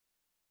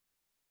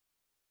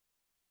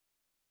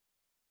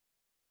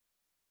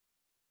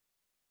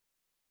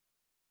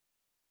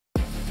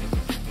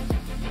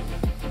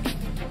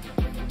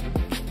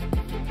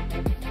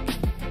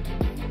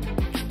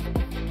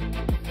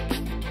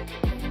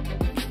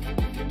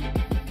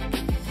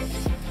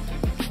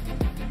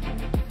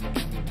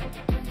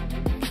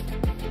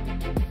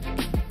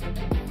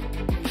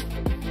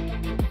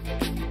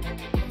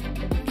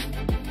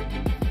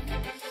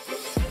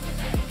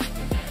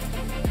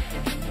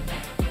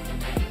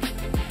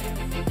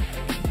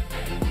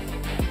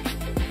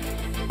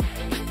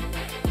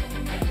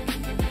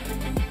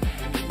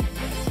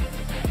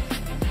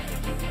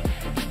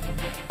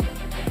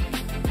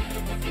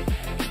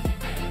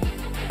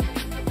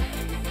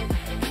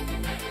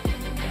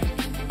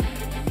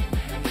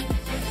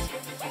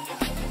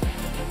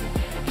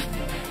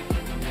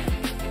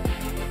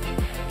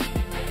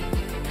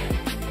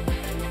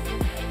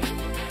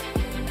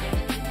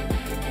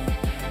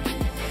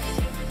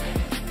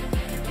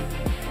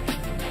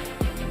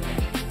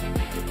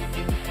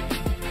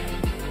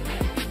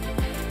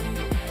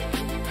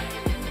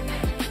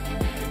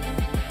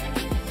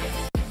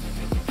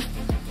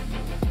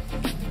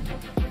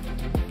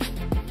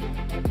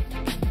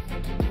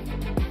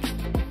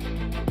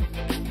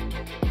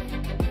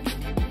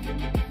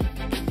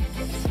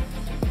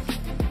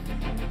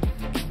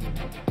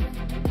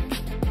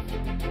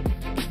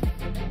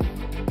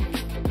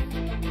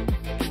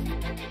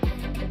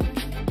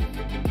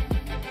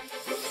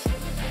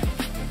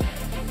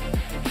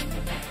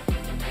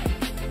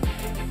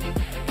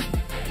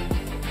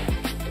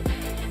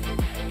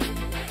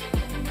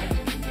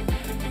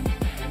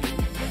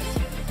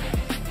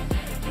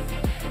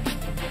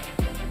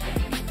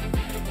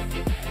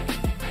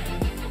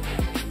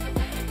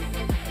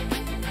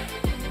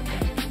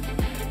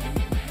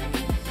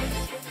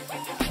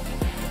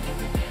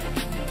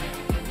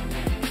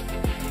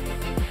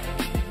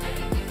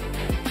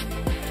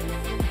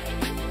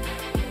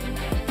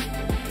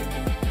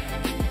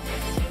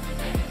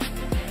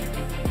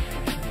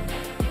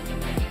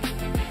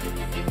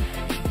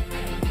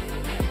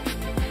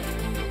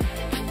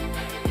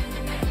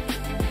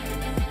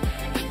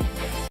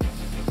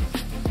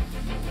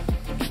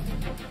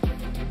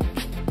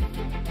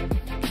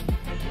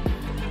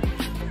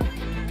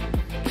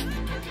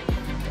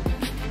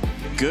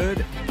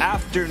Good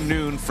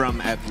afternoon from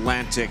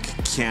Atlantic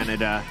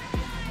Canada.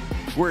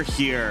 We're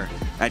here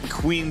at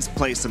Queen's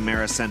Place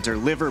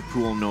Americenter,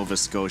 Liverpool, Nova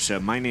Scotia.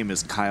 My name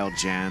is Kyle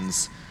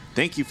Jans.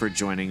 Thank you for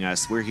joining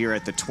us. We're here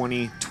at the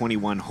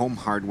 2021 Home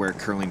Hardware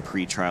Curling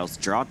Pre-Trials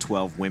Draw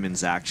 12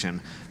 Women's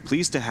Action.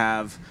 Pleased to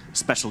have a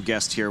special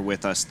guest here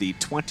with us, the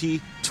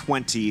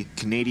 2020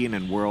 Canadian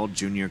and World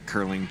Junior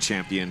Curling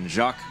Champion,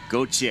 Jacques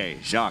Gauthier.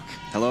 Jacques,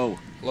 hello.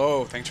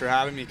 Hello, thanks for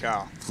having me,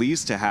 Kyle.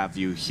 Pleased to have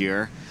you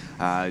here.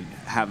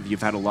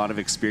 You've had a lot of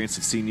experience.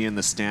 I've seen you in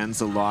the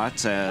stands a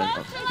lot.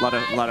 A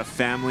lot of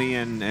family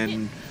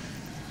and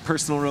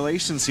personal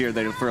relations here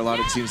that for a lot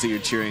of teams that you're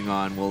cheering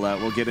on.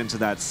 We'll get into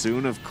that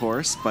soon, of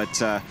course.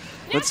 But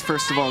let's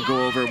first of all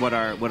go over what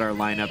our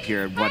lineup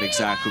here, what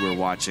exactly we're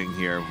watching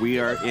here. We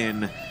are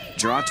in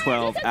Draw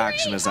 12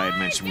 action, as I had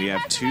mentioned. We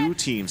have two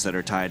teams that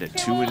are tied at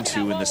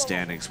 2-2 in the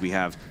standings. We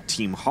have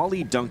Team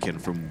Holly Duncan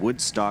from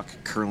Woodstock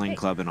Curling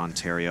Club in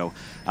Ontario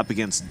up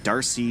against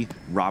Darcy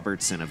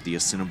Robertson of the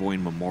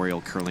Assiniboine Memorial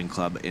Curling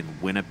Club in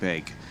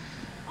Winnipeg.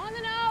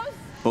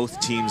 Both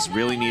teams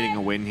really needing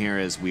a win here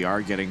as we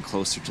are getting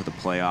closer to the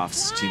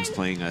playoffs. Teams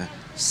playing a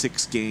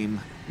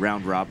 6-game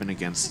round robin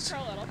against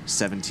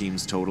 7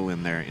 teams total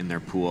in their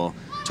pool.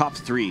 Top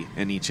 3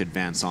 in each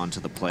advance on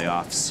to the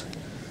playoffs.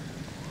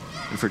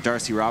 And for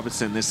Darcy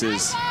Robertson, this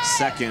is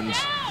second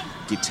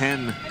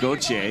Guyten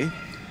Gauthier,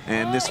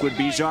 and this would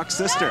be Jacques'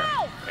 sister.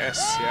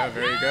 Yes, yeah,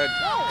 very good.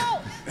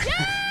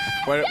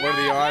 What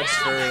are the odds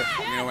for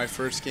my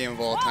first game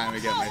of all time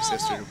to get my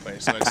sister to play?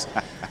 So it's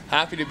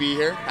happy to be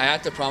here. I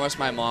had to promise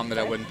my mom that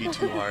I wouldn't be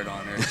too hard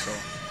on her, so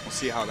we'll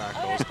see how that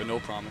goes, but no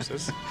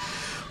promises.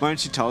 Why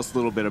don't you tell us a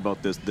little bit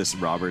about this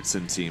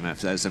Robertson team,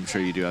 as I'm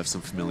sure you do have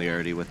some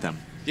familiarity with them.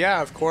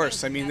 Yeah, of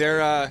course. I mean,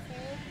 they're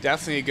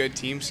definitely a good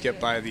team,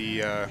 skipped by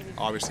the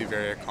obviously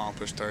very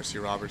accomplished Darcy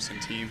Robertson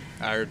team,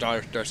 or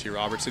Darcy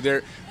Robertson.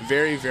 They're a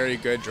very, very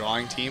good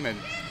drawing team, and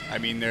I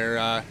mean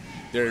they're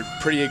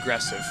pretty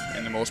aggressive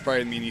in the most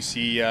part. I mean, you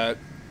see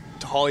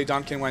Holly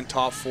Duncan went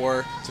top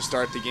 4 to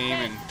start the game,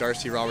 and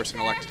Darcy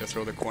Robertson elected to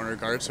throw the corner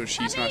guard, so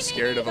she's not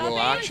scared of a little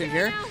action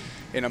here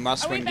in a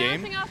must-win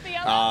game.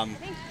 I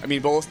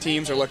mean, both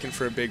teams are looking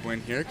for a big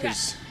win here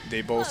because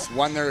they both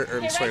lost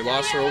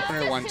their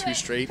opener, won 2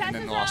 straight, and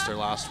then lost their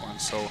last one.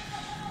 So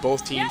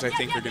both teams, I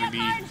think, are going to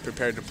be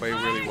prepared to play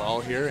really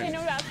well here, and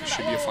it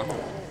should be a fun one.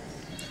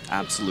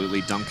 Absolutely.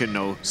 Duncan,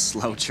 no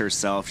slouch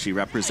herself. She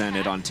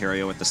represented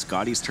Ontario at the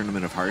Scotties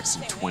Tournament of Hearts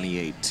in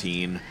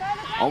 2018.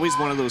 Always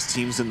one of those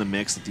teams in the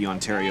mix at the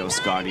Ontario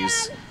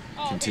Scotties,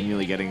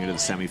 continually getting into the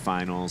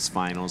semifinals,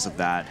 finals of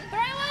that.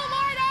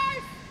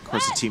 Of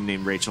course, a team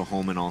named Rachel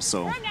Holman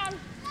also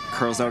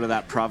curls out of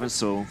that province,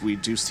 so we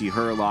do see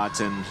her a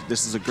lot, and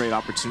this is a great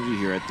opportunity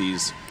here at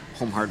these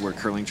Home Hardware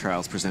Curling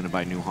Trials presented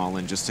by New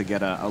Holland, just to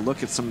get a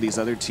look at some of these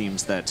other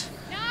teams that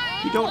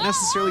you don't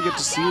necessarily get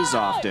to see as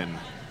often,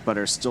 but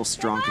are still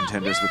strong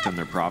contenders within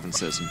their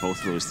provinces, and both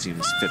of those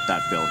teams fit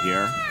that bill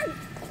here.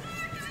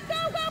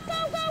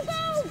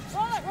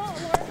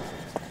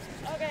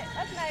 Okay,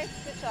 that's nice.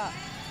 Good shot.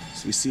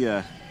 So we see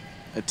a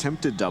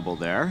attempted double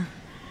there.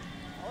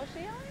 Oh,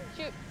 she on?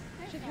 She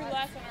threw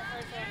less on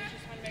her first one. She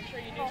just wanted to make sure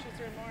you knew she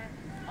threw more.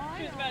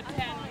 She was about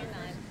 10.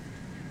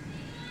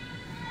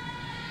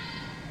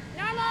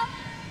 Normal.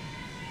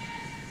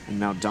 And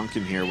now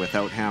Duncan here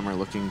without hammer,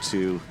 looking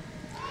to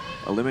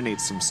eliminate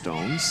some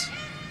stones.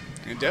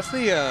 And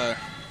definitely a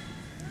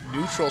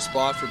neutral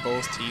spot for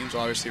both teams.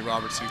 Obviously,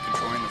 Robertson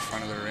controlling the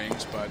front of the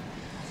rings, but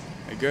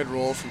a good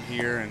roll from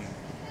here, and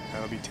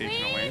that'll be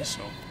taken away.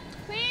 So.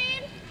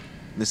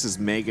 This is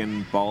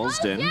Megan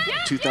Balsden,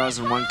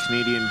 2001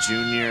 Canadian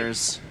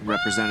Juniors,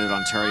 represented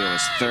Ontario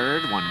as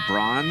 3rd, won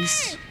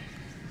bronze.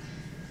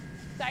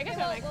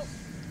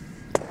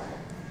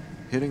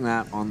 Hitting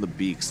that on the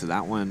beak, so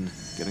that one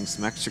getting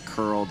some extra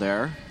curl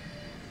there.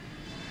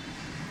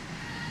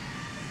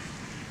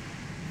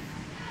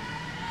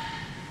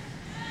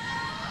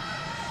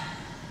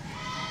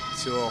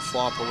 See a little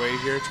flop away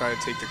here, try to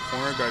take the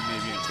corner guard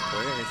maybe into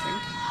play, I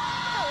think.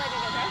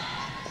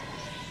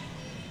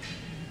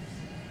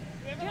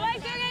 Do you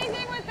like doing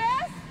anything with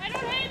this? I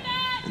don't hate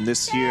that! And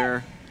this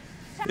here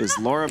is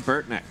Laura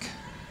Burtnick.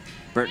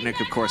 Burtnick,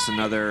 of course,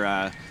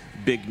 another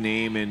big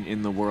name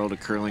in the world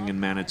of curling in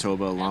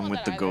Manitoba, along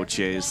with the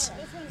Gauthiers.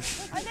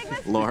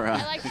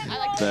 Laura,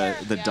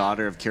 the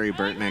daughter of Carrie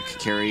Burtnick.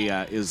 Carrie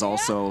is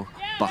also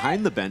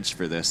behind the bench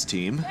for this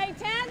team,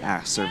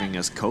 serving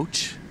as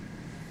coach.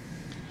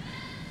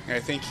 I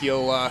think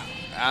he'll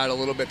add a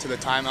little bit to the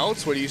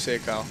timeouts. What do you say,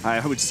 Kyle? I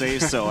would say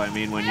so. I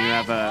mean, when you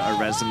have a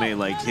resume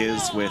like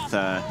his with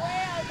a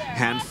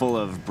handful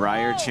of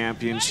Brier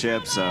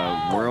championships,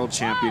 a world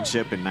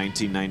championship in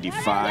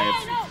 1995,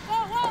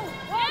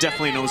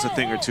 definitely knows a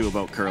thing or two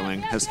about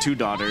curling. Has 2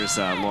 daughters,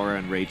 Laura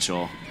and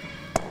Rachel.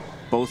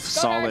 Both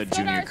solid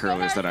junior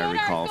curlers that I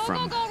recall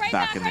from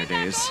back in their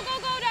days.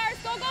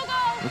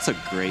 That's a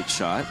great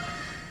shot.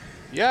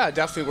 Yeah, it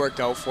definitely worked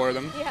out for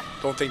them. Yeah.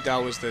 Don't think that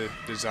was the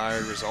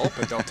desired result,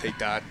 but they'll take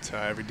that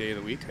every day of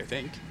the week, I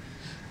think.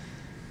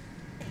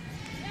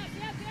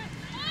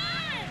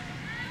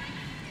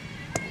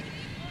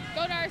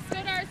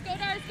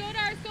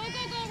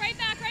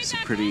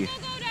 Just a pretty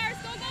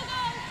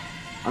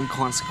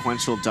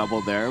unconsequential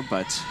double there,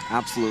 but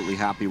absolutely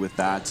happy with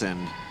that.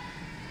 And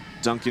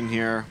Duncan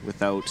here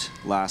without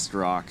last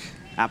rock,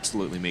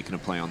 absolutely making a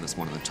play on this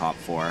one in the top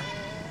 4.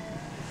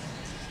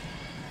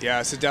 Yeah,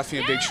 this is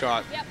definitely a big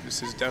shot.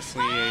 This is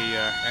definitely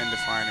a end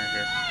definer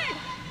here.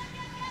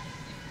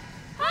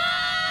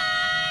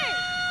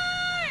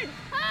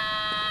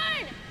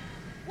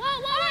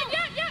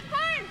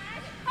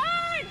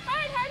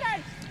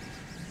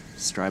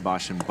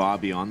 Strybosh and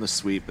Bobby on the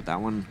sweep, but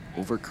that one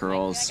over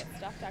curls.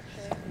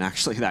 And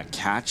actually that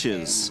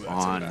catches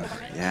on,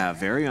 yeah,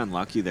 very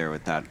unlucky there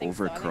with that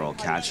over curl,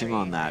 catching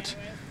on that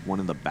one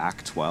in the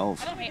back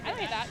 12.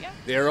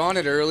 They were on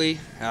it early.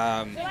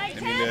 I mean,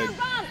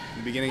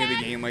 the beginning of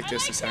the game like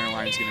this, the center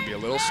line is going to be a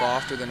little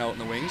softer than out in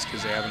the wings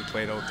because they haven't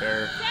played out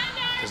there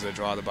because the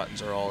draw, the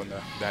buttons are all in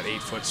that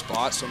 8-foot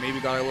spot. So maybe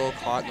got a little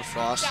caught in the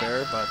frost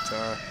there, but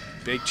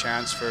big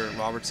chance for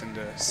Robertson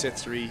to sit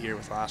 3 here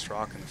with last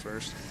rock in the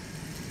first.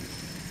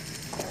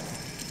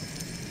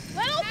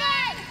 Little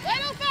firm!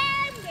 Little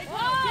firm!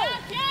 Whoa!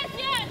 Yes, yes,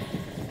 yes!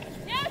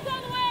 Yes,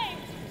 all the way!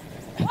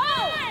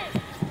 Whoa!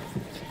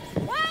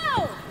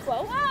 Whoa!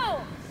 Whoa!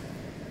 Whoa!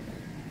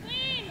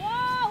 Clean!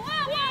 Whoa!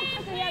 Whoa! Whoa!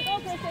 Kristen, yeah, go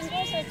Kristen,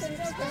 go Kristen,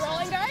 go Kristen.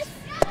 Rolling guys?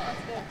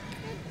 That's good.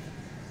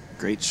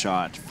 Great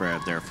shot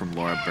there from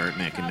Laura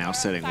Burtnick, and now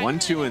setting 1,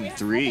 2, and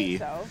 3.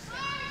 So,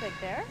 like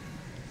there.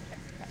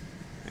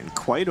 And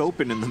quite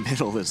open in the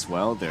middle as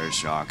well there,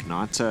 Jacques.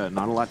 Not a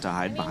lot to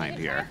hide behind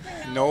here.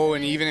 No,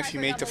 and even if you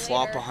make the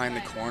flop behind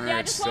the corner,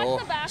 it's still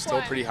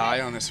pretty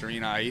high on this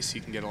arena ice. You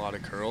can get a lot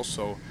of curls.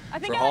 So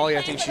for Holly,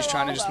 I think she's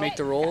trying to just make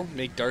the roll,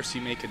 make Darcy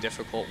make a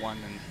difficult one,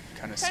 and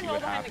kind of see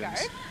what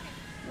happens.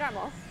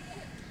 Normal.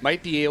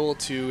 Might be able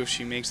to, if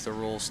she makes the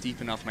roll steep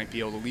enough, might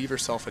be able to leave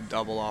herself a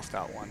double off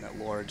that one that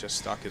Laura just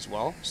stuck as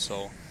well.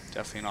 So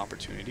definitely an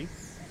opportunity.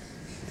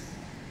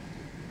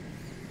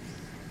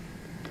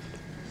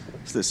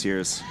 This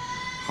year's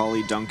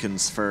Holly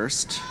Duncan's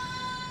first.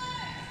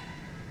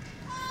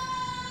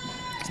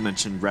 As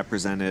mentioned,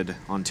 represented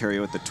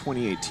Ontario at the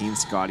 2018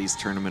 Scotties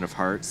Tournament of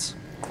Hearts.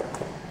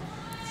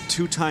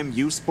 2-time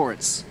U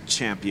Sports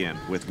champion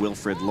with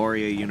Wilfrid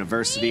Laurier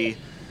University.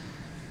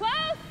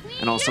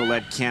 And also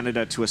led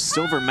Canada to a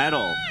silver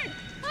medal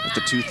at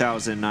the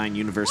 2009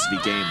 University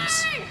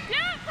Games.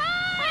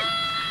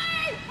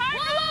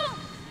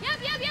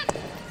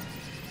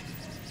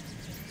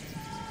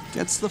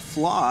 Gets the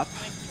flop.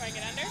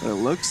 But it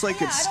looks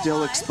like it's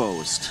still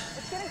exposed.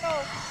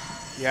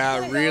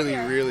 Yeah,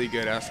 really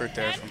good effort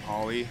there from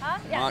Holly.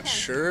 Not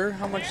sure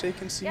how much they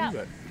can see,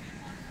 but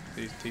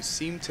they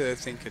seem to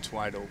think it's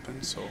wide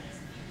open, so.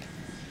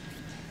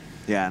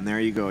 Yeah, and there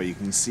you go. You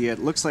can see it.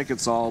 Looks like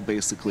it's all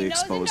basically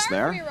exposed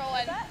there.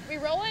 We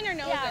rolling or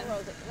no? Yeah,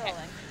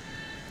 rolling.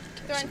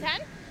 Throwing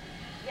 10?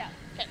 Yeah.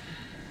 Okay.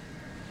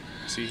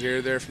 See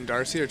here, there from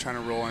Darcy, they're trying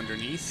to roll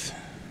underneath.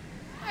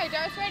 All right,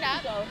 Darcy, right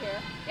up. Go here.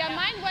 Yeah,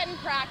 mine went in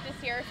practice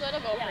here, so it'll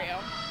go for you.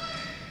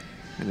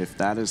 And if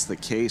that is the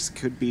case,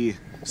 could be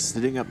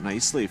sitting up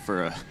nicely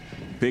for a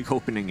big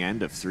opening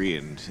end of 3.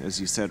 And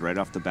as you said, right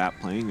off the bat,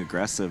 playing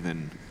aggressive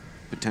and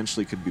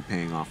potentially could be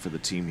paying off for the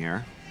team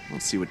here.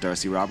 Let's see what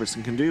Darcy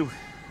Robertson can do.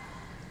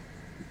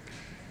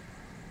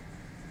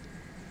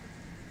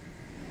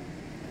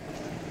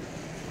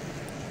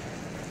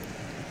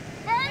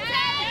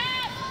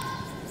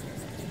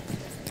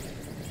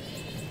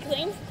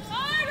 Clean.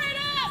 Hard right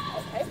up!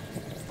 Okay.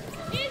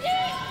 Easy!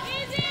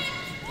 Easy!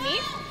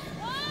 Neat.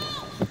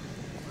 Whoa!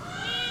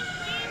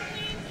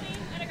 Clean.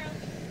 Let it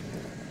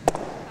go.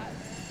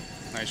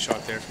 Nice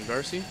shot there from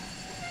Darcy.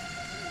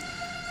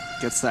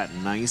 Gets that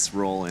nice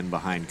roll in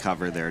behind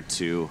cover there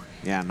too.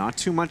 Yeah, not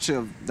too much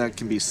of that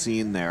can be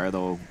seen there,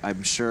 though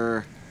I'm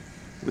sure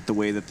with the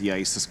way that the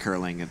ice is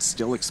curling, it's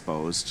still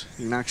exposed.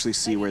 You can actually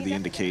see where the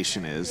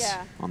indication is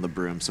on the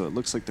broom, so it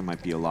looks like there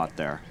might be a lot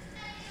there.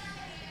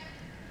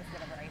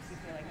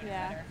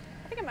 Yeah.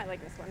 I think I might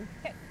like this one.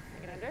 Okay.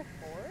 Bring it under.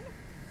 Forward.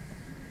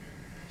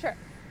 Sure.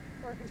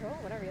 Forward control,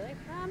 whatever you like.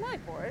 I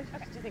like forward.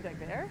 Okay. Do you think like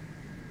there?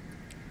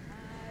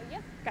 Yeah.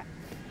 Okay.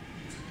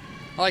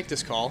 I like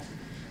this call.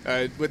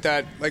 With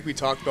that, like we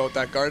talked about,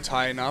 that guard's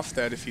high enough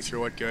that if you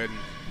throw it good and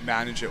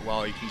manage it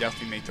well, you can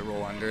definitely make the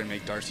roll under and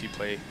make Darcy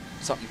play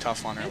something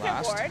tough on her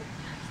last. Forward.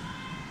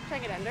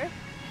 Trying it under.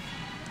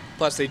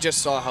 Plus, they just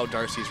saw how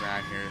Darcy's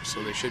ran here,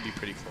 so they should be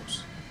pretty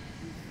close.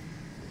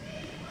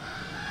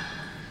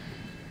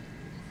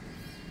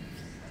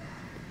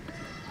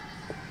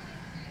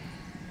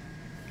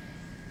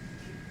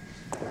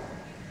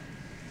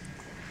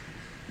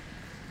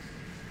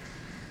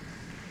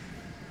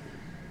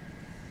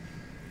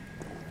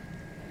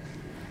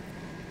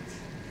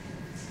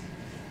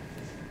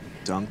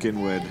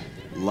 Duncan would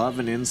love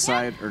an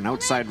inside or an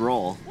outside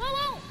roll.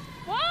 Whoa!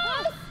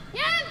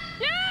 Yeah!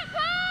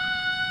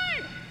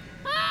 Hard!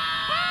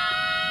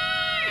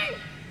 Hard!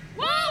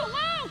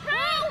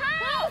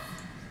 Whoa!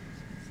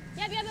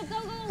 Yeah,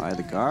 go. By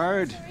the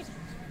guard.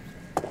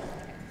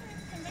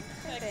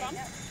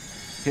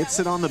 Hits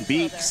it on the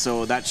beak,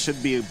 so that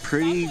should be a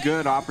pretty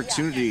good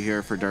opportunity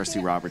here for Darcy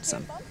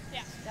Robertson.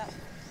 Yeah.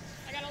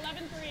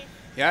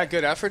 Yeah,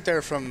 good effort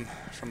there from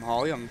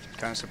Holly. I'm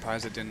kind of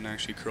surprised it didn't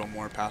actually curl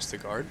more past the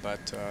guard,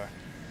 but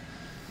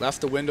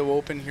left the window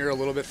open here a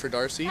little bit for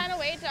Darcy. 10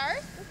 away, Darce.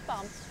 It's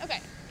bumped. Okay.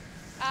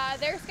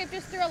 Their skip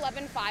just threw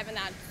 11.5 in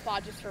that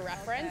spot just for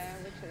reference.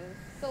 Okay, which is...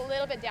 It's a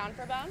little bit down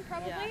for bound,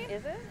 probably. Yeah,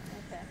 is it?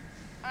 Okay.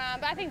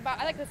 But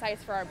I like this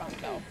ice for our bump,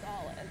 though.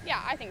 Solid.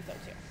 Yeah, I think so,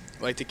 too.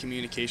 I like the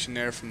communication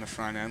there from the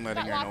front end,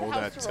 letting Got her know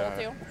lots of that house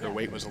to roll, too. her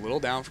weight was a little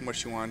down from what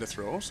she wanted to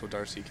throw, so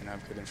Darcy can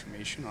have good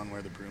information on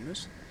where the broom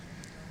is.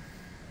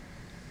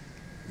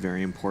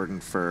 Very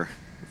important for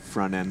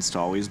front ends to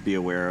always be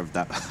aware of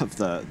that, of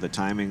the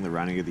timing, the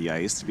running of the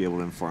ice, to be able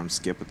to inform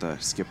Skip with the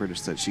skipper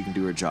just that she can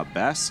do her job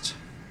best.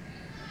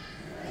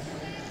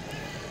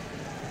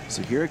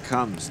 So here it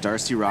comes,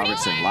 Darcy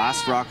Robertson,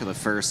 last rock of the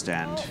first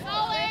end.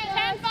 Solid,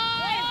 10-5.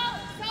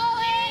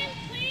 Solid,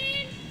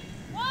 clean.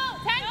 Whoa,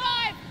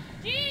 10-5.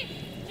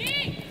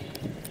 G.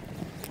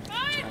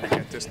 Trying to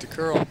get this to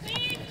curl.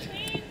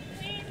 Clean.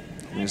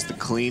 There's the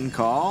clean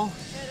call.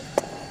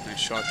 Nice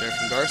shot there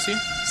from Darcy.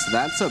 So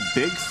that's a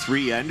big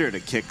 3-ender to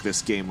kick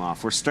this game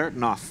off. We're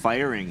starting off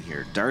firing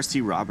here.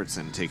 Darcy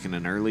Robertson taking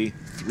an early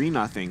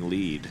 3-0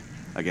 lead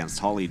against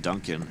Holly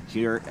Duncan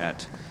here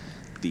at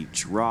the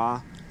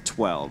draw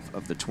 12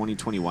 of the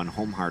 2021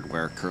 Home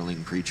Hardware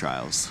Curling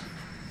Pre-Trials.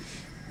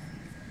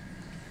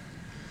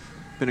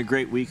 Been a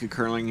great week of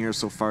curling here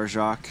so far,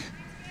 Jacques.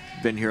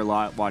 Been here a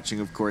lot, watching,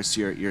 of course,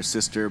 your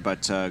sister,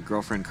 but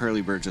girlfriend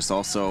Carly Burgess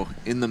also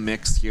in the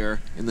mix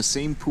here, in the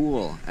same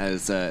pool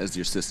as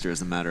your sister,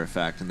 as a matter of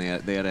fact, and they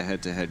had a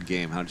head-to-head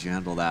game. How did you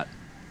handle that?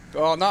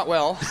 Oh, not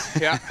well.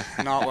 Yeah,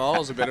 not well. It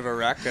was a bit of a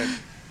wreck.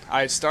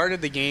 I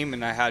started the game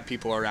and I had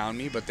people around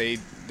me, but they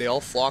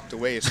all flocked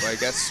away. So I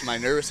guess my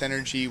nervous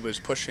energy was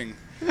pushing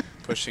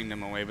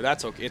them away. But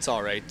that's okay. It's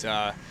all right.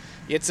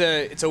 It's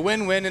a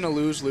win-win and a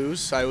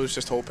lose-lose. I was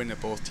just hoping that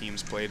both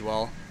teams played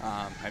well.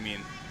 I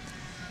mean,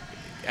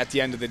 at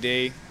the end of the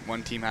day,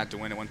 one team had to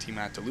win it, one team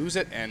had to lose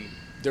it, and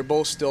they're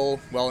both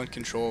still well in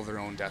control of their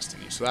own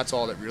destiny. So that's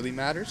all that really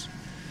matters.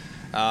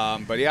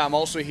 But yeah, I'm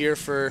also here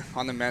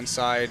on the men's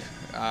side.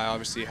 I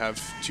obviously have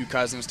two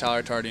cousins,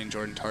 Tyler Tardy and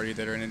Jordan Tardy,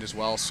 that are in it as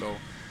well. So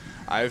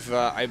I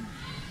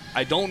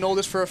don't know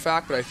this for a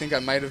fact, but I think I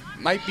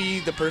might be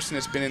the person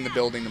that's been in the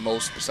building the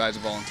most besides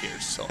the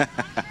volunteers. So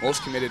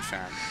most committed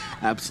fan.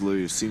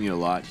 Absolutely, we've seen you a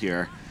lot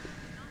here.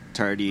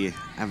 Tardy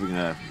having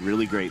a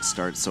really great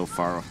start so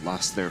far.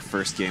 Lost their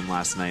first game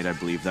last night, I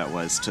believe that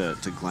was, to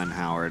Glenn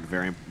Howard.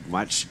 Very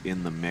much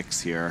in the mix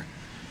here.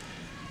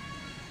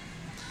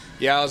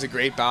 Yeah, it was a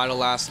great battle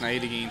last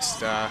night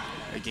against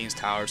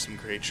Howard. Some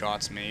great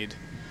shots made.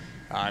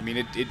 I mean,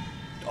 it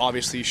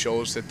obviously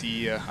shows that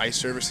the ice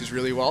service is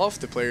really well if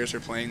the players are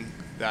playing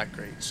that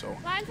great. So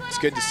it's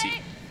good to see.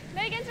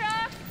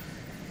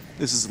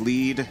 This is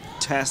lead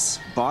Tess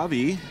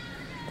Bobby.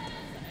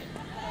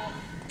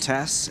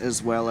 Tess,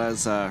 as well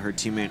as her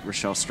teammate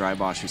Rochelle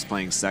Strybosch, who's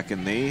playing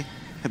second. They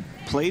had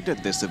played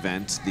at this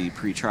event, the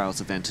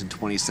pre-trials event in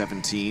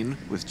 2017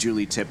 with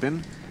Julie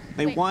Tippin.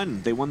 They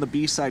won the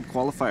B-side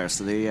qualifier,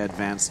 so they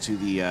advanced to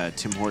the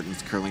Tim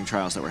Hortons curling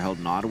trials that were held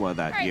in Ottawa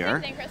that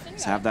year.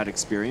 So have that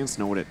experience,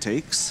 know what it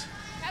takes.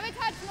 Have a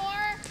touch more.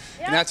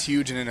 And that's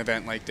huge in an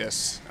event like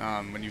this.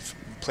 When you've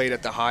played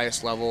at the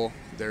highest level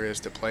there is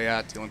to play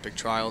at, the Olympic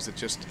trials, it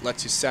just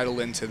lets you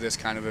settle into this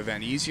kind of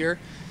event easier.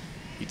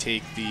 You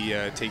take the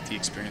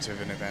experience of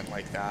an event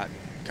like that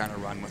and kind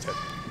of run with it,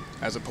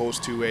 as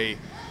opposed to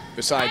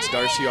besides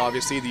Darcy,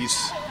 obviously, the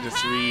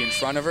three in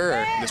front of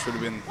her, this would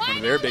have been one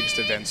of their biggest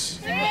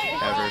events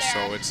ever.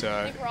 So it's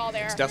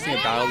definitely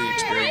a battle of the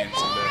experience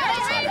in the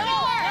front end.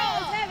 No,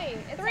 it's heavy.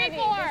 It's 3-4. heavy.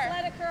 Just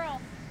let it curl.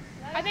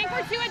 I think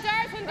we're 2 at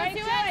Darce. One, Right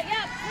go 2 to at. it.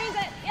 Yep, squeeze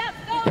it. Yep,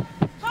 go.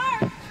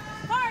 Hard.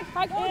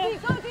 Go deep,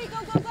 go deep, go.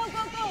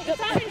 We're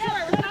stopping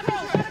short. Go.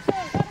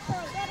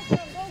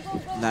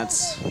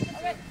 That's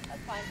Okay,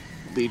 that's fine.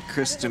 lead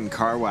Kristen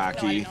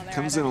Karwacki.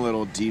 Comes in a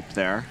little deep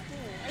there.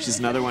 She's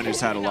another one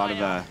who's had a lot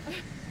of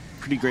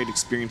pretty great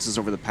experiences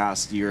over the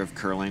past year of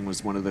curling.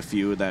 Was one of the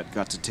few that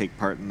got to take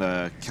part in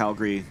the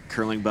Calgary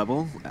curling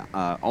bubble.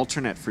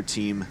 Alternate for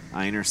Team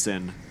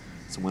Einerson,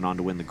 so went on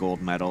to win the gold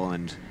medal,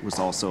 and was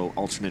also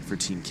alternate for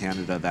Team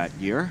Canada that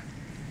year.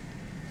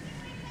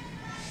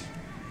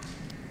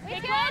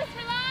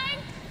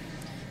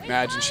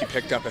 Imagine she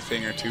picked up a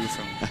thing or two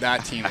from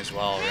that team as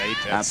well, right?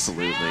 That's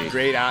Absolutely.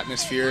 Great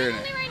atmosphere and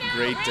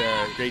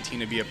a great team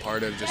to be a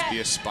part of. Just be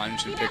a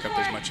sponge and pick up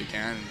as much as you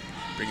can and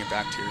bring it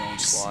back to your own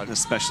squad.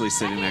 Especially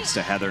sitting next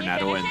to Heather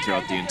Nettleton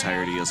throughout the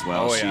entirety as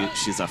well. Oh, yeah.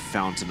 She's a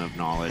fountain of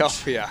knowledge.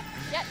 Oh, yeah.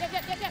 Yep.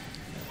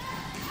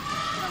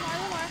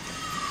 One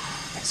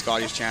more.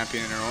 Scotty's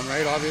champion in her own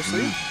right,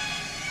 obviously.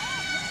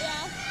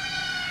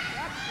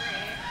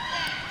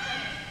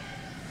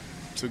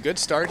 So good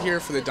start here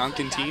for the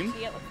Duncan team.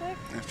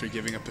 After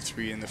giving up a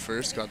 3 in the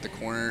first, got the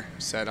corner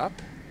set up.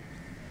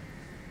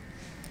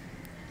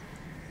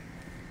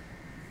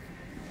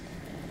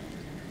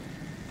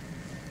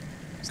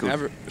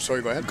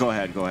 Sorry, go ahead. Go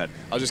ahead.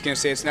 I was just going to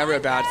say, it's never a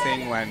bad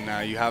thing when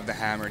you have the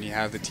hammer and you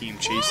have the team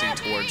chasing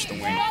towards the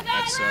wing.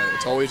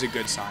 It's always a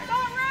good sign. Go,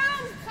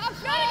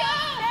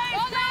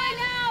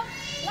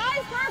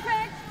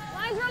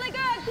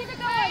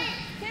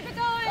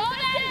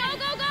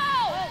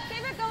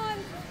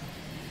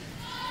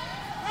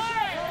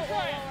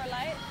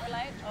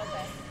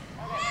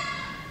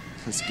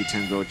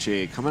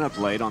 Goche coming up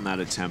light on that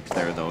attempt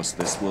there, though, so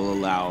this will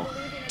allow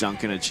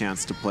Duncan a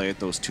chance to play at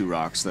those two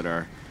rocks that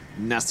are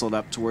nestled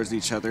up towards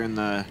each other in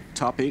the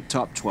top 8,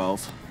 top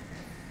 12.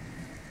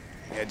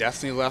 Yeah,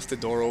 definitely left the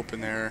door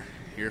open there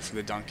here for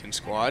the Duncan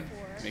squad.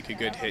 Make a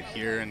good hit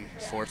here and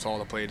force all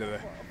the play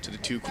to the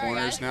two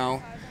corners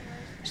now.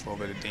 It's a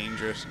little bit of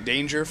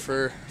danger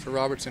for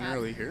Robertson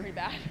early here. Pretty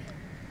bad.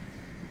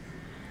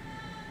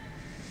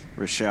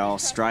 Rochelle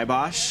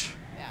Strybosch.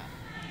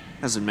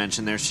 As I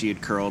mentioned there, she had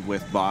curled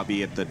with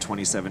Bobby at the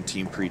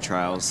 2017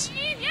 pre-trials.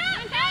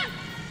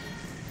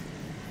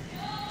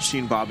 She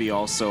and Bobby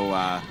also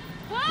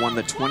won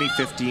the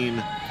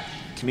 2015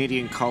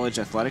 Canadian College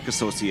Athletic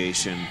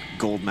Association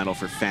gold medal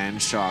for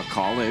Fanshawe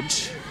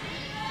College.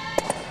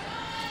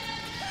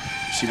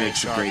 She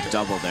makes a great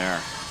double there.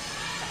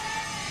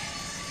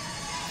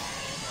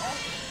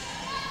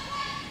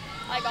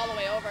 Like all the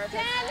way over, but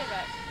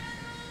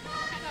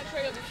I'm not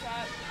sure you'll be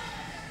shot.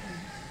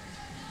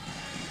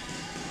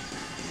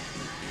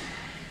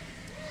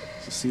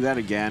 See that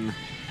again.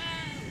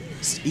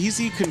 It's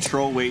easy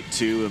control weight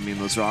too. I mean,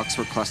 those rocks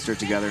were clustered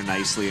together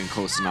nicely and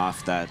close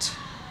enough that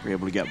we're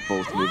able to get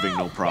both moving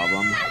no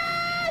problem.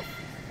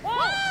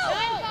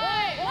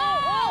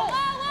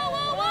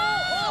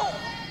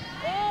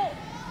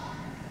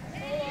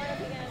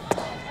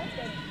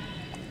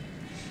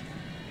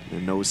 The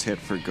nose hit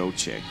for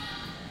Goche. Yeah,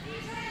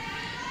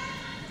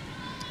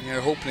 they're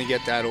hoping to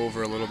get that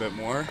over a little bit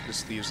more.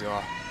 This leaves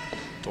the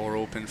door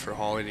open for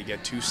Holly to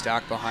get two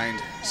stacked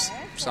behind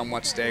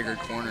somewhat staggered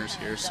corners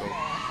here, so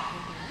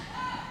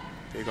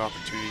big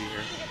opportunity here.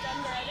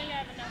 I think I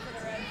have enough of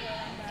the red to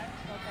run back.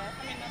 Okay.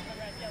 I mean, not the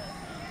red,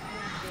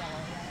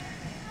 yellow.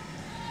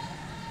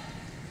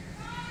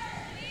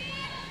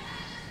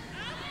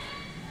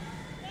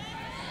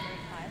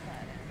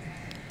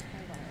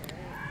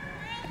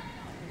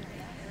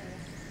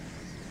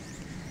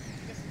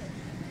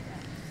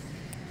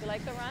 Do you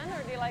like the run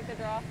or do you like the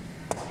draw?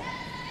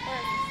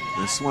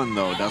 This one,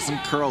 though,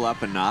 doesn't curl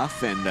up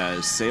enough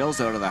and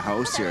sails out of the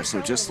house here.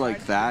 So just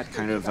like that,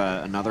 kind of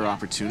another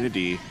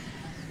opportunity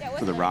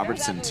for the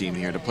Robertson team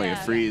here to play a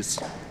freeze.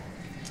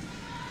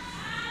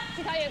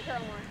 She thought you had curl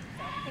more.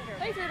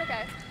 Thanks, Rude.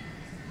 Okay.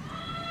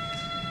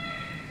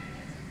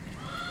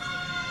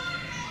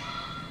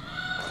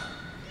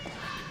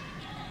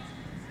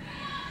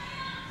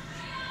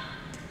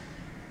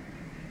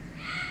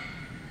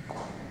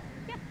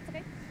 Yeah, it's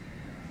okay.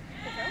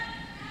 Good throw.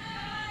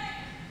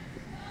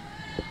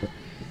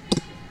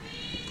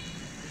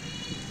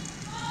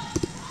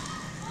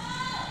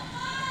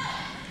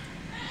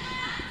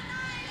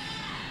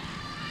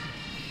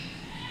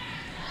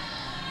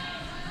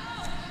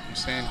 I'm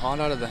saying hot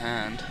out of the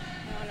hand.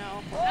 Oh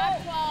no.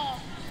 Back ball.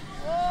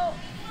 Whoa.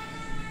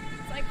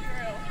 It's like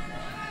through.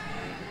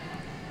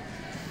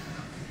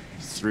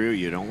 Through,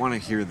 you don't want to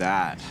hear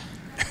that.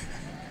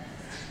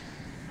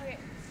 Okay.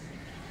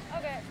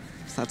 Okay.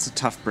 So that's a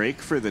tough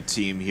break for the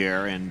team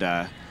here, and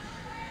What'd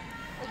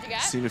you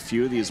get? seen a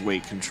few of these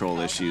weight control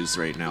issues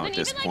right now at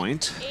this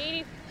point. 80.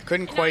 I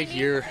couldn't quite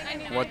hear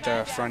what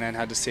the front end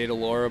had to say to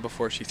Laura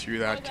before she threw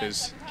that,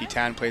 because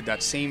Gitan played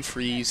that same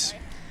freeze,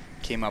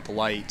 came up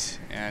light,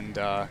 and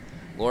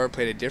Laura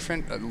played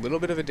a little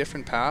bit of a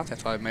different path. I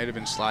thought it might have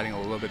been sliding a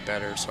little bit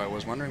better, so I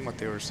was wondering what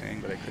they were saying,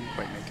 but I couldn't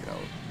quite make it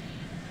out.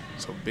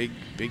 So big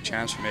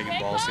chance for Megan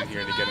Ballston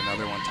here to get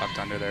another one tucked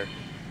under there.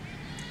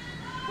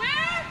 Where?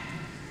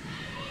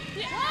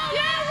 Yeah,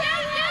 yeah.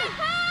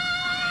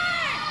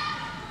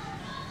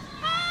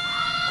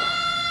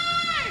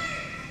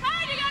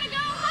 Hard, you gotta go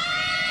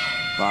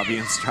hard. Bobby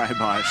and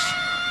Strybosch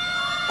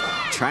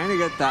trying to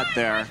get that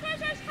there.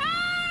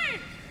 Hard.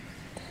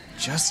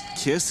 Just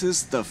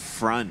kisses the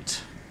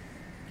front.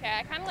 Okay,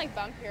 I kind of like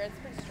bump here. It's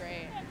pretty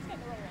straight.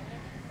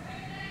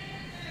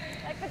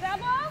 Like the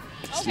double?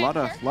 Just a lot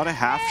of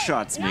half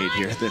shots made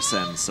here at this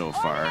end so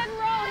far. And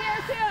roll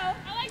here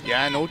too.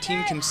 Yeah, no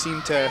team can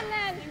seem to.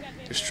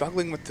 They're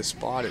struggling with the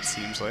spot, it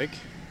seems like.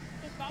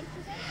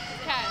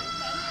 Okay.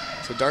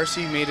 So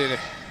Darcy made an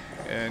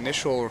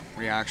initial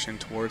reaction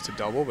towards the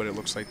double, but it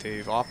looks like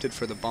they've opted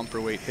for the bumper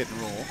weight hit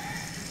and roll.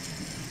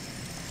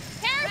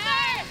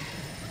 Harrison!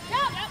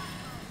 Yep.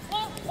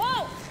 Whoa,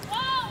 whoa,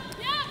 whoa,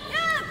 yep.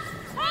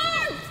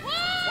 Hard!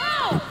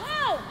 Whoa!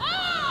 Whoa!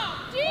 Oh!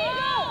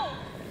 Diego!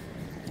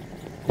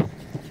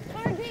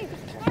 Hard D, go.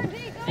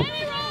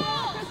 Amy,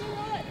 roll! Chrissy,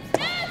 roll it.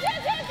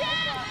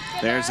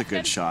 Yes. There's a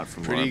good shot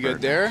from Laura Pretty good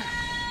Burton. there.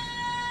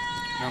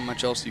 Not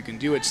much else you can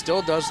do. It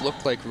still does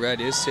look like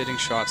red is sitting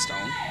shot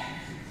stone.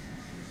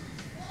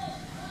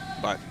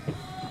 But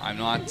I'm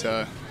not,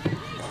 I'm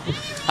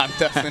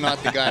definitely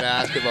not the guy to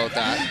ask about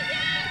that.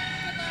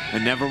 I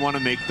never want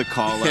to make the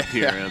call up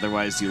here, Yeah.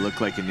 otherwise you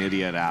look like an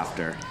idiot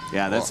after.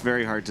 Yeah, that's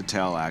very hard to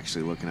tell,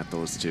 actually, looking at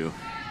those two.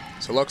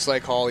 So it looks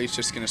like Holly's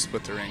just going to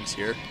split the rings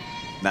here.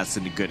 That's a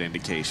good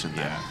indication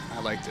then. Yeah,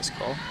 I like this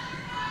call.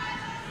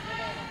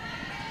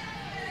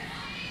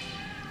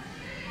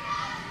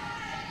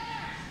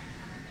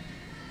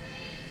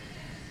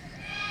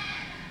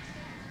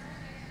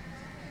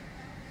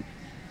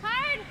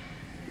 Hard!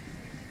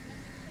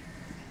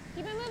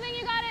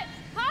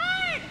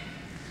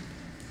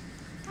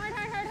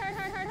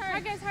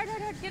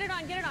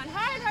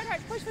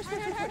 Push, push, push,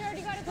 push. Hard,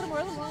 you got it. A little more,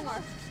 a little more, a little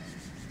more.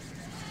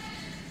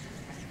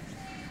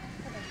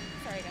 Okay.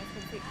 Sorry, guys,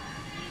 couldn't see.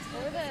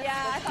 What were the...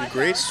 Yeah, I thought A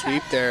great so.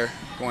 sweep there,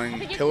 going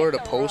pillar to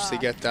post to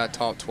get that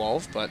top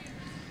 12, but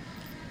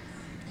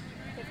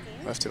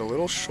 15? left it a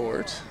little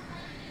short.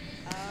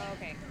 Oh,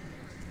 okay.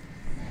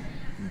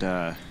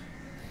 And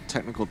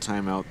technical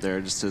timeout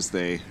there just as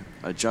they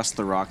adjust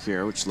the rock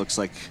here, which looks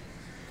like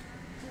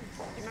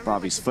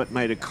Bobby's foot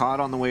might have caught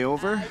on the way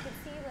over. I could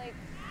see like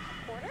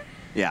a quarter?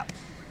 Yeah,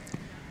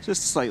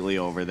 just slightly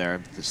over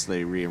there. Just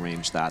they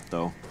rearranged that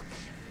though.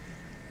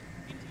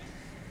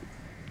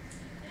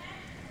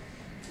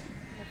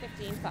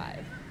 15-5. Okay.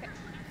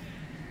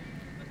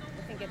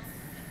 I think it's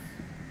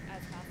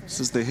as fast as This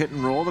is the hit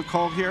and roll the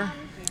call here.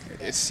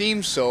 It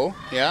seems so,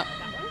 yeah.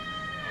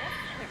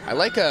 I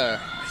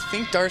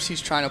think Darcy's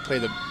trying to play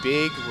the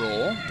big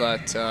roll,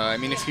 but I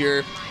mean, if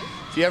you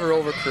ever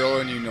over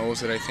curl and you knows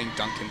that, I think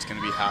Duncan's going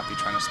to be happy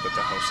trying to split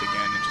the house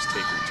again and just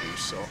take her two.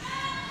 So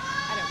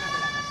I don't remember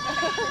that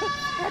one.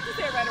 I have to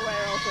say it right away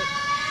or else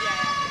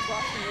it's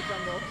lost in the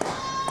jungle.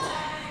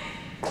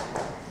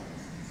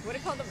 I would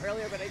have called them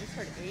earlier, but I just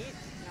heard 8, and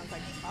I was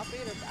like, top 8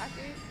 or back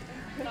 8?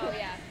 Oh,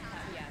 yeah.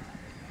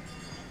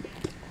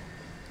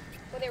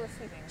 Well, they were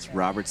sweeping. So.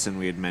 Robertson,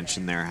 we had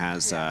mentioned there,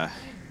 has a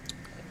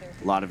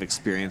lot of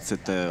experience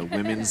at the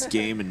women's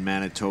game in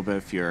Manitoba.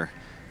 If you're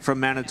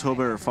from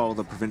Manitoba or follow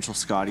the provincial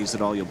Scotties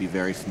at all, you'll be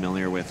very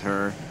familiar with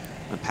her.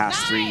 In the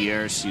past 3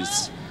 years,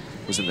 she's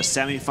was in the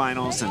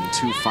semifinals and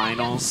 2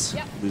 finals,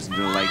 losing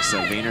to the likes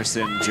of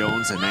Vaynerson,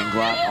 Jones, and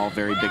Englot, all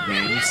very big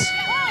names.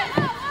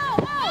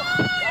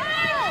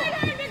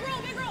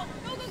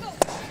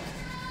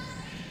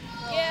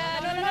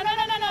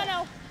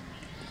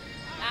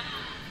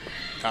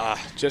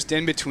 Just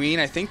in between.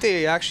 I think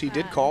they actually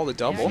did call the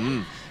double,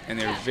 and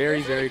they were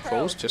very, very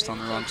close, just on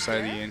the wrong side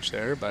of the inch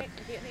there. But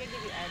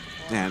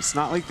yeah, it's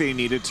not like they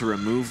needed to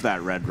remove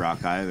that red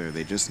rock either.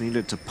 They just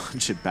needed to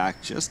punch it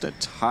back just a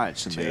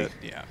touch, and you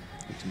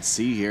can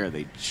see here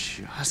they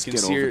just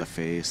get over the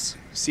face.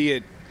 See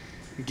it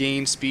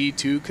gain speed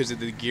too because of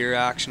the gear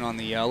action on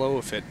the yellow.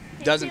 If it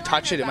doesn't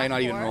touch it, it might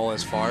not even roll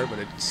as far, but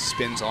it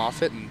spins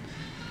off it, and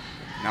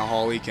now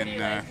Holly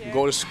can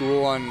go to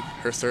school on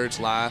her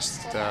thirds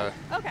last.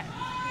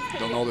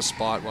 They'll know the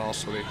spot well,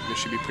 so they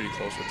should be pretty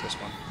close with this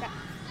one.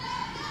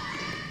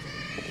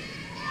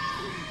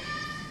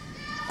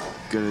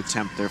 Good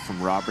attempt there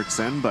from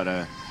Robertson, but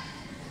a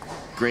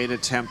great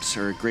attempt,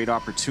 or a great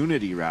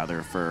opportunity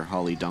rather, for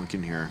Holly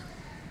Duncan here.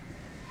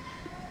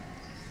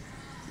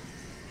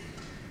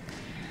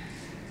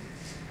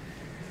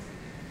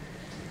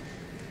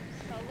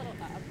 A little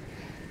up.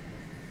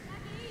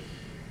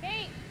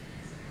 Hey,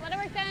 let it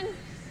work then.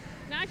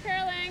 Not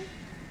curling.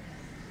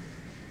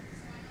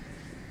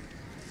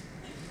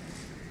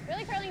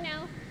 Really curling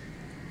now.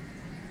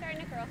 Starting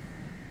to curl.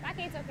 Back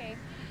 8's okay.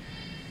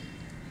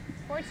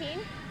 14.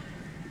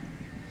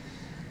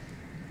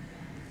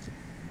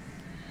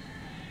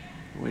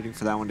 Waiting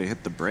for that one to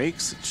hit the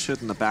brakes. It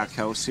should in the back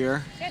house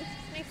here. Good,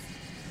 nice.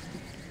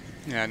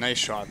 Yeah, nice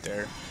shot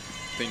there. I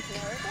think we go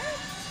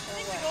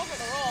for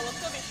the roll. Let's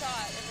still be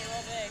shot if they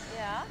roll big.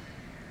 Yeah.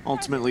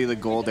 Ultimately, the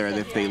goal there,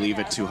 if they leave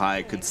it too high,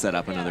 it could set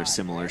up another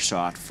similar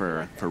shot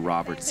for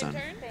Robertson.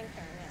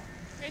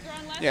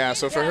 Yeah,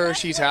 so for her,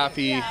 she's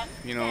happy.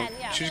 You know,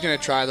 she's going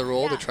to try the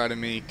roll to try to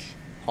make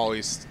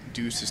Holly's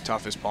deuce as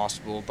tough as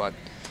possible, but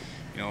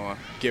you know,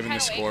 given the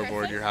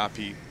scoreboard, you're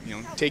happy, you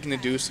know, taking the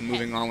deuce and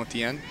moving on with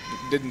the end.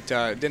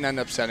 It didn't end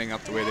up setting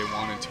up the way they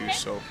wanted to,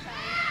 so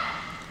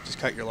just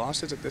cut your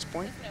losses at this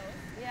point.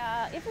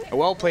 A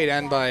well played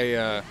end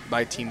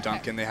by Team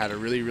Duncan. They had a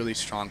really, really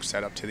strong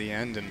setup to the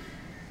end and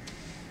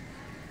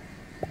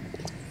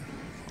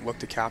look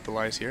to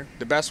capitalize here.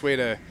 The best way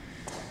to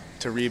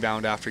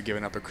rebound after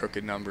giving up a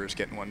crooked number is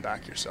getting one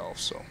back yourself.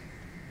 So.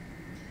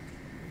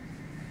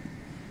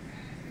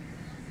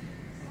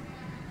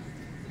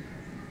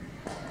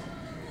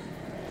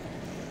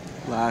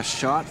 Last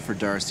shot for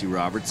Darcy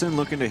Robertson,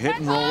 looking to hit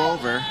and roll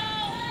over.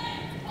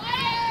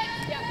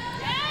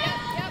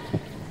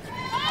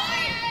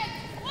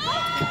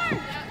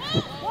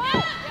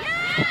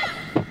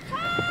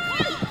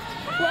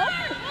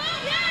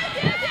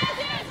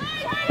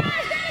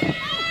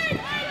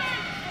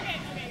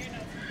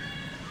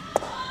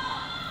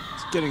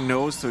 It's getting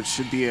nose, so it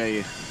should be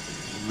a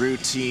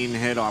routine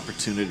hit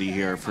opportunity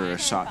here for a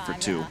shot for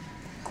 2.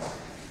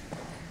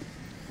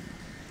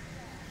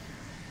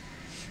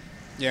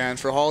 Yeah, and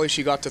for Holly,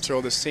 she got to throw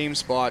the same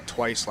spot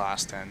twice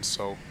last end,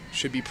 so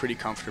should be pretty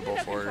comfortable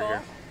for her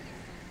here.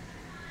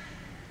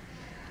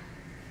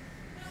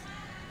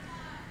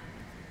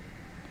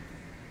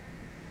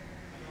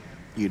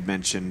 You'd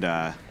mentioned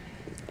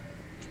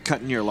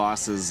cutting your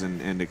losses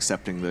and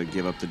accepting the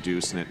give up the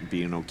deuce and it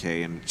being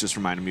okay, and it just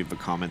reminded me of a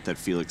comment that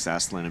Felix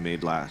Astlin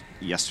made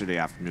yesterday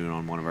afternoon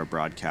on one of our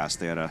broadcasts.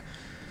 They had a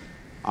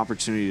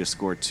opportunity to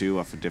score 2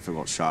 off a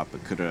difficult shot,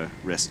 but could have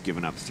risked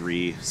giving up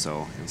 3.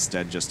 So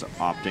instead, just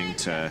opting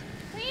to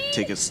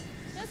take a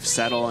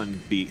settle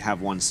and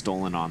have 1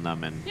 stolen on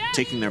them, and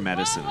taking their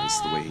medicine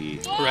is the way he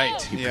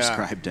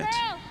prescribed it.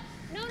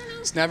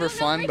 It's never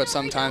fun, but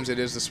sometimes it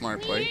is the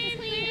smart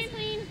play.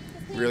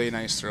 Really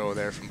nice throw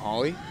there from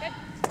Holly.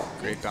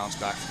 Great bounce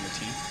back from the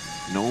team.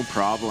 No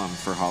problem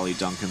for Holly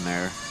Duncan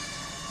there.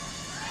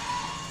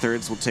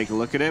 Thirds will take a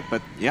look at it,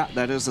 but yeah,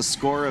 that is a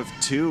score of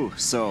 2.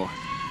 So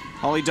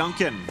Holly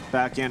Duncan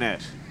back in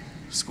it.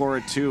 Score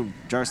of 2.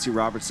 Darcy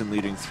Robertson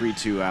leading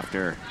 3-2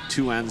 after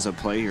 2 ends of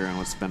play here in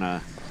what's been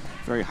a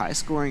very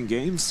high-scoring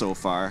game so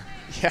far.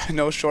 Yeah,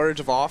 no shortage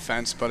of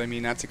offense, but I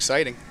mean, that's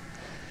exciting.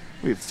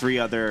 We have 3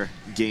 other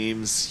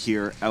games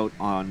here out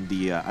on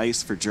the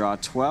ice for Draw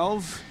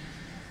 12.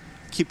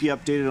 Keep you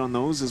updated on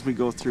those as we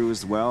go through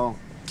as well.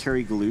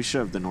 Carrie Galusha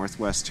of the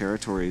Northwest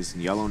Territories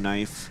and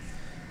Yellowknife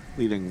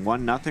leading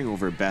 1-0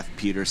 over Beth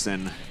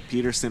Peterson.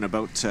 Peterson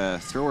about to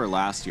throw her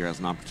last year has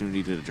an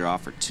opportunity to draw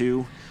for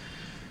 2.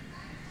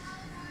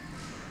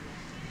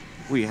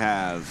 We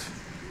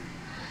have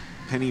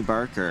Penny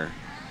Barker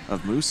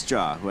of Moose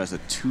Jaw, who has a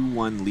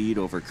 2-1 lead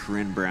over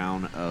Corinne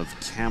Brown of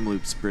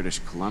Kamloops, British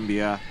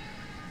Columbia.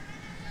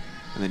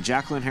 And then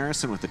Jacqueline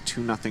Harrison with a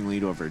 2-0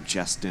 lead over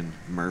Justin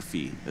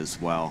Murphy as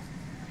well.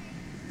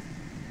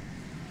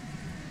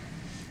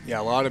 Yeah,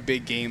 a lot of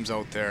big games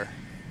out there.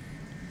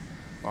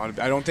 I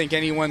don't think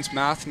anyone's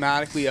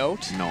mathematically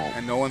out. No.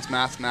 And no one's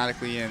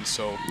mathematically in,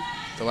 so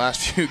the last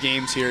few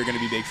games here are going to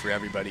be big for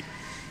everybody.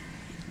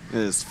 It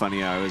is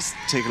funny, I was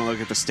taking a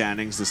look at the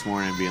standings this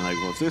morning and being like,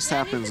 well, if this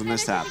happens and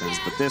this happens,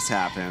 but this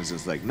happens,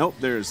 it's like, nope,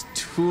 there's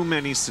too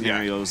many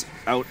scenarios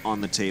out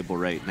on the table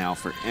right now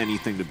for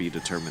anything to be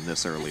determined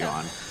this early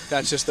on.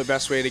 That's just the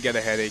best way to get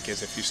a headache,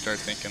 is if you start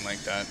thinking like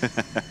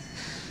that.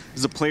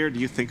 As a player, do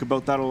you think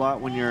about that a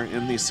lot when you're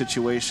in these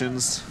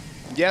situations?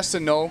 Yes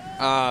and no.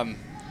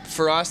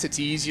 For us, it's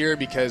easier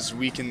because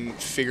we can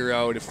figure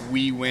out if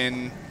we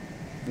win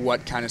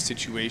what kind of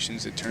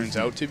situations it turns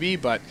out to be.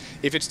 But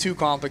if it's too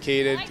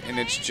complicated and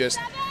it's just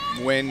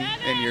win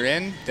and you're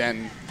in,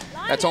 then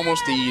that's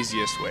almost the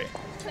easiest way.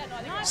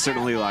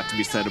 Certainly a lot to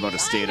be said about a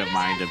state of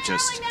mind of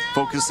just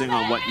focusing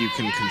on what you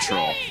can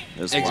control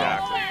as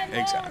well.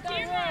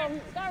 Exactly.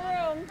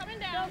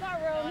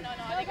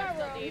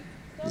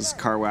 This is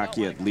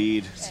Karwacki at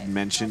lead. As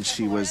mentioned,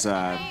 she was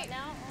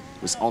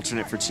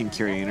alternate for Team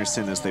Carrie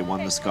Anderson as they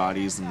won the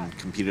Scotties and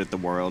competed at the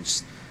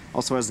Worlds.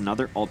 Also has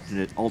another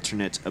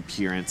alternate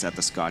appearance at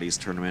the Scotties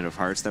Tournament of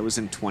Hearts. That was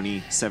in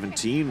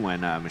 2017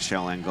 when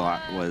Michelle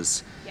Englot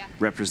was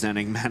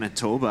representing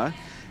Manitoba,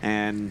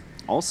 and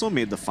also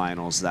made the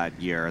finals that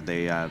year.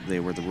 They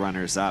were the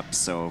runners-up.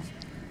 So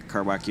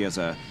Karwacki has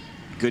a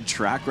good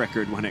track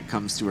record when it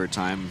comes to her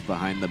time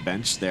behind the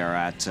bench there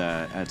at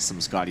some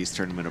Scotties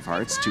Tournament of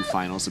Hearts. 2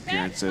 finals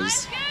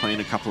appearances,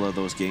 playing a couple of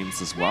those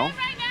games as well.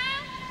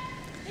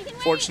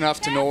 Fortunate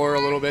enough to know her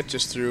a little bit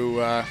just through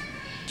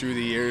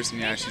the years,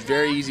 and yeah, she's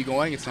very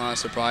easygoing. It's not a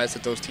surprise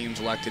that those teams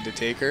elected to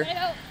take her.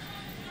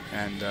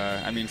 And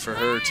I mean, for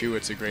her too,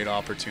 it's a great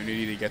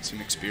opportunity to get some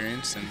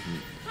experience. And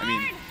I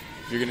mean,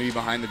 if you're going to be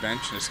behind the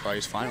bench in a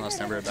Scotties final, that's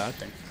never a bad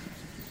thing.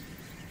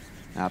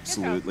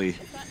 Absolutely.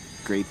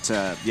 Great,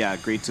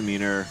 great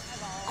demeanor,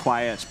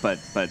 quiet, but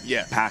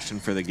yeah, passion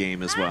for the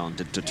game as well, and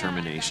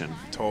determination.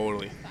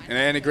 Totally,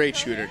 and a great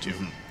shooter too.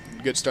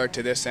 Good start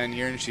to this end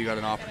here, and she got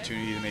an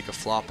opportunity to make a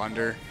flop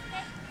under.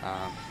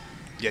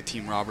 Get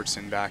Team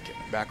Robertson back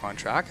on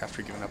track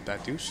after giving up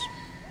that deuce.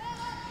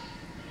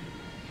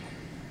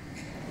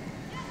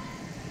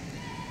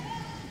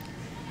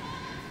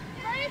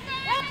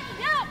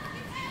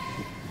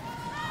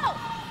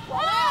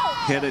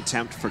 Hit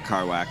attempt for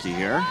Karwacki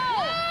here.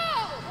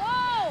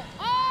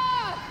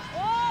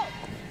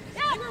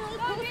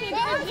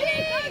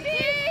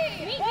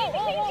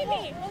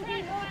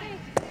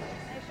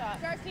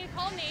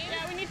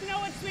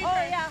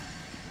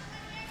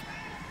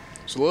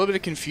 So a little bit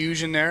of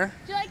confusion there.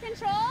 Do you like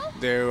control?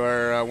 They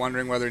were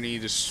wondering whether they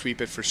need to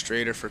sweep it for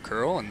straight or for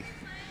curl, and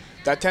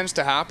that tends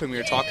to happen. We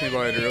were talking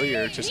about it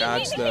earlier. It just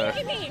adds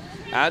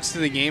to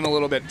the game a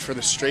little bit for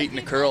the straight and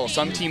the curl.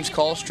 Some teams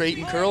call straight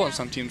and curl, and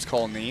some teams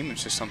call name.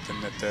 It's just something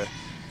that the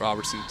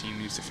Robertson team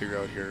needs to figure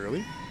out here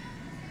early.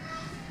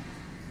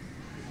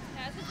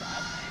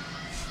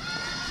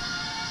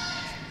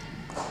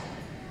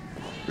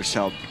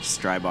 Rochelle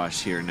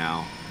Strybosch here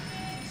now.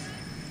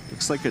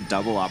 Looks like a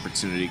double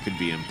opportunity could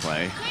be in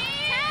play.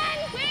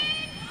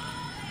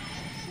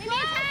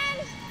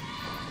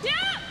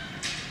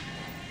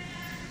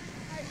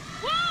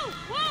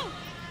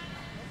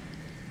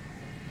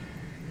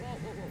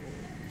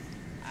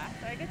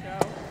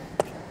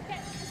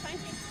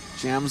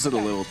 Jams it a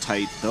little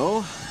tight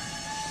though.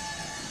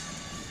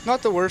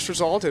 Not the worst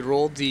result. It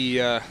rolled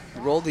the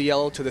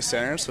yellow to the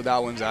center, so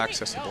that one's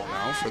accessible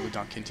now for the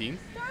Duncan team.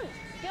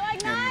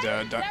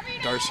 And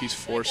Darcy's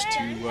forced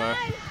to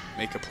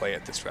make a play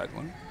at this red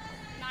one.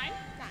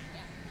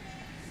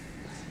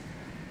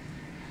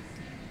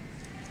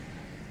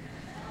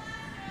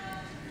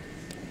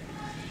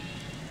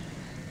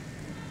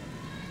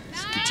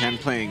 10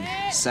 playing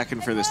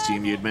second for this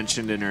team. You had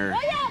mentioned in her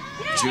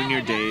junior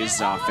days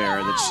off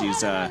air that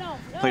she's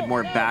played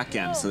more back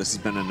end, so this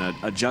has been an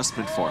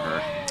adjustment for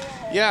her.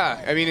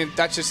 Yeah, I mean,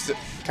 that's just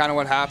kind of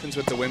what happens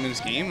with the women's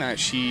game.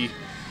 She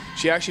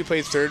She actually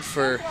played third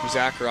for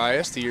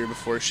Zacharias the year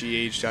before she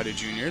aged out of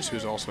juniors,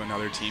 who's also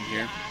another team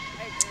here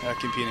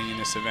competing in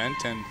this event.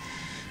 And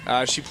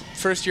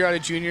first year out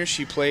of juniors,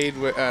 she played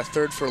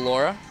third for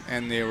Laura,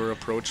 and they were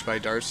approached by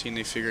Darcy, and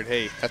they figured,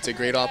 hey, that's a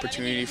great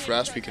opportunity for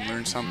us. We can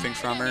learn something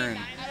from her. And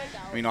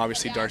I mean,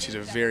 obviously Darcy's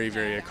a very,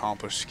 very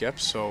accomplished skip,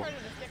 so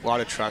a lot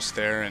of trust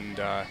there, and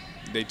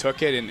they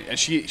took it. And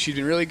she's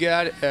been really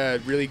good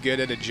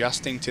at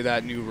adjusting to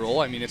that new role.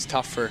 I mean, it's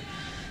tough for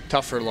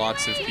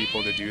lots of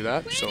people to do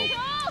that. So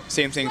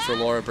same thing for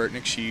Laura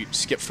Burtnick. She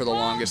skipped for the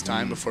longest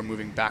time before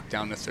moving back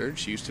down to third.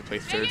 She used to play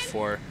third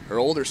for her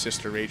older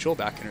sister Rachel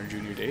back in her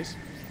junior days.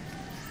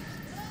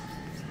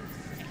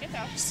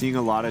 Seeing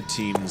a lot of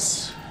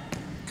teams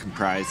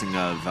comprising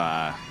of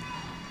an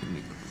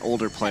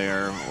older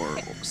player or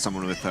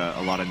someone with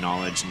a lot of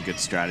knowledge and good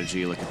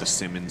strategy. Look at the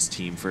Simmons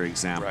team, for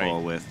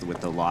example,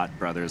 with the Lott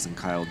brothers and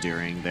Kyle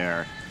Deering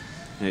there.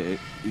 It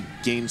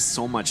gains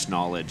so much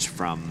knowledge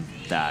from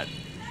that.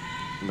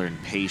 Learn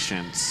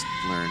patience,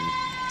 learn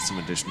some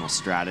additional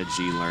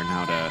strategy, learn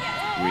how to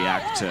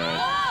react to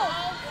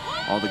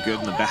all the good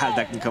and the bad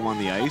that can come on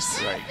the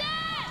ice. Right.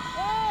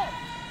 Are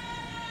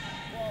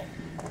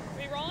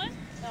we rolling?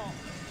 No,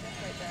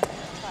 that's right there.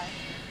 That's fine.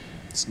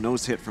 It's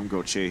nose hit from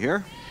Gauthier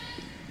here.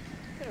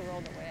 Could have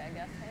rolled away, I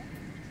guess, hey?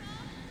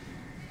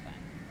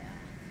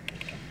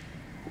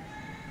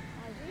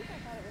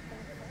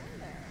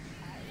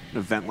 An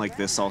event like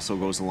this also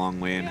goes a long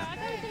way in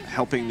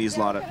helping these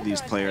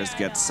players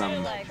get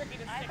some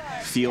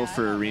feel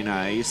for arena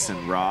ice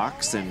and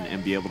rocks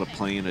and be able to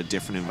play in a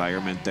different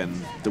environment than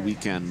the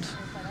weekend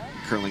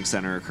curling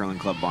center or curling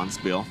club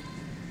Bonspiel.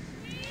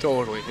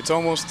 Totally. It's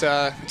almost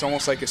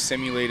like a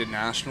simulated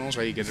nationals,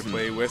 right? You get to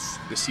play with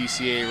the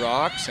CCA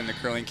rocks and the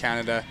Curling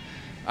Canada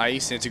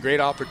ice, and it's a great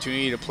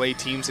opportunity to play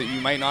teams that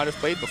you might not have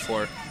played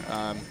before.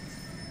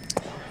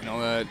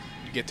 You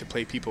get to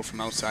play people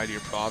from outside of your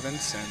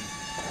province, and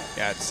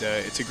yeah, it's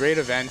a great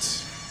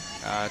event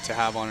to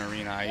have on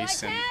arena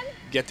ice and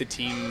get the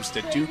teams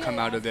that do come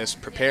out of this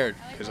prepared,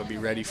 because they'll be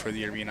ready for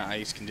the arena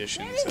ice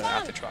conditions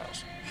at the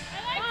trials.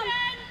 I like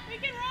 10. We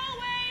can roll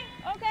away.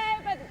 Okay,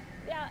 but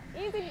yeah,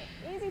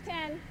 easy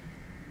 10.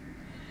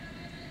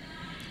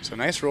 So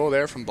nice roll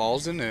there from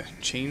Ballston to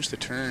change the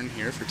turn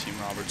here for Team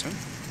Robertson.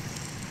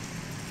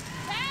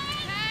 10.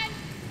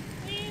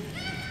 Clean.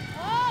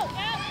 Oh!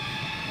 Yep.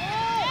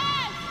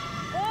 Yes!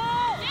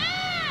 Oh! Yes.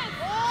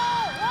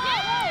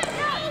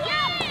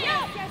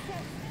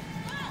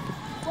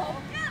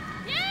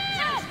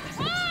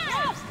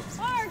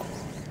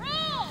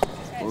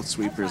 Both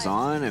sweepers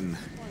on, and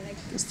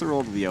gets the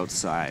roll to the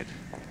outside.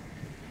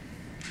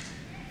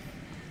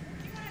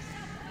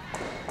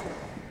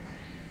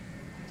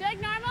 Do you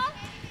like normal?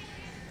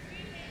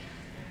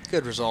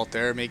 Good result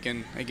there,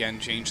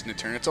 changing the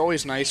turn. It's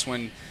always nice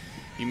when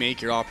you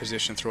make your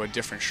opposition throw a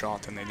different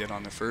shot than they did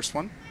on the first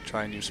one.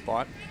 Try a new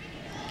spot.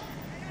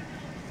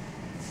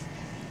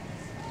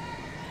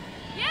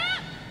 Yeah.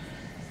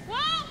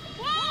 Whoa.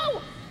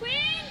 Whoa.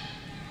 Clean.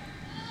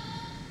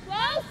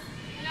 Close.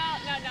 No.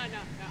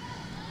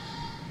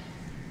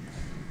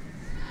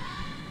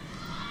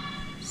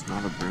 It's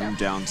not a broom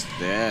down to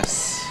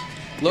this.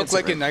 Looked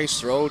like a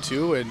nice throw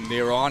too, and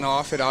they were on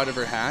off it out of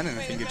her hand, and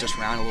I think it just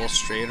ran a little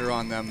straighter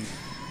on them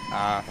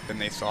than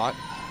they thought.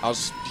 I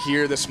was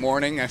here this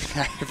morning.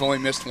 I've only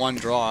missed one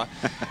draw,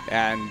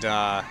 and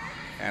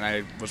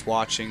I was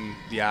watching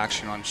the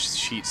action on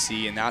sheet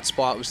C, and that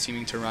spot was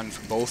seeming to run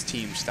for both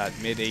teams, that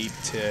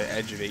mid-8 to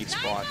edge of 8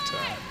 spot,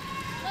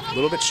 a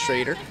little bit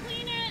straighter.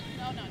 Clean it.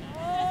 No.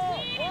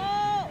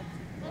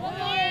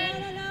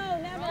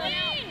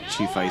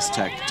 Chief Ice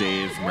Tech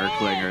Dave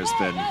Merklinger has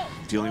been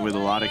dealing with a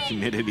lot of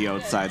humidity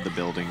outside the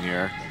building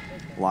here.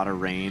 A lot of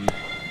rain.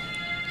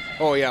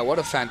 Oh yeah, what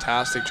a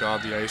fantastic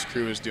job the ice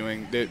crew is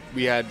doing.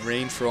 We had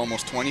rain for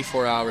almost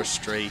 24 hours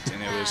straight,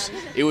 and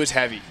it was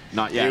heavy.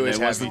 Not yet. It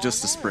heavy. wasn't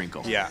just a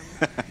sprinkle. Yeah,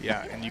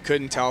 and you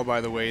couldn't tell by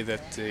the way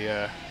that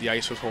the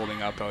ice was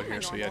holding up out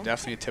here. So yeah,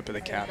 definitely a tip of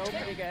the cap to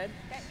them. Pretty good.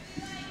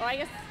 Well, I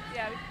guess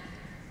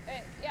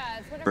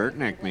it's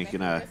Burtnick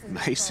making a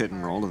nice hit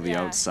and roll to the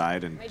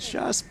outside and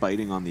just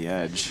biting on the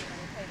edge.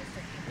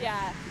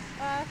 Yeah.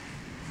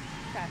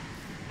 Okay.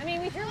 I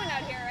mean, we threw one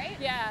out here, right?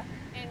 Yeah.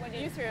 And what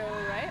did you threw,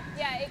 right?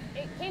 Yeah,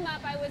 it came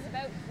up. I was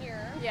about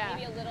here. Yeah.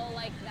 Maybe a little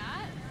like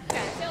that.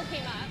 Okay. It still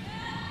came up.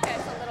 Okay,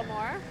 so a little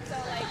more. So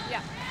like,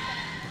 yeah.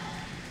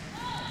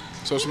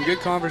 So some good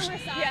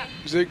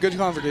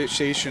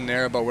conversation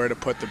there about where to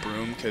put the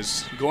broom,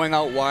 because going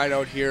out wide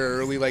out here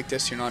early like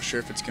this, you're not sure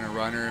if it's going to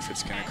run or if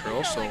it's going to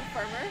curl. So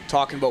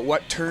talking about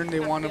what turn they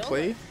want to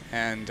play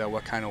and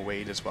what kind of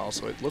weight as well.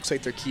 So it looks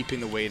like they're keeping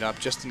the weight up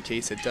just in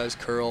case it does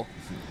curl.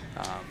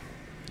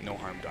 No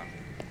harm done.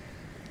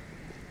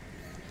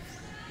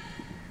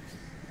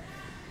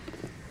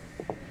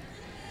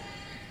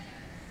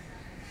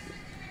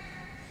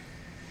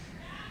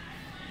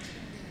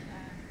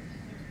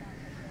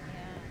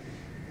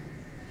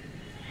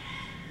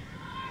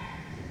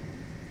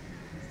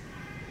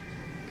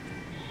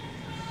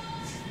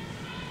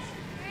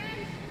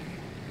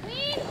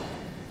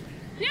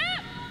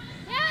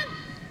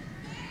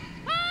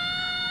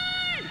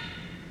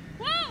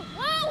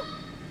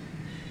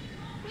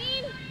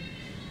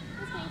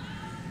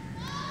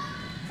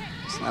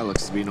 That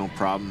looks to be no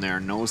problem there.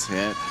 Nose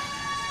hit.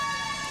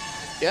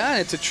 Yeah,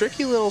 it's a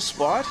tricky little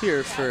spot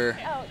here for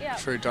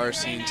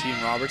Darcy and Team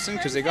Robertson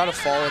because they got to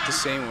fall it the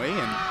same way,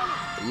 and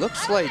it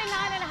looks like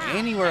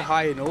anywhere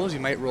high in nose you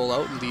might roll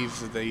out and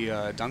leave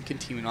the Duncan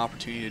team an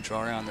opportunity to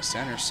draw around the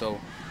center.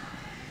 So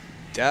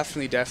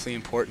definitely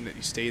important that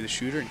you stay the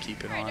shooter and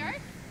keep it on,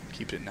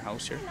 keep it in the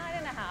house here.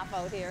 9.5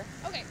 out here.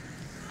 Okay.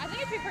 I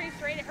think it should be pretty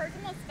straight. It hurts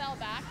almost fell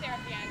back there at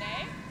the end,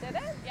 eh? Did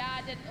it? Yeah,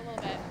 it did a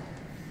little bit.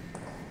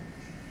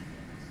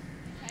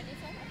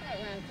 I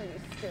ran pretty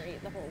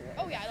straight the whole way.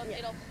 Oh yeah, it'll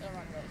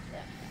run really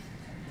straight.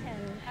 Yeah.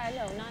 10,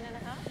 no,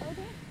 9.5 out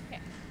here. Okay.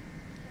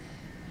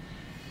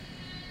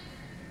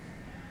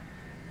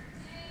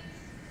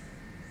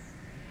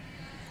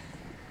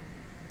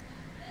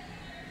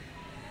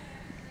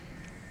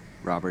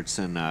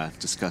 Robertson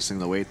discussing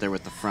the weight there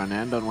with the front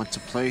end on what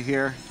to play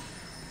here.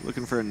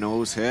 Looking for a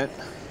nose hit.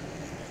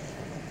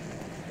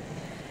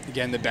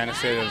 Again, the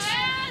benefit of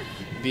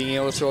being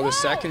able to throw the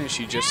second is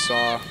she just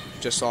saw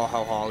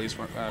how Holly's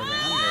ran. They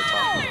were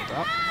talking about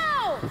that.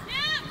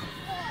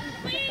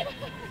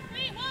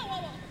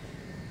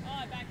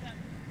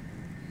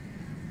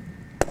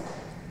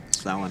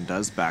 So that one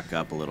does back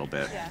up a little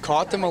bit.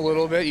 Caught them a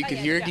little bit. You could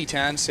hear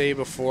Gitan say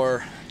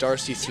before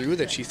Darcy threw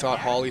that she thought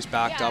Holly's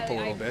backed up a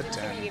little bit,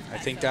 and I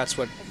think that's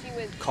what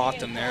caught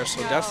them there.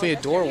 So definitely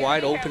a door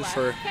wide open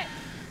for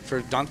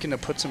Duncan to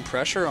put some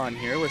pressure on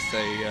here with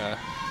a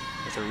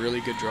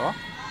really good draw.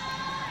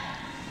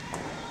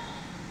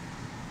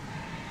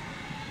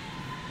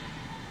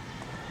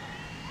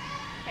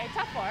 Okay,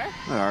 tough four.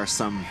 There are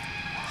some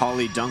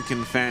Holly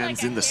Duncan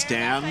fans in the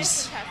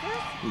stands.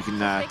 You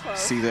can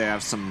see they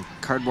have some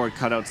cardboard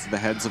cutouts of the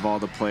heads of all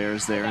the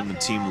players there in the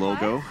team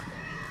logo.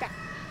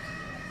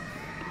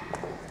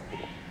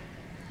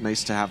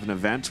 Nice to have an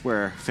event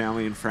where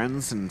family and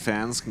friends and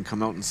fans can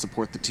come out and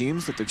support the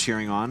teams that they're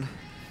cheering on.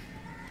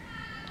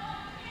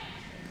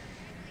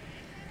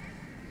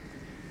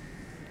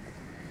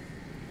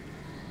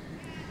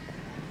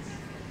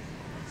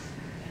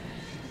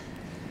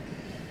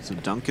 So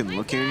Duncan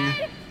looking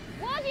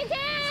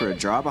for a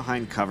draw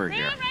behind cover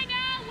here.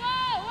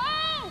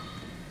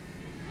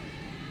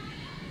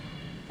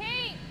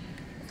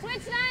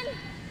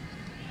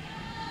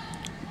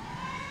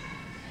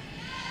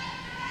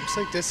 Looks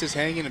like this is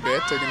hanging a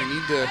bit. They're going to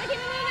need to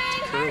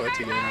curl it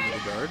to get it under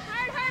the guard.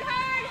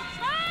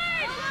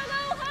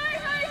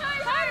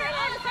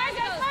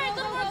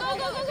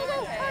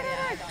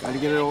 Got to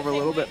get it over a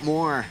little bit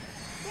more.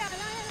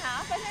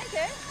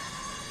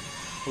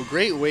 Well,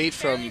 great weight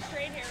from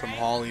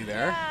Holly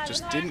there.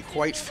 Just didn't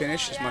quite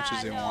finish as much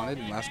as they wanted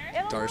and left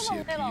Darcy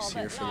a piece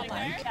here for the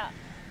blank.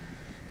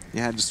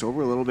 Yeah, just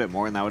over a little bit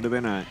more, and that would have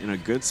been in a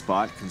good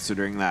spot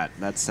considering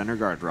that center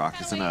guard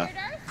rock is in a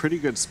pretty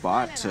good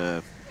spot,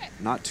 to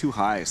not too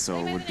high,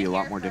 so it would be a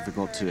lot more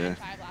difficult to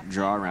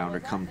draw around or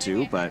come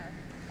to, but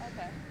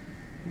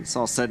it's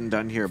all said and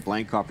done here. A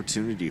blank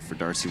opportunity for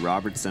Darcy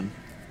Robertson.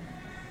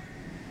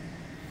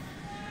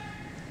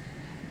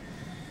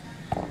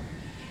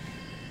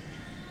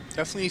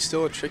 Definitely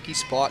still a tricky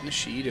spot in the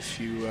sheet if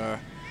you're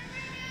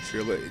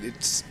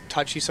it's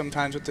touchy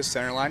sometimes with the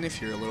center line. If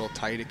you're a little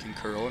tight, it can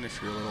curl, and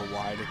if you're a little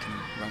wide, it can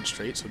run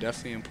straight. So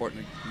definitely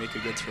important to make a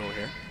good throw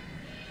here.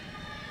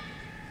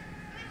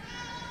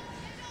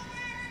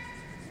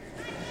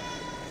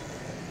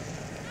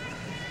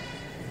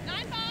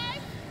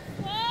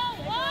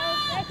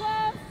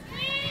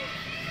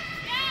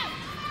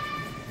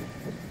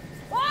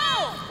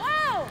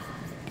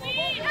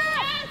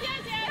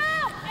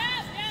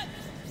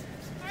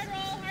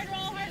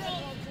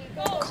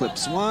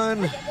 Clips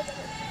one.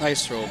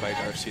 Nice throw by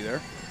Darcy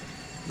there.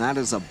 That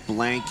is a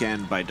blank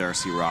end by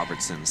Darcy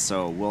Robertson.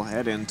 So we'll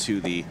head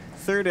into the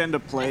third end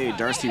of play.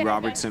 Darcy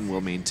Robertson will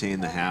maintain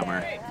the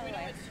hammer.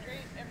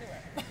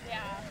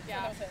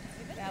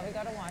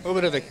 A little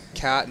bit of a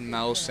cat and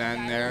mouse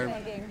end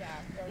there.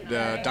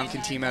 The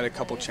Duncan team had a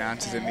couple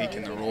chances at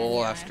making the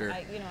roll after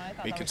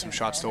making some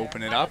shots to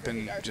open it up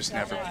and just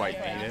never quite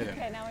made it.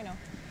 And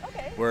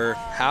we're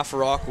half a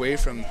rock away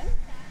from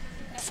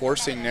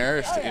forcing there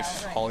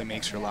if Holly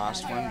makes her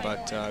last one,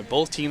 but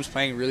both teams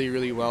playing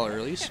really well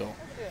early, so.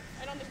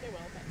 I don't think they will.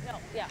 No,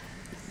 yeah.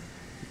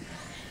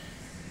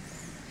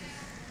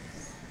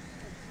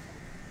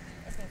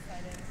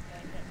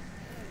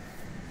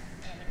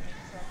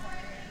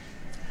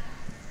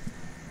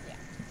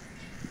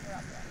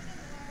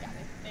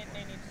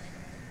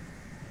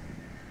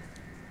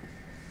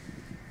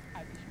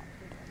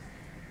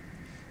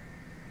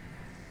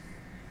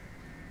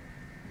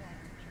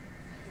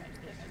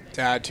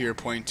 To add to your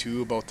point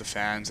too about the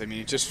fans, I mean,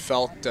 it just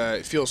felt,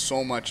 it feels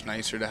so much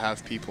nicer to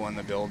have people in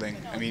the building.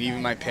 I mean,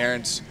 even my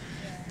parents,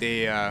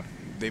 they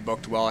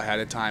booked well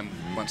ahead of time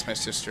once my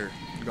sister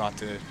got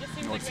the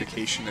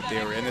notification that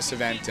they were in this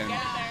event, and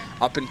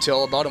up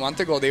until about a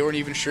month ago, they weren't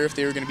even sure if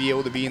they were going to be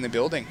able to be in the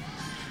building.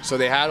 So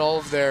they had all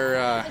of their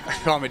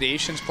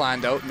accommodations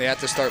planned out, and they had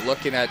to start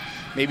looking at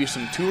maybe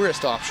some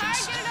tourist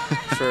options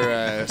for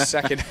a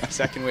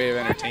second way of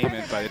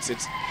entertainment. But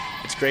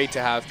it's great to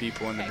have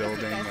people in the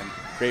building, and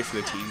great for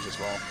the teams as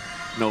well.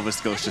 Nova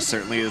Scotia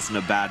certainly isn't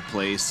a bad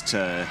place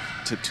to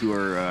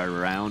tour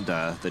around.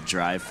 The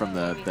drive from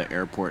the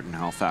airport in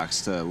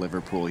Halifax to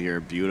Liverpool here,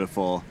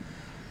 beautiful.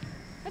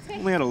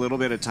 Only had a little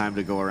bit of time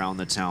to go around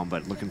the town,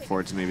 but looking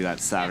forward to maybe that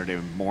Saturday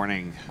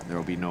morning. There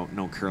will be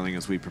no curling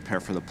as we prepare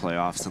for the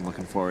playoffs, and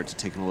looking forward to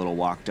taking a little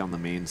walk down the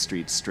Main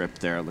Street strip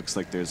there. It looks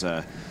like there's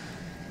a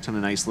ton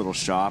of nice little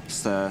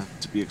shops to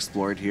be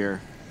explored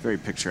here. Very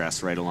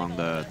picturesque right along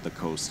the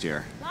coast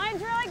here.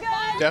 Line's really good.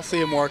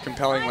 Definitely a more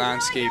compelling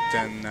landscape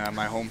than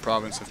my home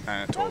province of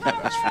Manitoba,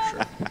 that's for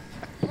sure.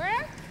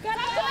 Where?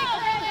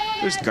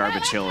 There's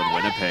Garbage Hill in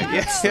Winnipeg.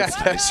 Yeah,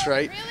 that's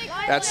right.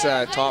 That's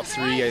top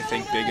 3, I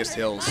think, biggest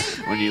hills.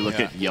 When you look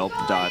at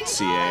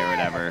Yelp.ca or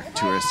whatever,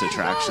 tourist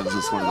attractions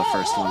is one of the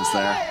first ones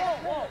there.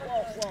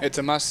 It's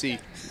a must-see.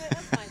 Do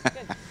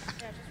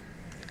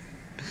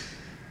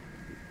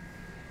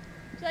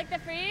you like the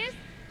freeze?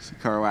 So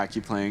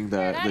Karawaki playing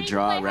the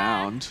draw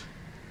round.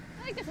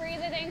 I like the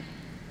freeze, I think.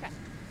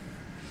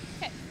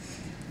 Okay.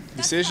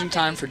 Decision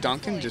time for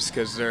Duncan, just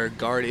because their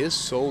guard is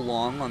so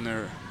long on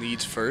their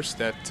leads first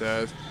that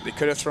they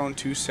could have thrown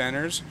 2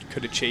 centers,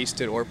 could have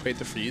chased it or played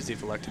the freeze.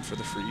 They've elected for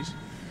the freeze.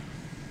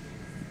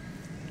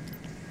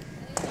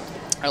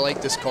 I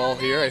like this call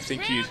here. I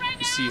think you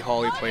see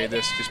Holly play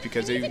this just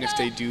because even if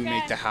they do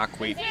make the hack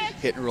weight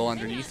hit and roll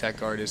underneath, that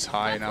guard is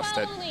high enough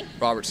that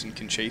Robertson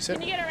can chase it.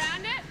 Can you get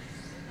around it?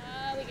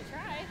 We can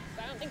try,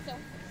 but I don't think so.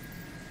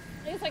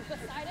 I think it's like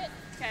beside it.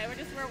 Okay,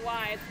 we're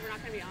wide, so we're not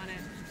going to be on it.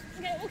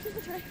 Okay, we'll keep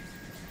the try.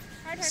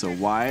 Hard, So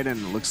wide, and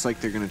it looks like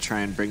they're going to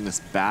try and bring this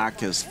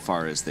back as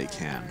far as they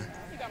can.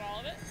 You got all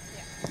of it?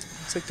 Yeah.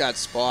 Looks like that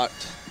spot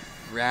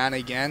ran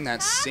again,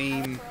 that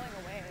same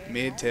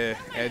mid to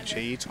edge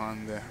 8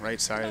 on the right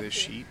side of the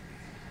sheet.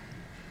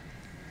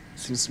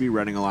 Seems to be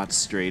running a lot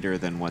straighter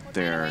than what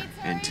they're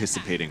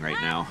anticipating right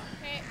now.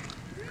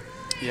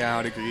 Yeah, I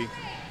would agree.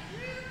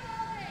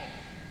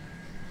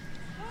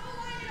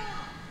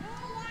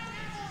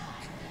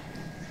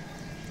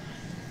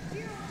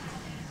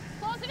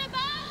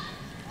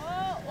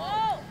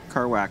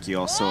 Karwacki,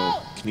 also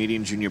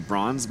Canadian Junior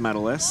Bronze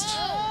medalist.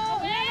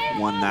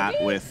 Won that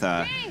with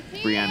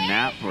Brianne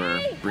Knapp, or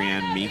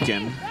Brianne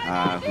Meakin,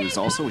 who's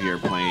also here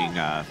playing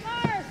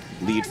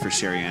lead for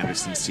Sherry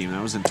Anderson's team.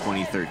 That was in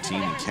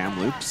 2013 in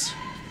Kamloops.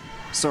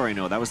 Sorry,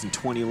 no, that was in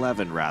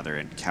 2011, rather,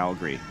 in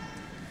Calgary.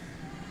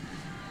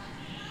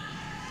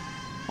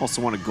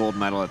 Also won a gold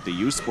medal at the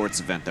U Sports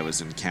event that was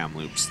in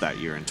Kamloops that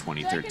year in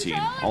 2013.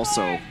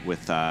 Also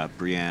with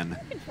Brianne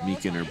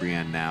Meakin, or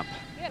Brianne Knapp.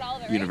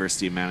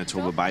 University of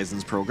Manitoba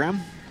Bison's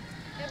program.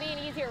 It'll be an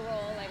easier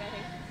roll, like, I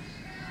think.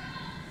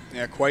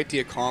 Yeah, quite the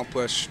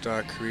accomplished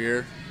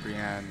career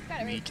Brianne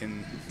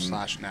Meakin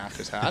 / Knapp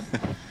has had.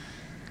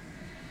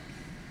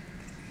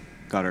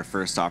 Got her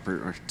first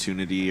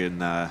opportunity in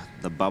the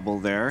bubble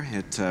there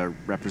at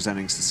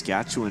representing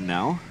Saskatchewan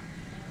now.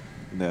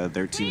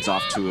 Their team's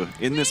off to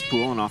in this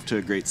pool and off to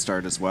a great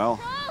start as well.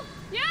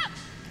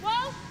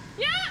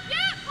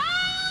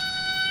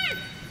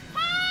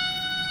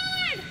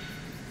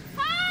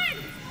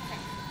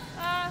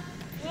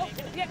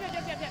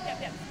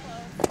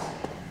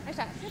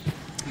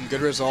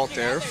 Good result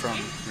there from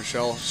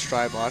Michelle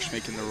Strybosch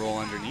making the roll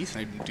underneath.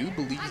 I do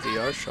believe they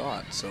are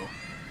shot, so.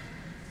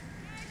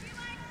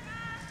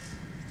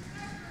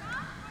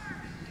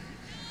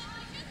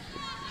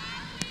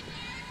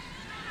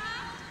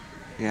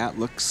 Yeah, it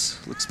looks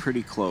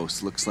pretty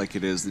close. Looks like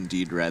it is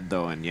indeed red,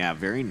 though, and yeah,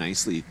 very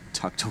nicely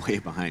tucked away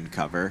behind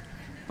cover.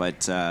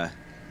 But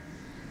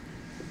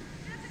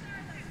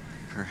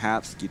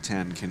perhaps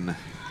Guiten can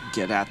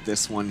get at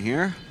this one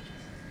here.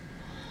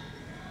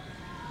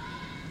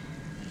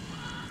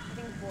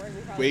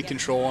 Weight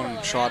control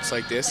on shots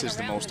like this is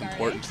the most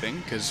important thing,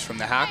 because from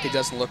the hack it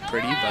doesn't look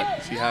pretty, but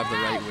if you have the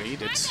right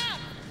weight, it's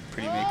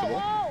pretty makeable.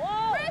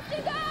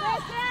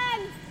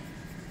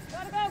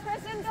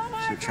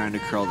 So trying to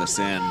curl this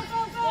in.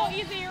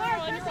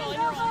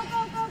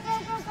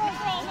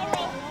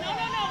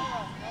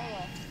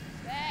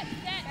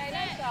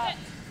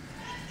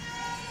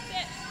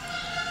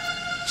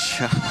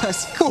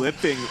 Just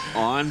clipping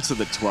onto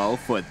the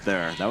 12-foot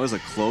there. That was a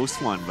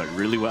close one, but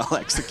really well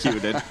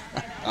executed.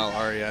 Oh,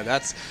 Aria,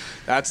 that's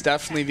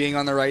definitely being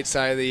on the right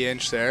side of the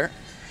inch there.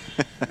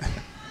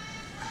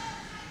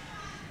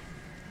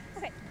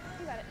 Okay,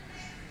 you got it.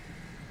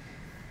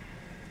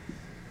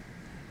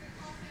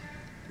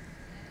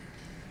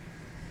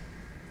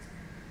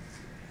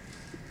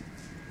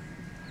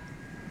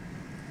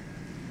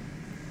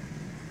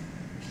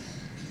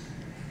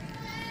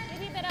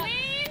 Maybe a bit up.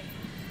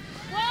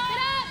 Whoa! Get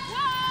up!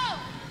 Whoa!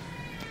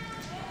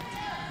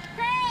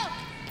 Curl!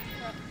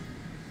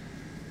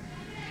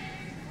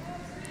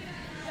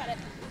 You got it.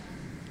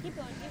 Keep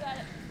going. You got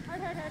it.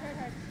 Hard, hard, hard, hard,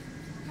 hard.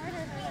 Hard,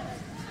 hard, hard,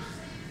 hard.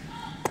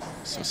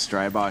 So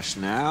Strybosch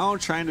now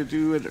trying to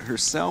do it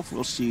herself.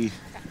 Will she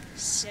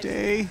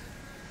stay?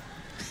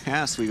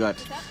 Yes, we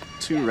got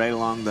 2 right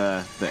along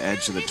the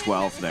edge of the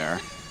 12 there.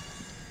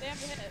 They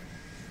have to hit it.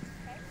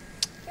 Okay.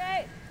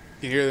 Okay.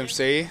 You hear them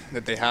say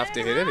that they have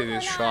to hit it. It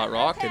is shot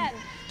rock, and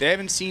They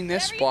haven't seen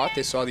this spot.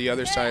 They saw the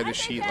other side of the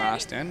sheet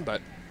last end,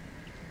 but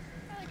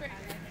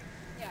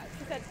Yeah,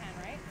 she said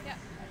 10, right? Yeah.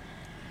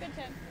 Good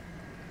 10.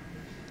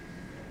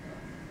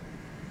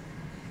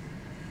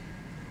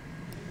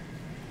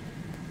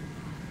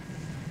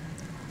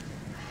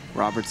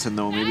 Robertson,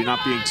 though, maybe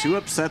not being too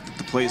upset that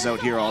the play's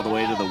out here all the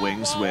way to the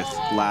wings with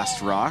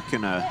last rock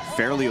and a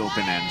fairly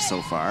open end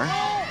so far.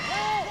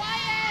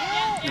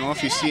 you know,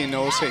 if you see a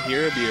nose hit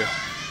here, it'd be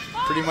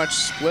pretty much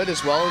split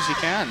as well as you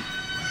can.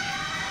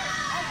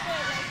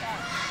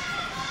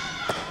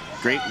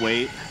 Great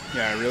weight.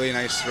 Yeah, really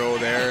nice throw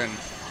there, and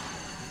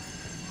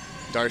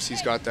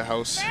Darcy's got the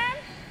house.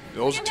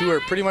 Those two are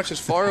pretty much as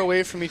far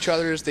away from each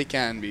other as they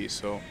can be,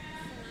 so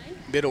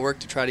a bit of work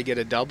to try to get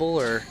a double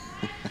or...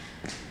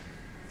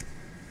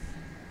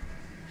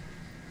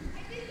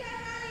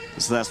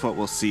 So that's what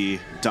we'll see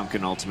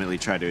Duncan ultimately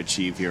try to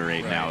achieve here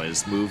right now,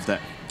 is move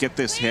that, get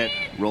this hit,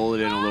 roll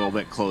it in a little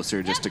bit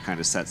closer just to kind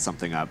of set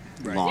something up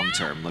long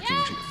term, looking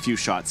a few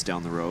shots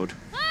down the road.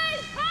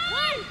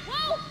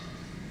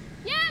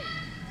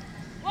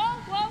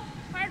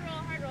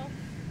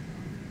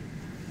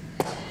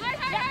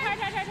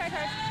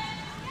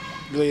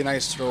 Really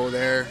nice throw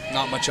there.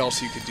 Not much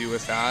else you could do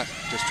with that.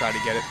 Just try to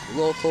get it a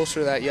little closer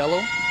to that yellow,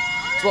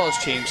 as well as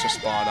change the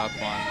spot up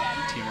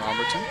on Team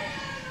Robertson.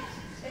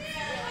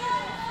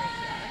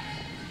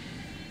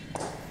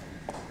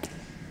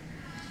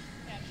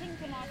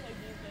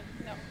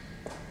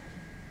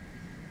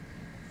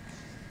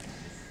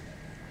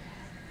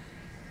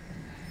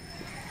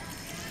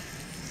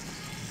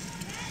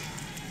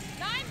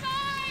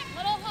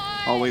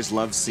 Always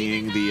love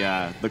seeing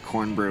the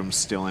corn broom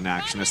still in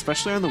action,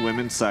 especially on the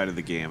women's side of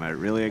the game. I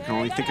can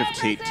only think of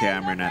Kate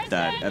Cameron at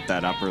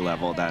that upper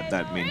level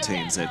that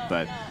maintains it,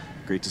 but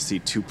great to see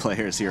two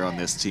players here on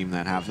this team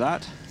that have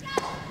that.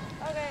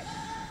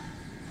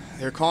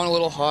 They're calling a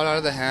little hot out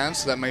of the hand,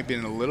 so that might be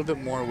in a little bit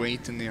more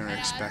weight than they were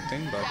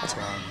expecting, but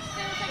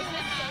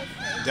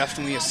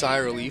definitely a sigh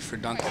of relief for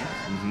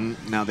Duncan.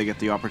 Now they get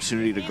the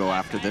opportunity to go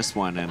after this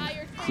one and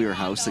clear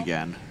house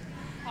again.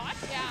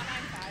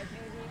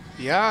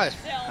 Yeah,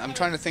 I'm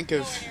trying to think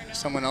of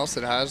someone else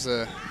that has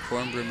a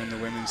corn broom in the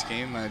women's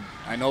game.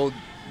 I know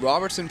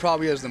Robertson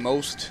probably has the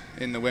most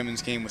in the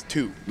women's game with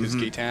 2, because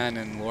Gaetan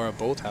and Laura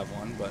both have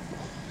one, but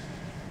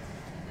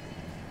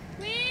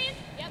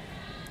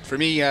for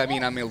me, I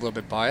mean, I'm a little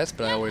bit biased,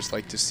 but I always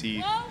like to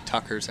see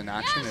Tuckers in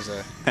action as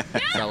a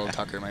fellow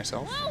Tucker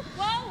myself.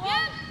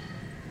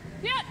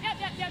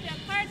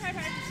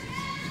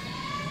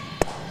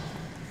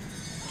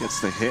 Gets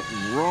the hit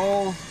and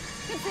roll.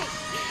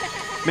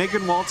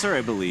 Megan Walter,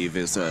 I believe,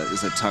 is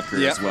a Tucker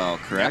as well,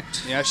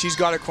 correct? Yeah, she's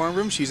got a corn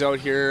broom. She's out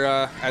here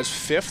as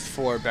 5th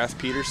for Beth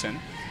Peterson.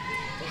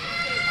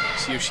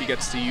 See if she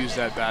gets to use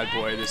that bad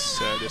boy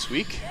this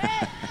week.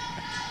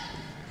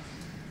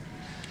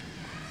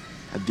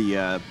 Had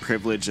the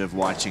privilege of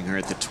watching her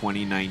at the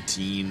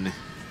 2019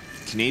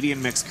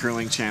 Canadian Mixed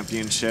Curling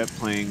Championship,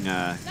 playing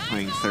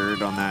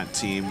 3rd on that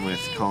team with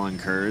Colin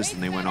Kurz,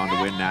 and they went on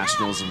to win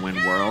nationals and win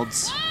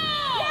worlds.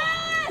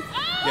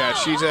 Yeah,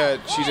 she's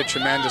a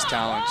tremendous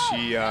talent.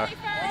 She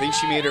I think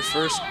she made her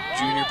first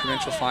junior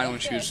provincial final when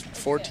she was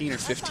 14 or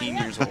 15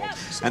 years old.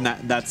 So. And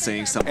that's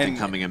saying something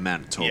coming in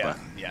Manitoba.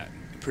 Yeah,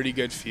 pretty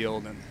good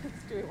field. And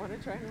do we want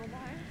to try no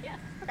buy? Yeah.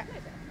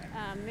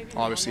 Okay.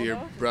 Obviously,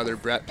 your brother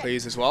Brett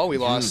plays as well. We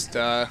lost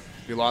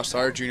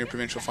our junior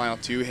provincial final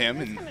to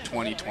him in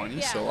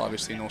 2020, so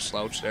obviously no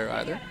slouch there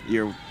either.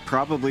 You're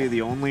probably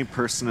the only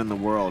person in the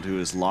world who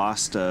has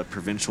lost a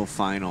provincial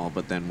final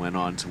but then went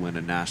on to win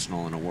a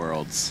national and a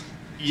worlds.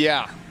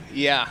 Yeah.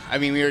 I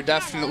mean, we were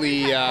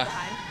definitely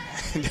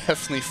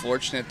definitely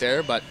fortunate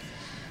there, but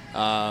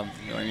I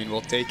mean,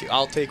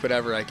 I'll take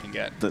whatever I can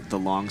get. The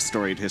long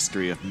storied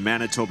history of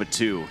Manitoba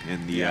 2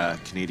 in the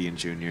Canadian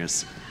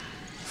juniors.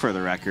 For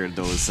the record,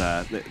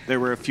 there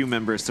were a few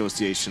member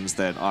associations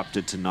that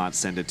opted to not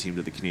send a team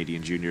to the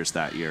Canadian juniors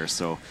that year.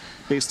 So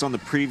based on the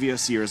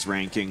previous year's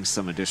rankings,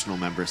 some additional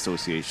member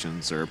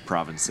associations or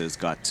provinces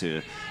got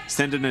to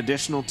send an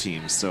additional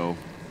team. So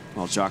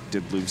while Jacques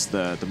did lose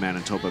the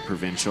Manitoba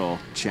Provincial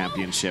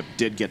Championship,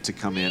 did get to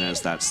come in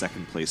as that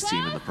 2nd place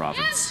team in the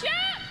province.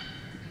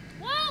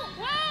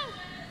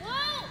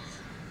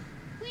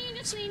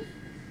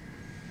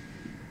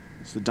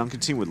 So the Duncan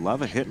team would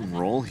love a hit and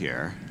roll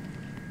here.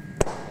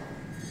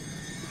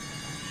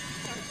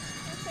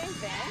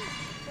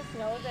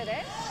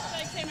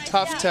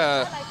 Tough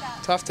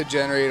to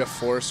generate a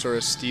force or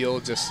a steal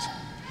just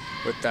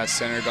with that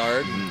center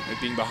guard. It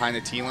being behind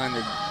the tee line,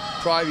 there'd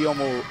probably be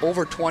almost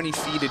over 20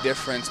 feet of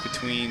difference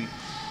between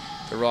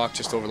the rock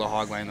just over the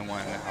hog line and the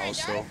one in the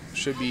house. So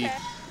should be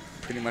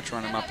pretty much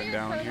run them up and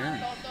down here.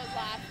 And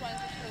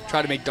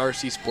try to make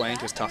Darcy's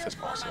blank as tough as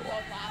possible.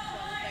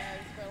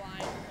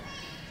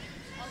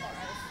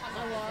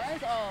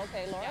 Oh,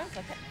 okay, Laura's?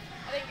 Okay.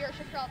 I think yours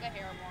should curl up a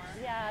hair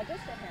more. Yeah,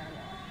 just a hair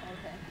more.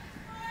 Okay.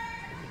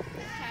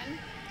 10?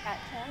 At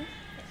 10?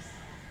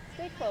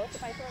 Stay close.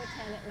 If I throw a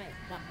 10, it might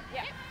not.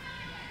 Yeah.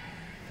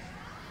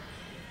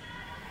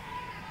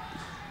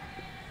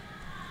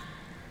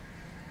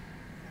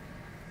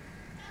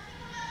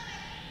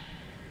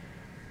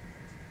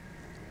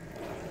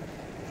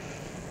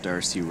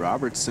 Darcy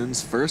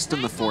Robertson's first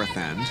in the fourth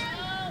end.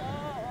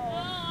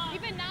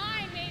 Keep it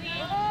 9, maybe.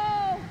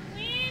 Whoa.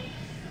 Clean.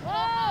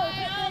 Whoa.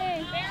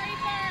 Very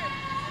firm.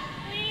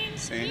 Clean.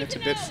 Saying it's a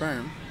bit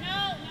firm.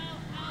 No.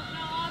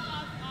 Off.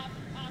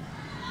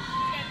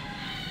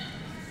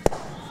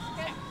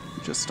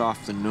 Just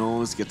off the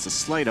nose, gets a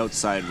slight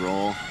outside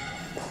roll.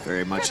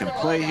 Very much in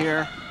play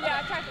here.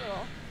 Yeah, track the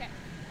roll. Okay.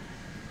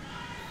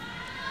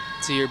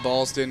 See here,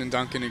 Ballston and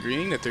Duncan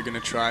agreeing that they're going to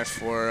try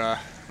for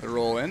the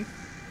roll in.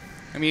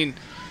 I mean,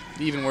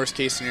 even worst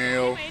case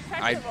scenario,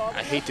 I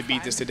hate to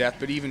beat this to death,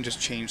 but even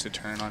just change the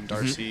turn on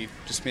Darcy.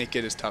 Just make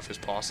it as tough as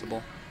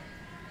possible.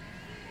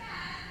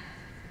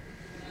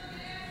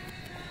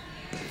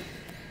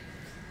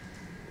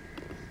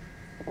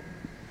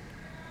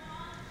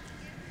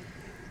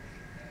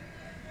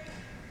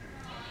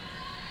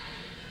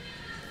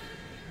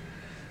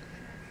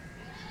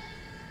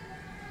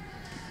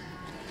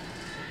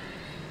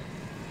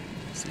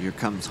 So here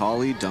comes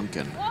Holly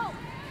Duncan.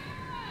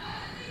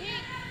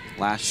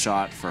 Last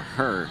shot for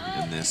her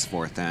in this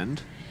fourth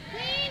end.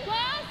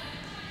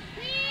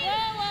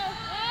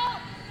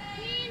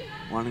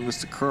 Wanting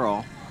this to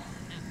curl.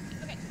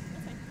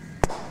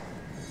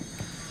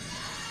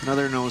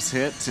 Another nose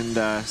hit and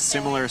a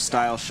similar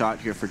style shot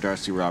here for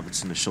Darcy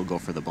Robertson as she'll go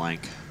for the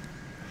blank.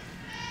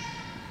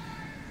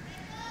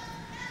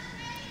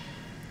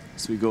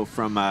 So we go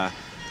from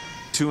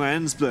two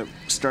ends, but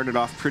started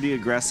off pretty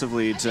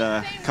aggressively to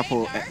a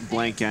couple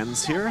blank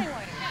ends here.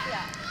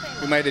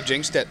 We might have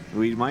jinxed it.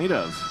 We might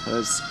have.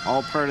 That's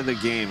all part of the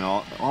game.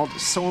 All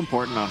so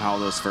important on how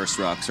those first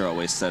rocks are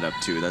always set up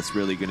too. That's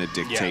really going to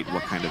dictate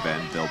what kind of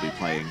end they'll be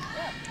playing.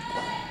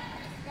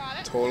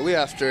 Totally.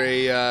 After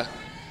a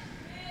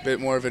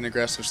bit more of an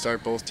aggressive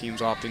start, both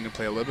teams opting to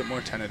play a little bit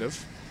more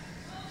tentative.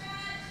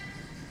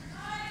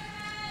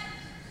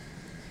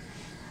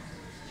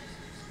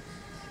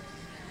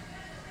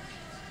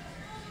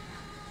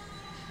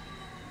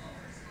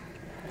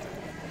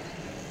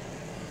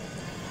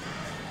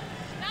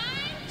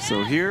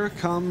 So here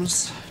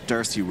comes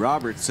Darcy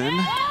Robertson.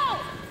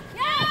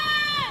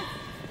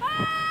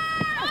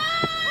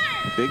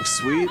 Big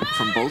sweep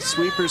from both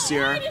sweepers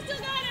here.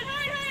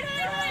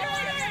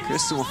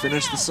 Kristen will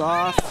finish this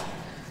off.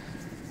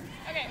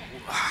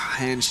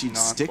 And she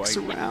sticks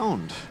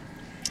around.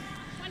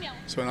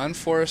 So an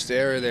unforced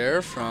error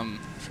there from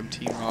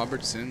Team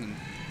Robertson. And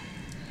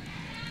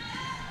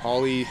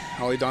Holly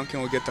Duncan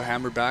will get the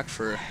hammer back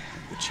for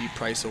the cheap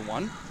price of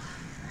 1.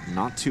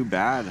 Not too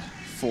bad.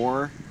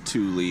 4-2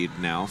 lead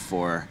now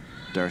for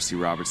Darcy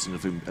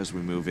Robertson as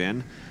we move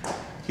in.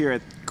 Here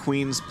at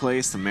Queen's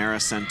Place, the Mara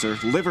Center,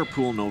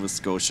 Liverpool, Nova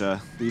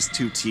Scotia. These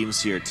two teams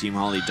here, Team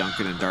Holly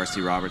Duncan and Darcy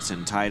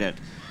Robertson, tied at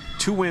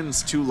 2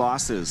 wins, 2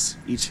 losses.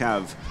 Each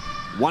have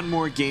one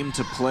more game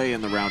to play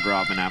in the round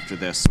robin after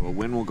this, so a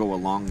win will go a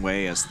long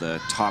way as the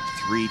top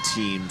 3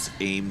 teams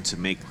aim to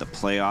make the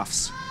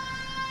playoffs.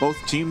 Both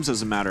teams,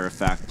 as a matter of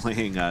fact,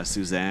 playing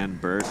Suzanne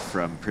Burt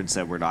from Prince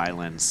Edward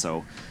Island,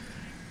 so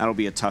that'll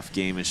be a tough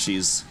game as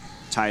she's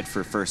tied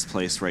for first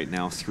place right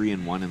now,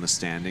 3-1 in the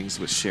standings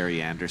with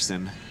Sherry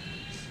Anderson.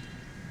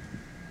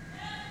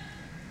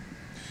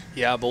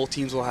 Yeah, both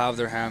teams will have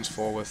their hands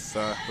full with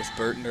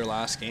Burt in their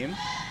last game.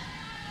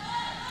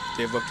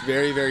 They've looked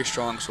very, very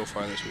strong so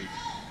far this week.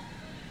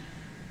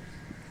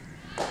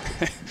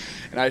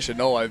 And I should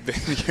know, I've been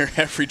here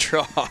every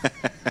draw.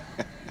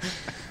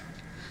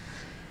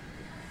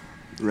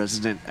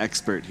 Resident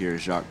expert here,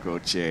 Jacques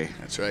Gauthier.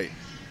 That's right.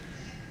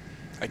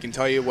 I can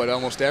tell you what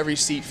almost every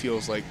seat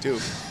feels like, too.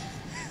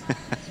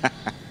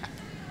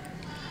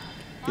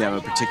 You have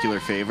a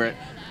particular favorite?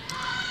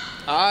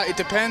 It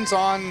depends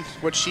on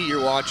what sheet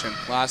you're watching.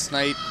 Last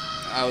night,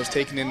 I was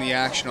taking in the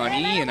action on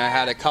E, and I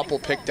had a couple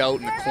picked out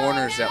in the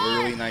corners that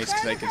were really nice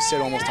because I could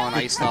sit almost on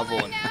ice level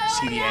and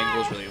see the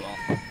angles really well.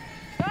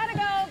 Gotta go,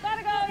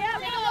 yeah.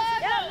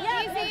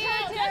 Just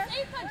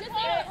eight.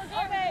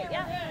 Okay,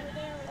 yeah.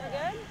 We're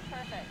good?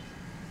 Perfect.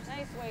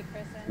 Nice way,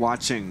 Kristen.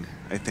 Watching,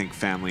 I think,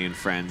 family and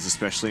friends,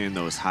 especially in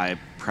those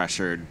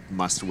high-pressured,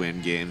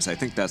 must-win games, I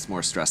think that's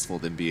more stressful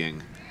than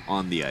being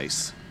on the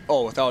ice.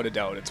 Oh, without a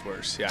doubt, it's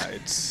worse. Yeah,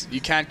 you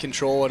can't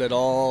control it at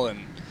all, and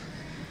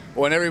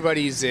when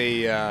everybody's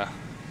a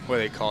what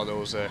do they call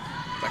those? A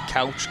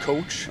couch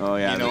coach. Oh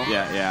yeah, you know?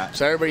 yeah.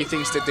 So everybody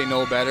thinks that they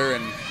know better,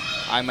 and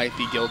I might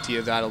be guilty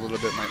of that a little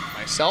bit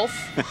myself.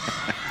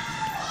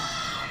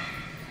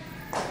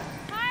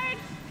 Hard.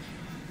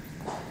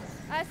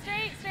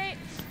 Straight.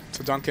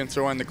 So Duncan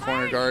throwing the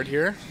corner guard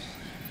here.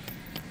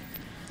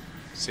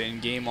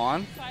 Same game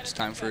on. It's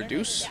time for a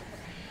deuce.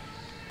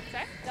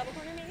 Sorry? Double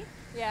corner maybe?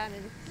 Yeah,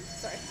 maybe.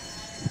 Sorry.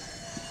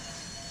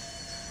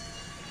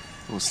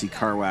 We'll see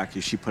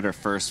Karwacki. She put her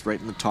first right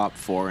in the top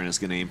 4 and is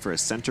going to aim for a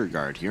center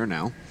guard here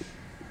now.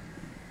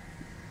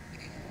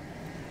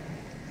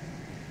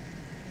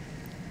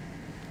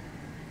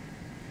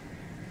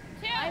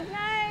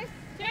 Nice.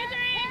 2, 3.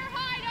 Hair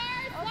high,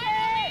 Dart.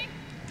 Okay.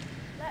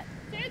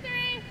 2,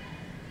 3.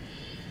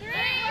 3.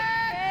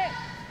 Okay.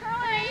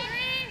 Curling.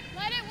 3.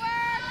 Let it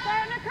work.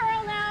 Starting to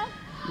curl now.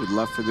 We'd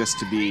love for this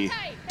to be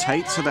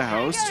tight to the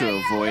house to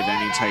avoid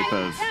any type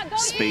of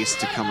space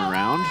to come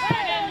around.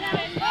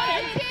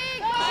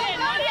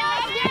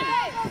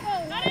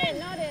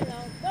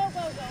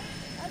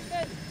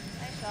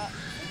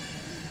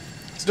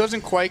 It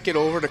doesn't quite get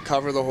over to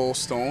cover the whole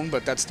stone,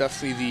 but that's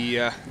definitely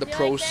the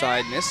pro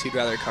side miss. He'd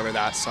rather cover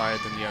that side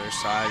than the other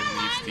side and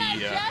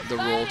leave the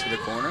roll to the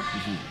corner.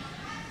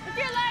 If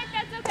you like,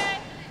 that's okay.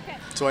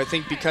 So I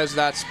think because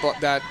that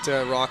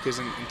rock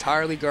isn't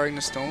entirely guarding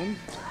the stone,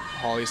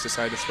 Holly's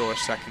decided to throw a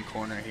second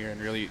corner here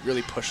and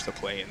really push the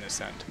play in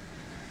this end.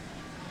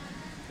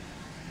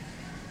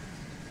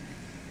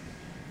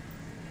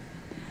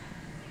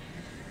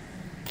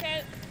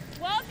 Okay,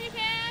 well, if you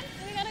can,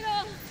 we gotta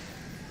go.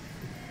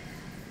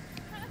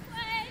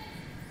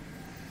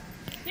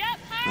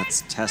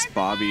 That's Tess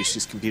Bobby.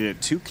 She's competed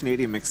at 2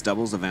 Canadian mixed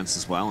doubles events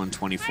as well in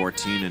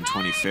 2014 and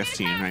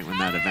 2015, right when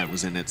that event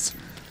was in its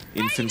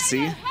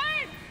infancy.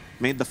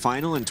 Made the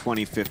final in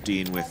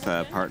 2015 with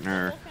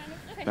partner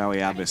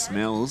Bowie Abbas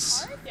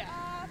Mills.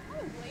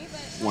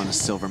 Won a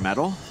silver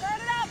medal.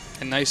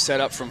 A nice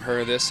setup from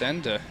her this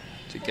end to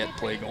get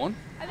play going.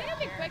 I think it'll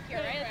be quick here,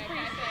 right? It's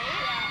pretty straight.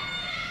 Yeah.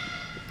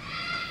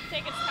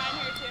 Take its time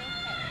here, too.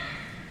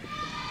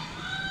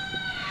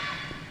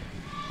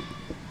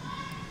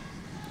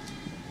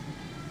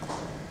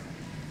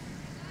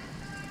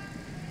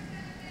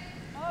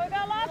 Oh, we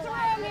got lots of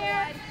room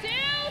here. 2,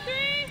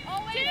 3,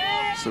 always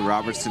 2. So the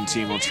Robertson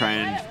team will try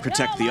and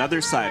protect the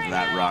other side of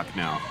that rock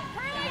now.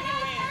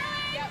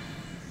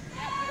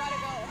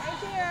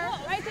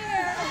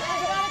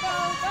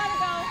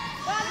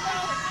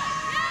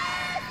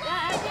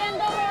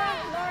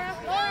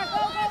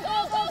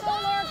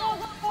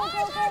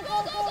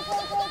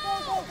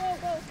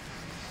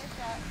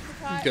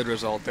 Good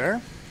result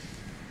there.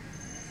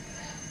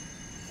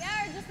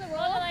 Yeah, or just the roll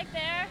like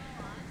there.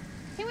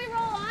 Can we roll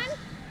on?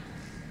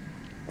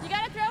 You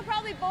gotta throw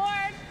probably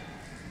board.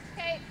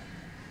 Okay.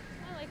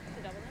 I like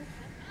the double then.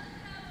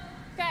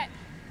 Okay.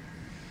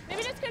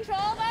 Maybe just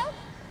control though.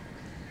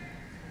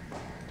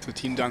 So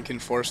Team Duncan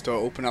forced to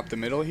open up the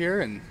middle here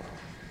and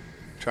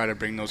try to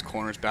bring those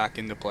corners back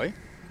into play.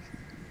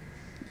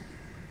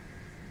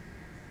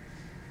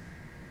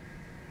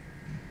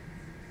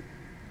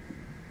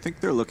 I think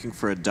they're looking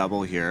for a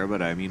double here,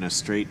 but I mean a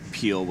straight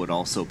peel would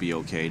also be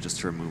okay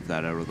just to remove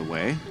that out of the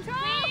way.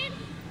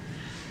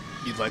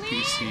 You'd like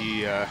to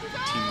see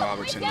Team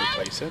Robertson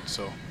replace it,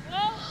 so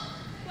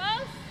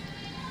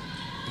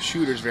the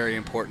shooter's very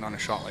important on a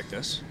shot like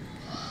this.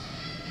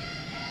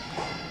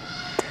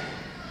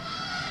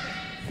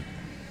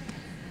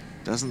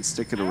 Doesn't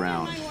stick it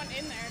around. The line's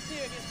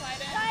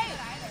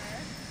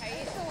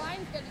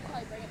good to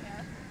probably bring it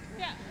there.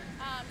 Yeah.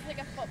 Like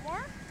a foot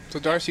more. So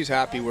Darcy's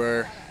happy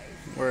where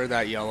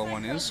that yellow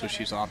one is, so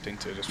she's opting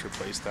to just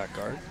replace that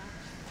guard.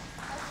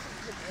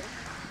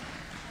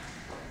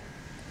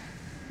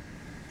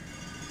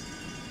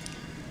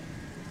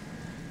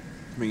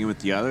 Coming in with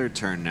the other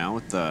turn now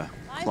with the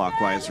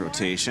clockwise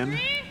rotation.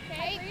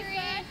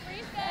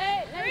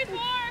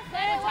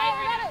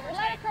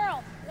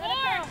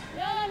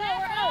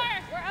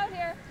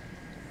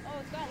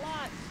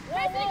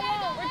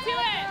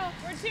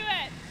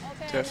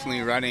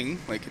 Definitely running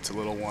like it's a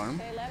little warm.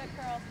 Okay, let it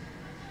curl.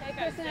 Okay,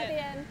 Kristen at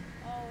the end.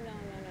 Oh, no.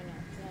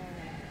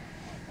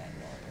 Okay,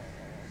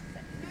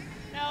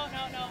 no.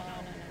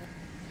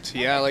 So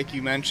yeah, like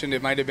you mentioned,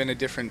 it might have been a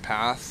different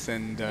path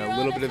and a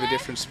little bit of a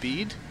different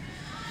speed.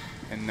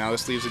 And now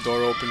this leaves the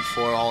door open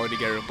for Ollie to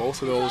get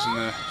both of those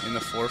in the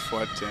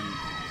forefoot and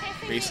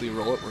basically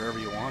roll it wherever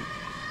you want.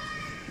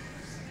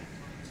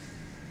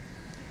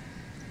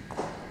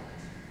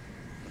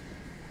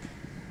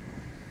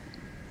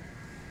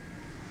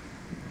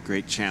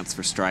 Great chance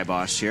for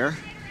Strybosch here.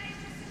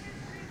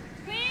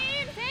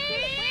 Clean.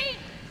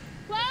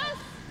 Close.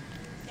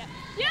 Yep.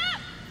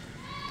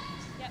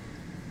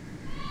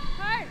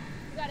 Hard.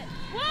 You got it.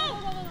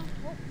 Whoa.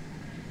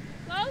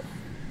 Close.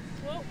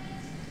 Whoa.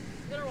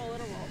 Little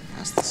roll.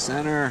 Past the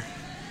center.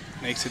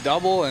 Makes a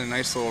double and a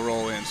nice little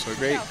roll in. So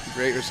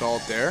great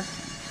result there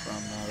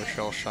from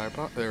Rochelle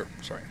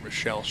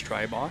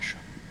Strybosch.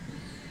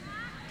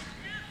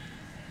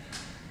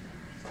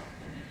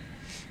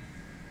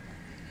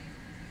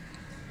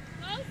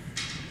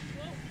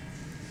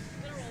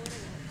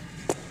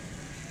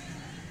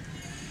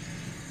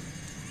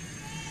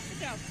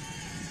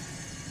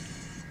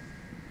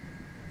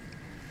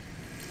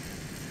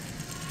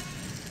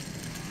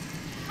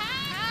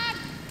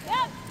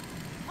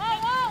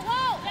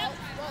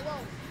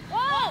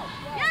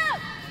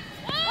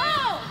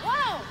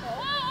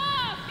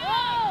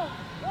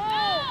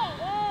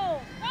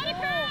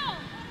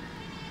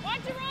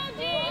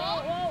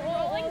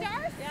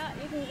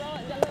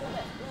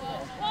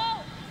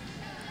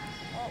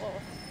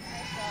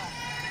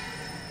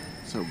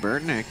 So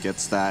Burtnick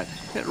gets that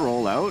hit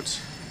roll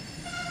out.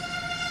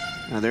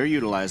 Now they're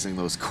utilizing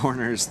those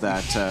corners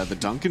that the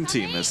Duncan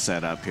team has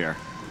set up here.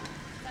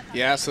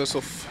 Yeah, so this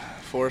will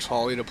force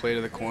Holly to play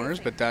to the corners,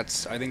 but I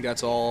think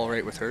that's all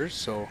right with hers.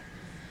 So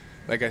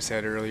like I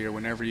said earlier,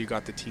 whenever you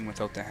got the team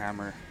without the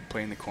hammer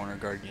playing the corner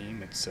guard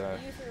game, it's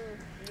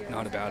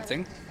not a bad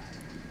thing. So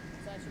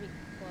that should be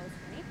close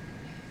for me.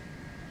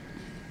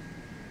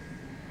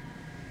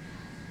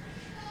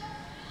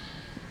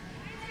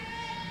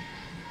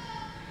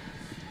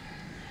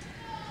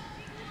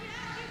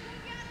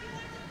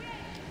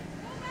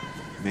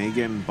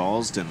 Megan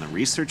Balsden, the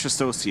Research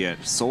Associate,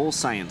 Seoul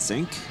Science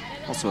Inc.,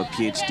 also a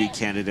PhD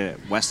candidate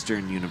at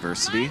Western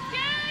University.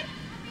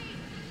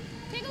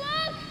 Take a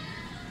look.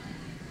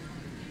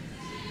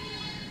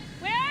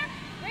 Where?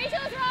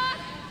 Rachel's rock.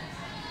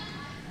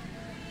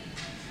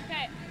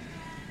 Okay.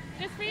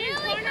 Just for you,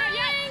 corner.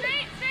 Yeah,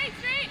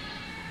 straight.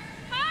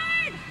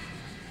 Hard.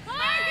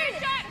 Good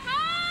shot.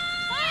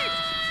 Hard.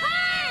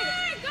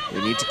 Go.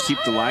 They need to keep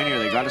the line here.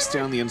 They got to stay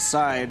on the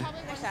inside.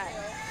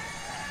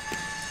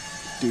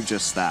 Do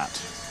just that.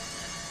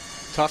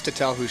 Tough to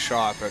tell who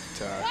shot, but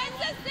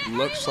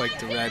looks like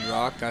the red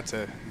rock. That's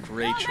a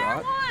great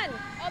shot.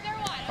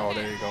 Oh,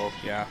 there you go.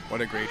 Yeah, what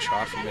a great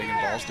shot from Megan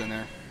Balsden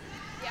there.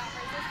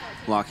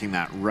 Blocking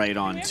that right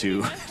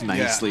onto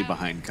nicely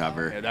behind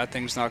cover. Yeah, that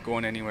thing's not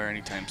going anywhere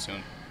anytime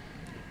soon.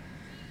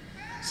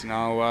 So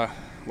now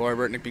Laura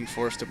Burtnick being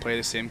forced to play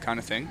the same kind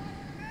of thing.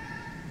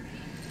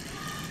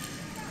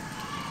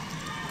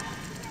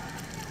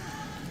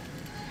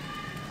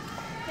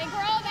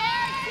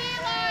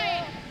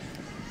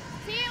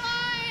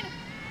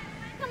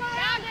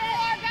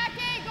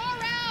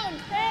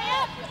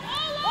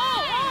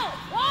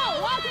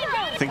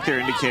 I think they're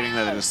indicating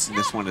that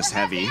this one is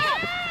heavy.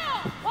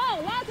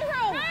 Whoa, lots of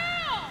room.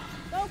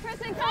 Go,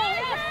 Kristen, go.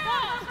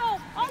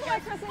 All the way,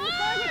 Kristen, as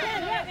far as you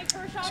can.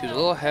 Yeah. She's a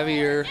little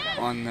heavier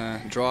on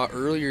the draw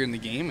earlier in the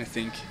game. I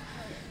think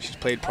she's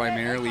played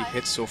primarily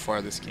hits so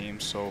far this game,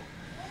 so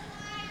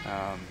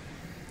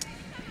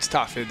it's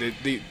tough.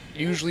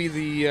 Usually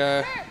the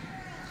it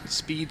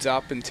speeds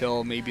up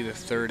until maybe the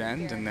third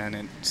end, and then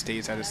it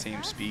stays at the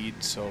same speed,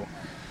 so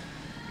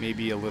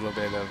maybe a little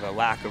bit of a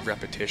lack of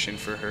repetition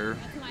for her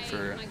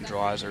for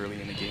draws early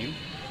in the game.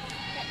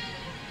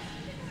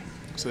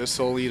 So this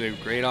will lead a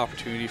great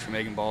opportunity for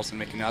Megan Balsden to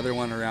make another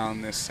one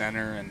around this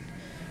center and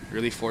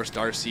really force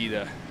Darcy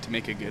to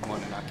make a good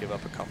one and not give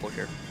up a couple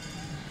here.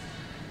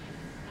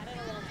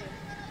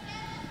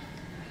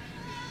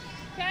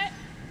 I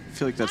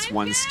feel like that's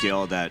one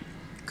skill that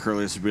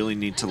curlers really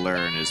need to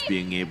learn, is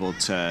being able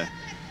to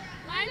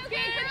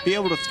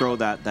throw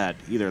that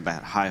either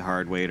that high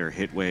hard weight or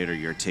hit weight or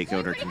your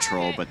takeout or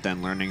control, but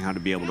then learning how to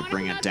be able to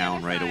bring it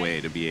down right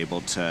away, to be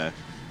able to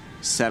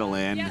settle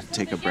in,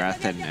 take a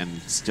breath,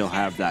 and still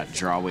have that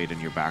draw weight in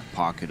your back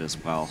pocket as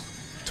well.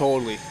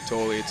 Totally.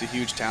 It's a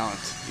huge talent.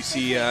 You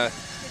see the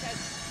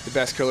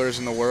best curlers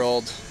in the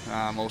world,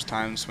 most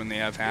times when they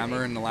have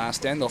hammer in the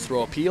last end, they'll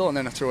throw a peel and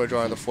then throw a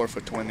draw of the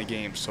forefoot to win the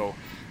game. So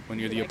when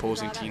you're the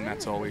opposing team,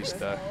 that's always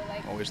the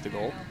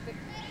goal.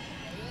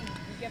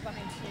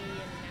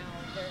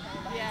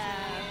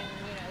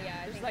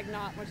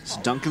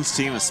 So Duncan's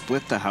team has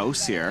split the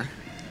house here.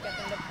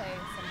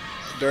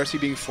 Darcy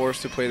being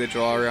forced to play the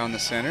draw around the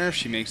center. If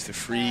she makes the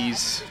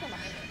freeze,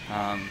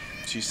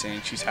 she's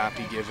saying she's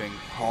happy giving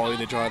Holly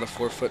the draw of the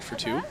forefoot for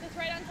two. Just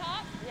right on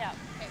top? Yeah.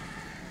 Okay.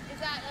 Is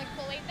that like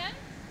full eight then?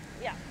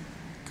 Yeah.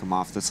 Come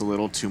off this a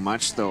little too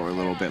much though, or a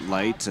little bit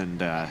light,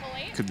 and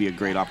could be a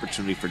great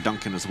opportunity for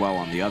Duncan as well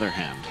on the other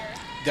hand.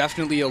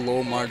 Definitely a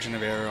low margin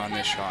of error on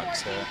this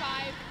shot.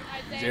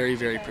 Very,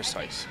 very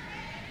precise.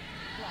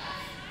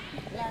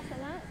 Less than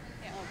that?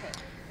 Yeah.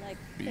 Okay.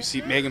 You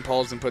see Megan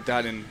Balsden put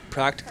that in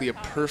practically a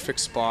perfect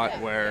spot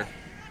where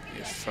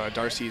if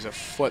Darcy is a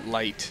foot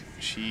light,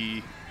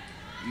 she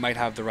might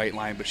have the right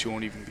line, but she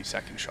won't even be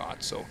second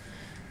shot. So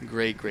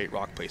great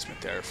rock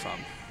placement there from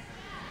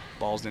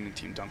Balsden and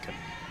Team Duncan.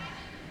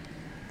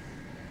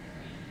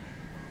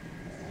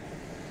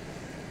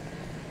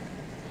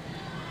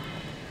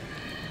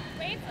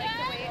 Wait's good.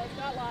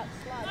 Got lots.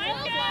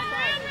 I'm good.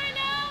 Right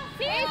now.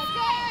 Wait's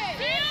good.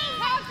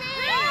 Not a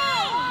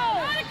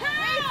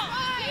curl.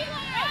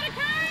 Not a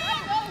curl.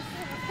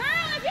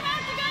 Curl if you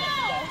have to go.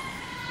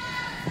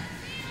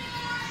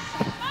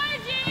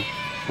 Margie.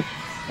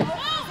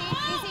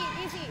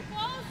 Easy.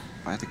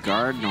 By the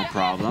guard, no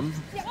problem.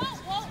 You're there.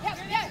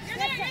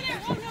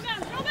 No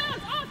bounce.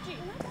 Off, G.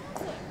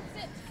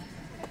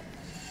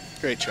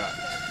 Great shot.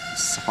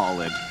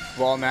 Solid.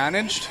 Well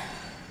managed.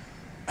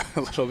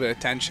 A little bit of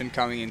tension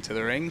coming into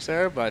the rings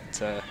there,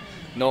 but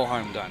no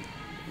harm done.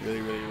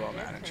 Really well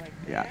managed.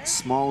 Yeah,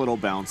 small little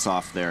bounce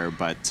off there,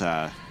 but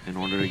in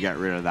order to get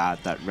rid of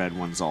that, that red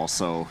one's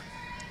also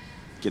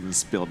getting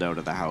spilled out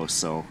of the house.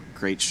 So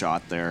great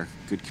shot there.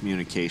 Good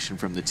communication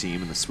from the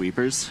team and the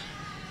sweepers.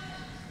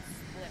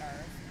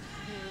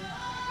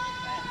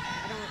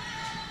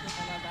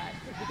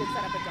 We could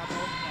set up a double.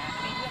 Yeah.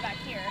 I mean, go back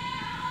here.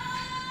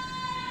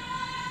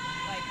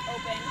 Like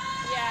open.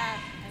 Yeah.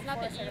 It's not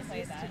the easiest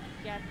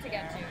to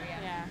get to.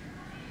 Yeah.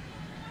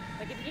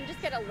 Like if you can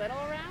just get a little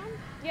around,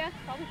 yeah,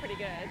 probably pretty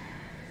good.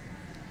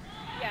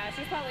 Yeah,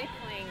 she's probably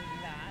playing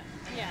that.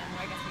 Yeah.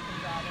 I guess we can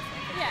draw this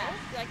one. Yeah.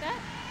 You like that?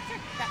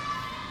 Sure.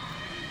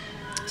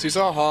 So you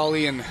saw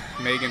Holly and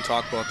Megan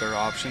talk about their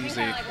options.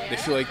 They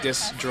feel like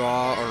this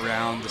draw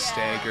around the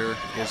stagger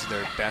is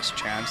their best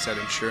chance at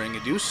ensuring a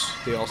deuce.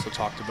 They also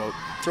talked about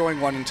throwing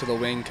one into the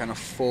wing, kind of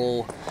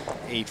full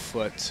 8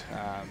 foot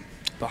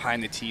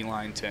behind the tee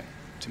line to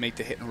make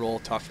the hit and roll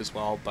tough as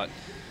well, but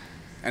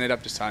ended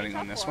up deciding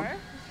on this one.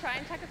 Try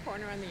and tuck a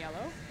corner on the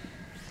yellow.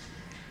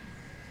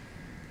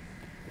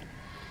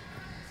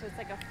 So it's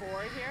like a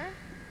 4 here.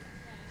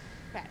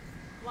 Okay.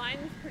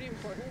 Line's pretty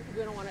important because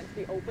we don't want it to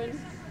be open.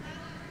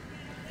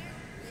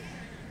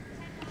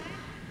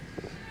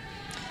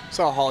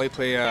 Saw Holly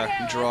play a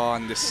draw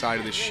on this side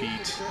of the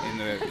sheet in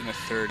the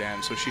third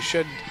end, so she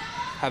should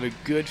have a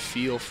good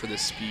feel for the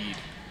speed.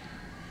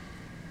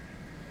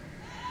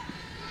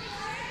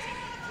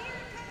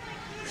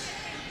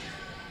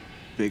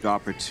 Big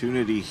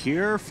opportunity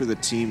here for the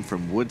team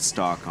from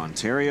Woodstock,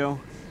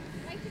 Ontario.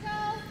 Right to go.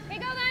 Okay,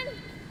 go then.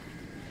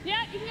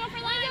 Yeah, you can go for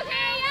line.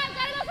 Okay, yeah,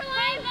 gotta go for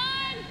line.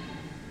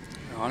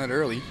 On it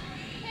early.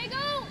 Okay,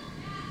 go.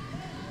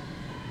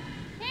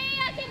 Hey,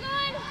 yeah, keep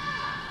going.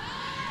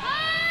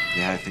 Hard.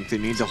 Yeah, I think they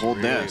need to hold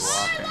Really this.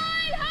 walking.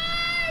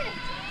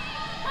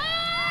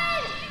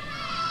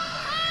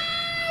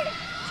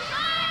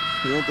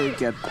 Will they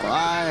get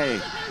by?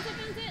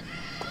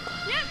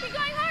 Yeah, keep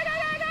going hard.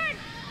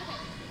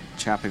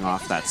 Chapping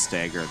off that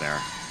stagger there.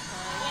 Low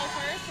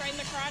first, right in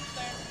the crotch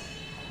there.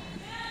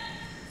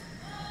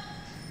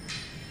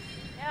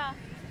 Yeah,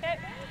 okay,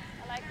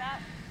 I like that.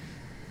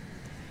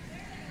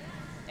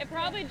 It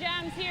probably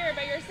jams here,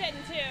 but you're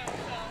sitting too,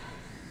 so.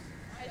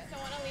 I just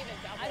don't want to leave it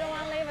double. I don't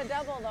want to leave a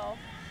double though.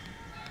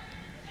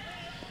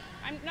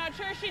 I'm not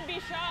sure she'd be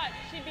shot.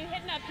 She'd be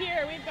hitting up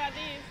here. We've got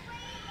these.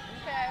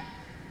 Okay.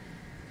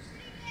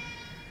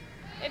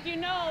 If you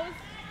nose,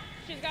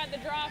 she's got the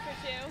draw for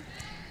 2.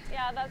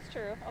 Yeah, that's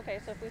true.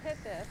 Okay, so if we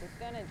hit this, it's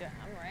gonna jam,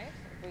 right?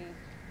 If we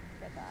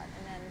get that,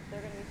 and then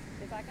they're gonna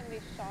be. Is that gonna be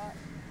shot?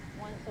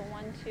 1, so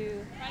 1,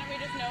 2. Why don't we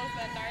just nose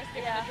then, Dars?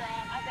 Give Yeah, her the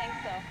draw. I think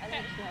so. I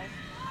think it's nose.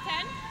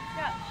 10?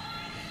 Yeah.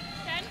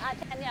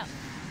 10? 10, yeah.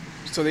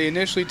 So they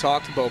initially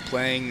talked about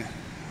playing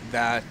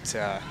that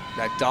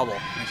double.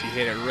 If you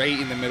hit it right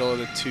in the middle of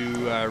the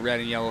 2 red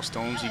and yellow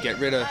stones, you get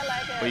rid of,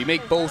 well, you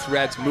make both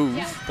reds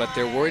move, but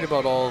they're worried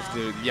about all of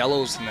the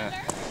yellows in the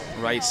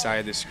right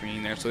side of the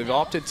screen there. So they've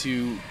opted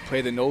to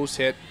play the nose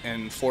hit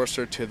and force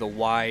her to the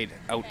wide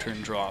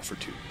out-turn draw for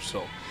 2.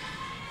 So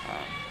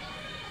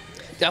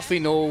definitely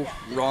no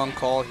wrong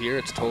call here.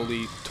 It's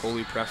totally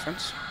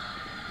preference.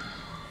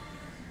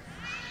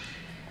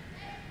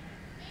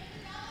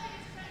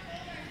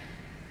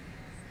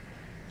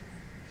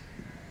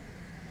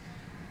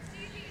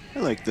 I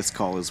like this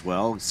call as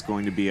well. It's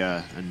going to be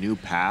a new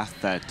path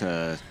that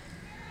the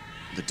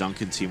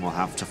Duncan team will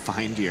have to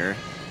find here.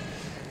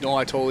 No,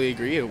 I totally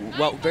agree.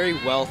 Well, very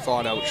well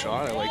thought out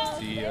shot. I liked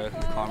the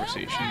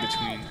conversation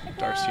between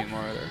Darcy and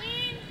Laura there.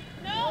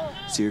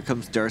 So here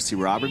comes Darcy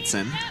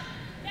Robertson.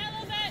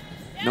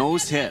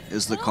 Nose hit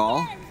is the call.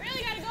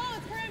 Really gotta go.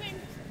 It's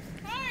curving.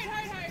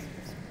 Hard.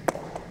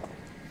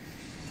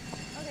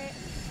 Okay.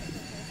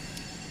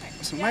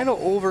 So might have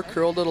over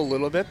curled it a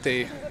little bit.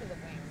 They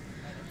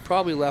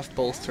probably left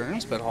both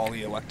turns, but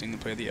Holly electing to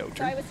play the out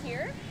So I turn. was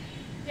here?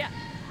 Yeah.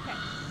 Okay.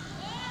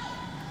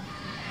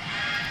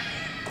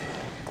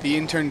 The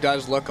in-turn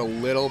does look a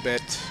little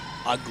bit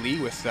ugly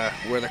with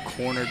where the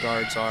corner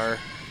guards are.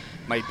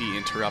 Might be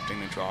interrupting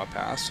the draw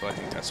pass, so I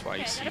think that's why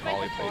you see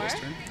Holly play this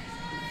turn.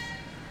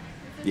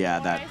 Yeah,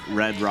 that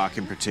red rock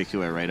in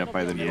particular, right up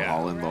by the New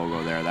Holland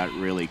logo there, that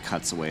really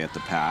cuts away at the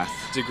path.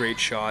 It's a great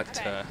shot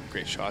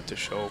to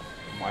show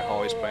why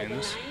Holly's playing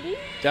this.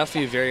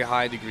 Definitely a very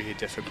high degree of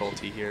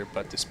difficulty here,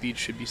 but the speed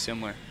should be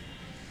similar.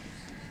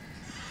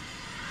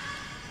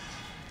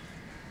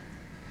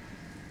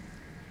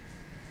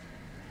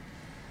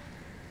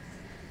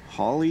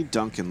 Holly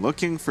Duncan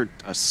looking for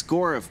a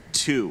score of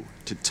 2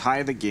 to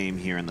tie the game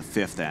here in the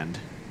 5th end.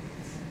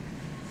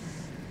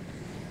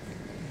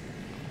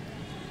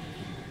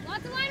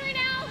 Lots of line right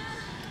now.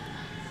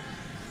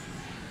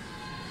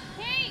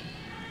 Hey.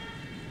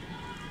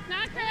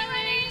 Not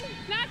curling.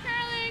 Not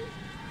curling.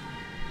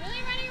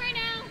 Really running right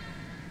now.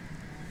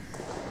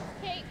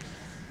 Okay.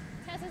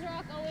 Tessa's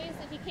rock always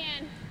if you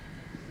can.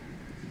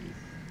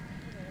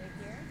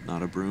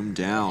 Not a broom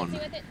down.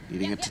 With it.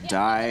 Needing Yep, it to yep,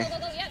 die.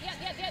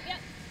 Yep.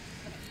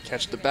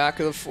 Catch the back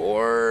of the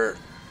 4.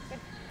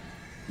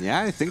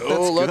 Yeah, I think that's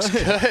Oh, looks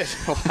good. good.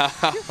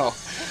 Wow.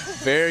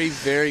 Very,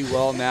 very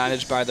well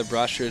managed by the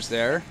brushers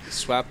there.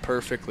 Swept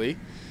perfectly.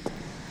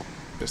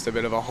 Just a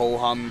bit of a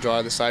ho-hum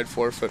draw the side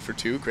 4 foot for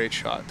 2. Great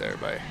shot there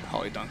by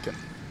Holly Duncan.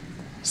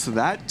 So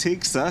that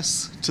takes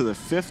us to the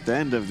 5th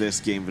end of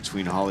this game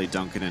between Holly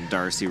Duncan and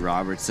Darcy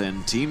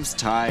Robertson. Teams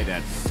tied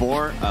at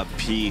 4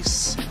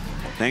 apiece.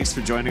 Thanks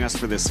for joining us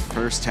for this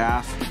first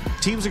half.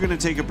 Teams are going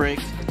to take a break,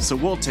 so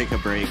we'll take a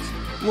break.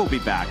 We'll be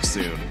back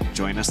soon.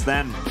 Join us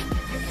then.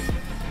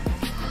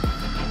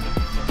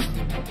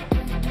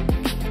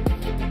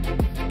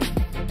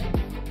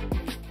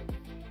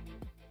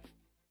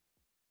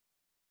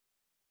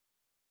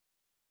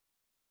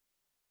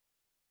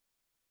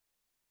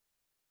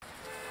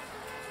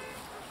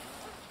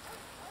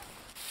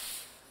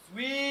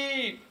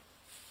 Sweep!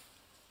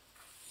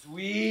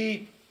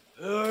 Sweep!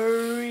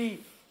 Hurry!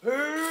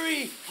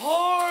 Hurry!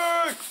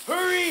 Hard!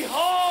 Hurry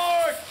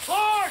hard!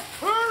 Hard!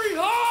 Hurry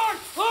hard!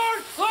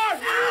 Hard!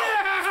 Hard!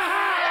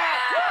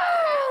 Yeah!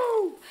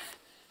 Woo!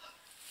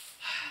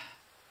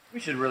 We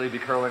should really be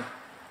curling.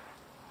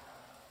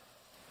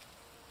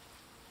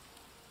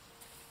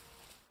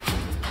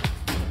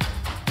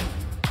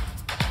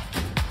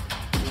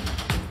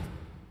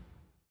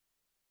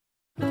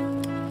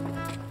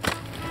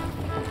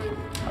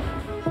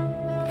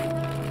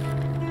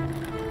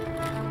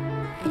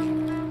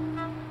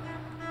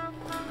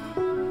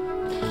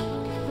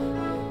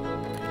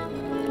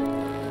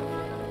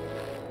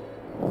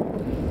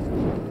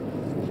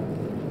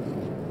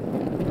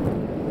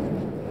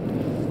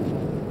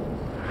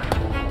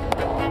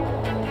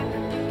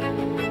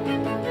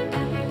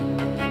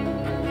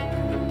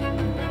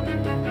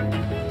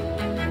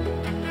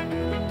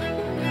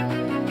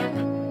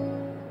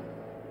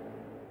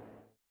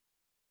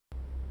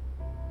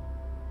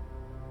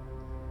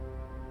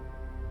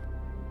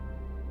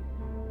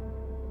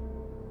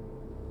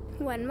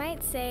 One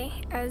might say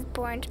I was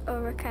born to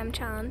overcome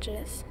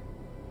challenges.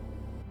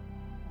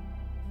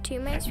 2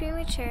 months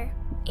premature,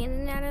 in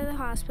and out of the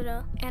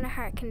hospital, and a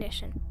heart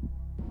condition.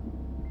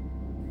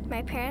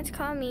 My parents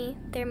call me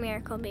their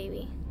miracle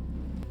baby.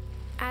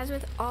 As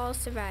with all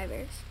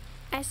survivors,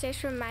 I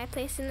searched for my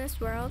place in this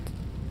world,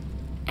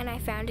 and I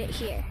found it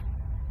here.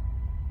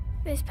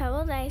 This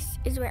pebbled ice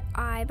is where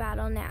I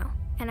battle now,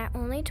 and at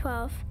only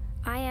 12,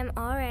 I am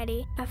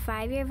already a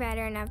 5-year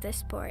veteran of this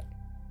sport.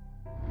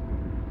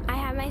 I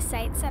have my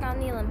sights set on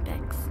the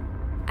Olympics.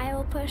 I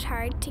will push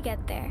hard to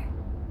get there.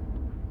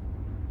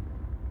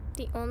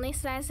 The only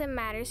size that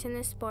matters in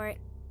this sport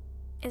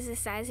is the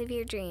size of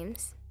your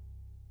dreams.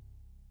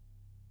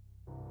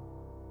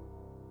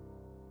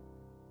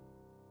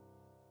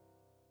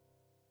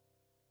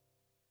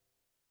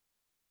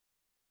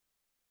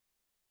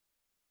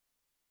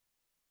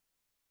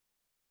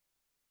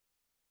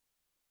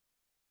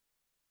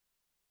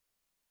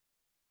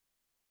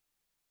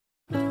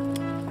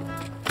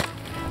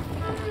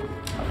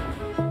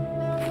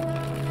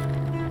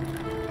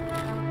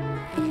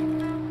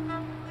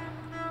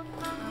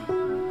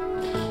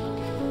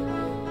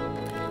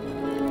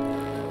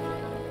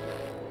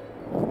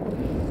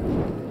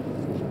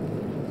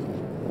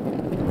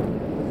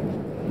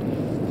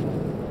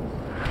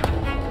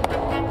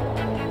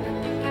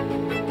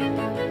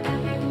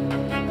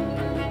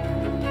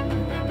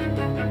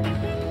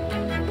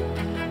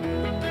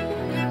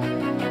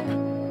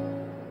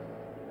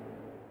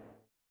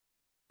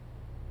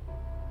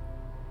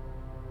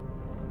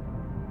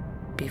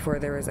 Before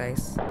there was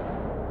ice,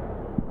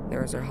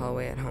 there was our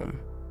hallway at home.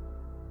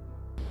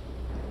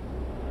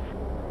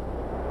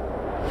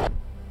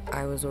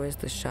 I was always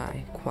the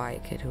shy,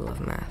 quiet kid who loved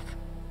math.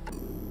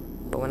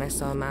 But when I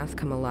saw math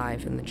come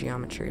alive in the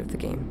geometry of the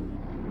game,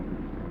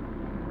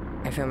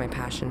 I found my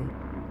passion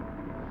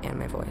and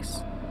my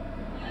voice.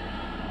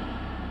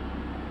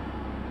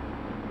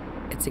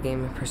 It's a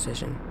game of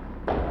precision,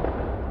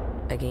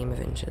 a game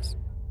of inches.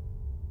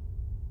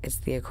 It's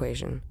the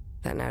equation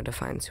that now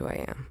defines who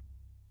I am.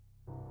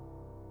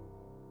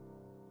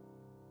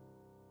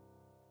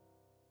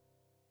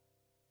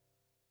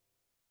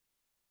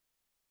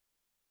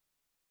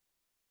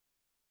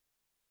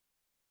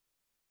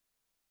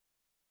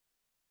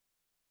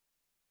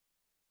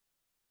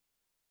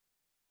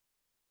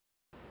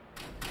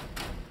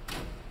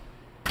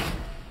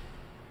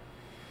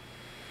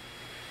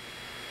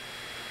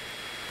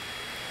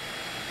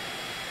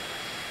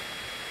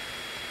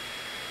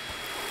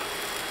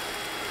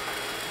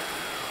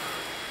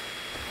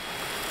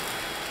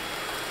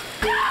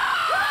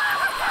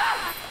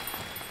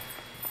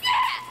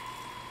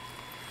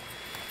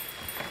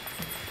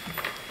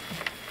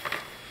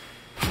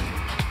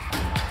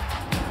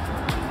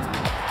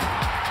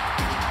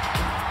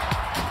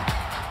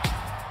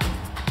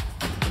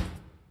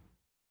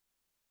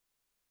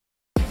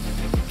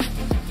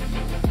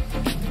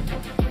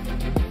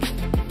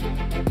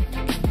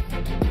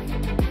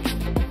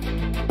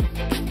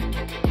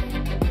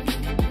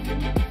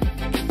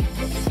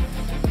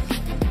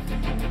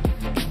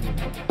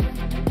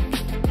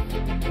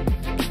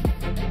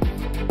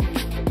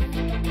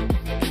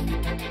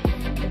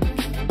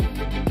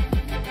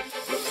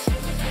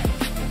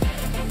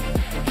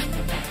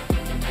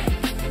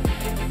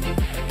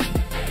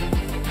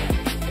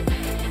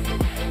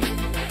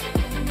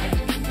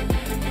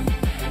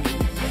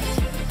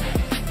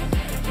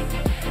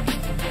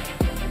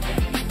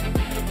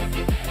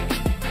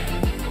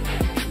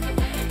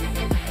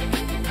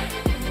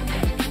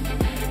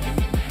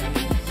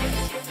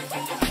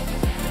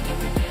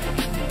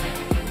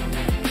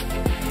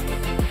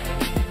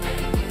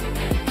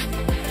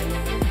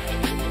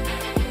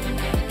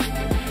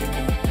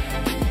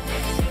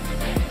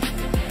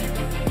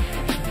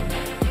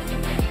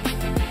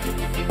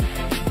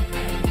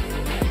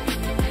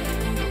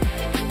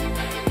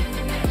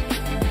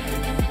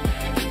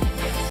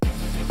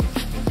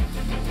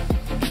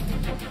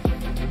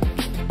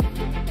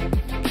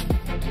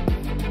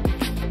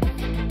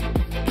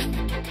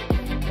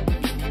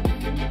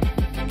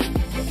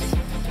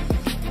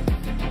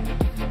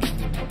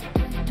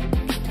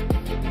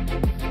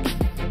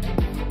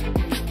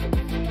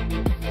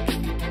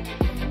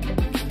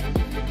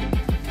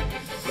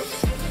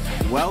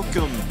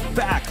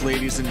 back,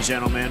 ladies and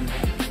gentlemen.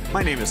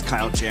 My name is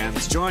Kyle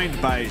Jans,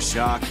 joined by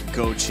Jacques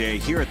Gauthier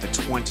here at the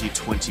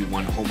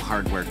 2021 Home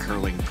Hardware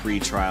Curling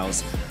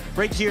Pre-Trials,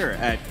 right here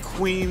at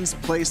Queen's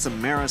Place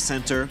Amera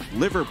Centre,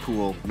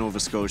 Liverpool, Nova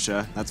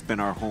Scotia. That's been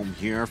our home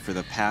here for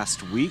the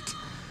past week,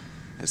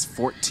 as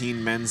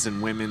 14 men's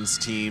and women's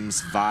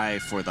teams vie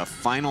for the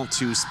final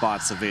 2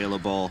 spots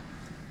available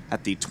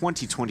at the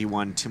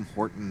 2021 Tim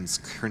Hortons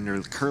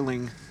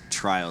Curling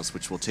Trials,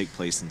 which will take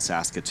place in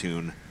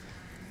Saskatoon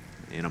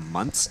in a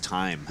month's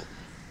time.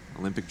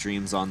 Olympic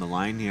dreams on the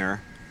line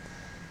here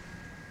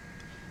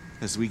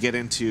as we get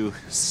into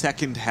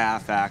second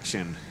half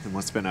action in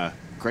what's been a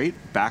great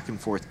back and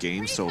forth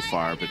game so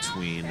far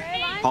between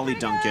Holly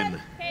Duncan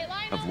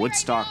of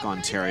Woodstock,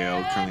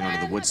 Ontario, curling out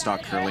of the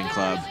Woodstock Curling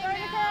Club,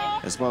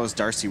 as well as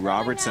Darcy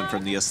Robertson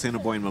from the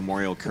Assiniboine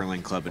Memorial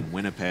Curling Club in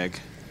Winnipeg.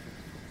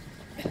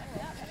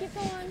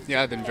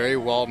 Yeah, been very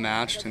well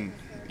matched and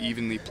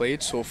evenly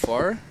played so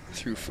far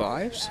through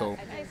 5, so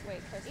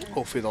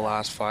hopefully the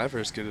last 5 are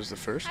as good as the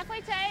first.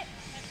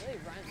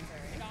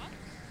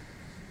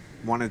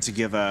 Wanted to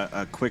give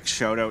a quick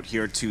shout out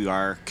here to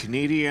our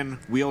Canadian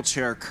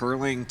wheelchair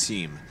curling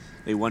team.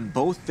 They won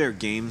both their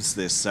games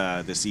this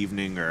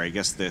evening, or I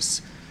guess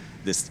this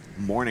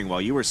morning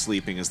while you were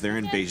sleeping, as they're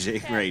in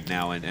Beijing right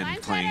now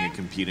and playing and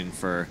competing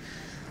for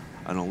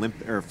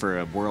an for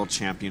a World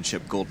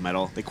Championship gold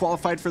medal. They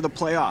qualified for the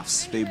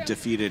playoffs. They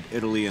defeated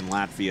Italy and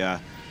Latvia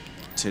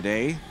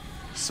today,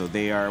 so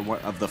they are one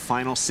of the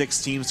final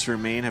 6 teams to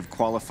remain have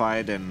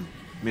qualified, and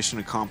mission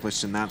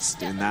accomplished in that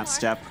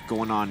step.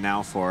 Going on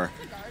now for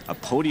a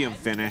podium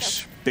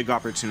finish. Big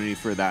opportunity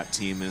for that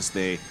team as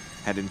they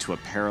head into a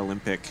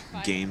Paralympic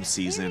game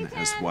season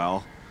as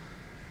well.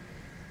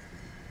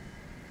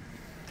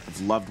 I've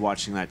loved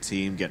watching that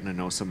team, getting to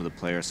know some of the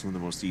players, some of the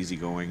most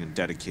easygoing and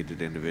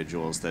dedicated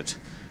individuals that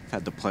I've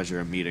had the pleasure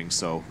of meeting.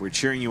 So we're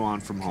cheering you on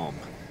from home.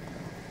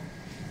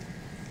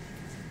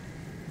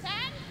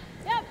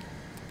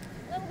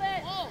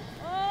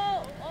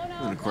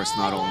 And of course,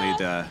 not only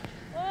the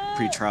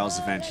pre-trials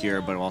event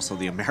here, but also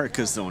the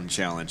America Zone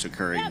Challenge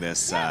occurring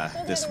this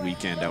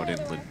weekend out in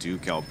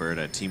Leduc,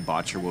 Alberta. Team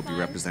Botcher will be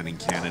representing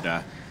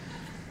Canada,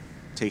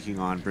 taking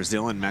on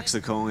Brazil and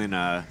Mexico in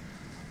a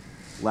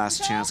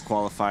last chance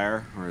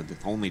qualifier, or the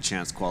only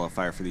chance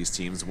qualifier for these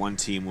teams. One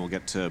team will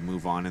get to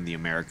move on in the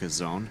America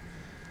Zone.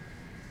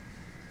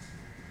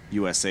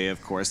 USA,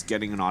 of course,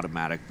 getting an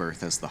automatic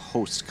berth as the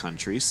host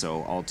country,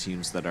 so all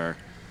teams that are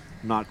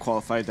not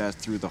qualified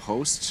through the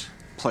host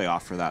play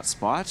off for that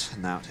spot,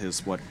 and that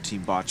is what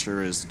Team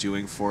Botcher is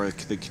doing for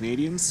the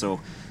Canadians.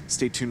 So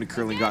stay tuned to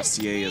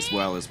curling.ca as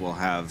well, as we'll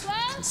have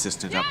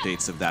consistent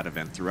updates of that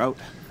event throughout.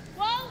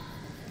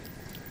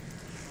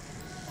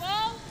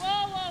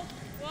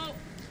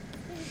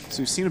 So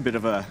we've seen a bit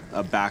of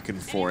a back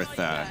and forth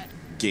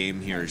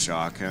game here,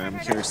 Jacques. I'm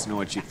curious to know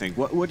what you think.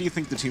 What do you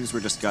think the teams were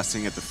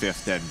discussing at the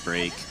 5th end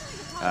break,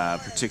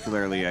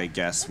 particularly, I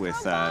guess,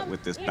 with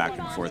this back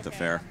and forth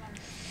affair?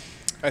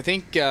 I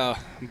think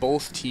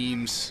both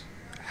teams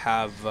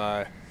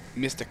have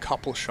missed a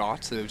couple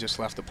shots that have just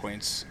left the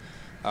points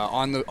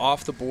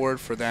off the board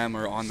for them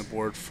or on the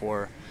board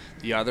for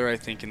the other. I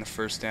think in the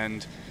first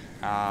end,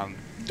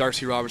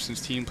 Darcy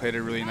Robertson's team played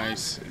a really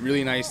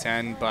nice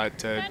end, but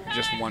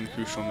just one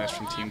crucial miss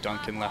from Team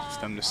Duncan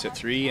left them to sit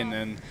 3. And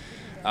then,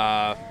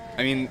 I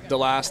mean, the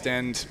last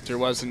end, there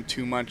wasn't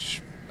too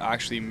much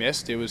actually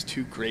missed. It was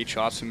 2 great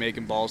shots from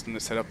Megan Ballston to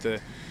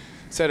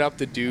set up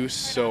the deuce.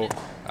 So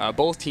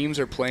both teams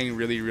are playing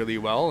really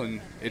well,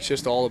 and it's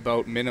just all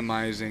about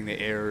minimizing the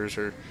errors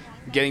or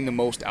getting the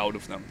most out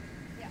of them.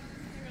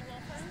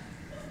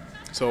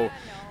 So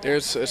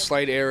there's a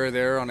slight error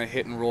there on a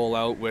hit and roll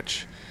out,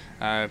 which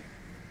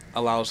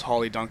allows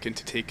Holly Duncan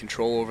to take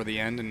control over the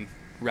end and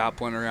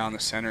wrap one around the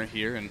center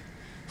here and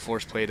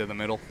force play to the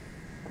middle.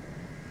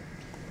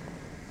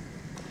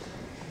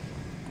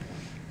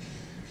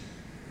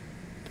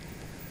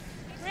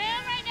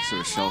 So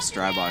Rochelle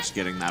Strabosch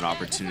getting that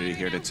opportunity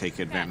here to take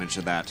advantage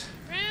of that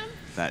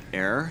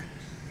error.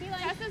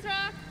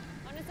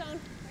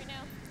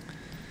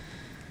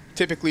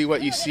 Typically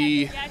what you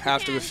see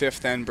after the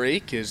 5th end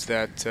break is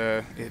that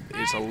it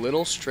is a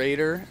little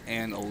straighter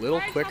and a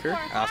little quicker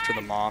after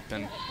the mop,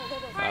 and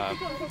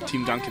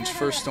Team Duncan's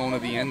first stone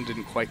of the end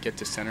didn't quite get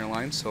to center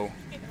line, so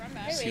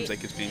it seems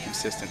like it's being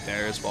consistent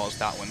there, as well as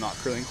that one not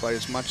curling quite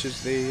as much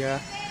as they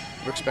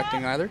were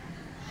expecting either.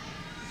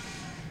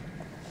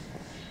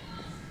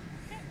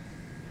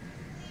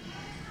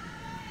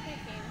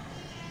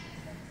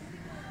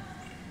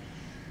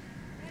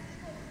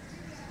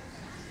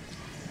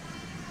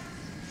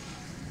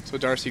 So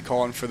Darcy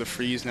calling for the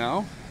freeze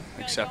now,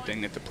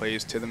 accepting that the play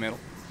is to the middle.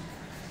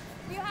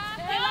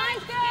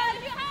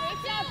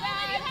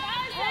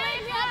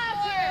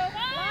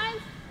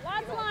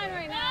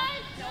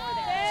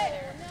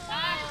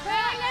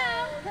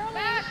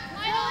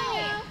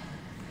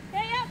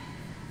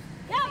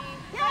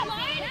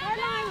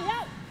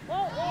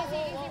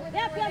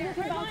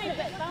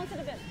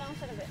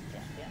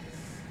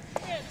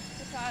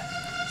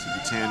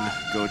 So 10,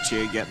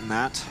 Gauthier getting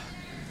that.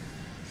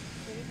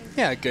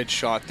 Yeah, good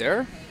shot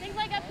there. Think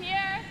like up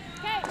here.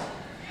 Okay.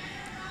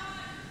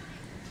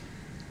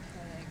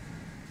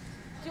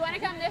 Do you want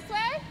to come this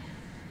way?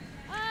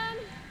 No,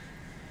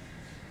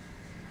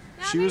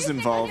 She maybe was think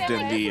involved like in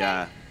this the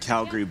way.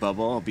 Calgary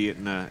bubble, albeit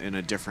in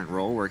a different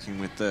role, working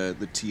with the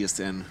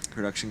TSN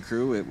production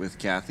crew with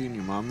Kathy and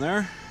your mom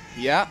there.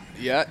 Yeah,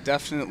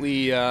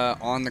 definitely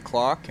on the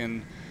clock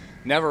and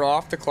never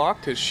off the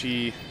clock because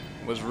she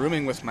was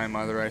rooming with my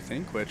mother, I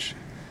think, which,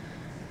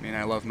 I mean,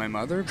 I love my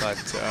mother, but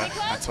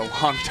that's a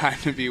long time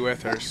to be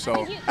with her,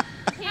 so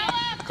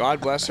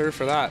God bless her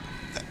for that.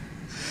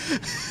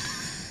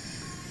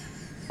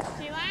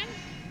 T-line?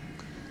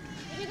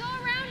 If you go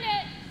around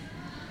it.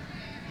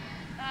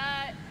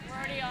 We're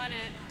already on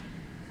it.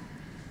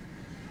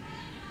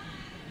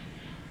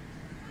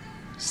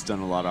 She's done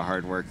a lot of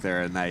hard work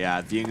there, and that,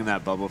 yeah, being in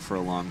that bubble for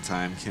a long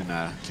time can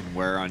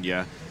wear on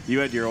you. You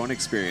had your own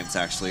experience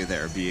actually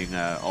there, being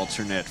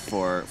alternate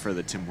for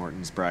the Tim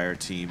Hortons Briar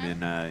team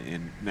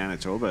in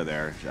Manitoba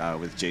there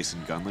with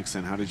Jason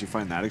Gunlickson. How did you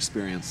find that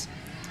experience?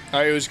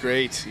 It was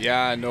great.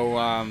 Yeah,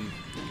 no,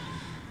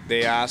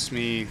 they asked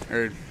me,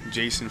 or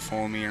Jason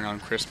phoned me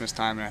around Christmas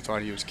time, and I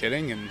thought he was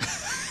kidding. And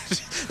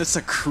that's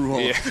a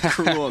cruel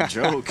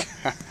joke.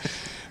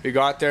 We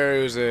got there.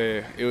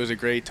 It was a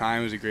great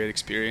time. It was a great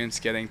experience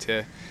getting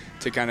to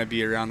kind of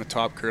be around the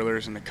top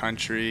curlers in the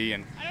country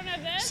and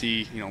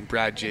see, you know,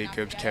 Brad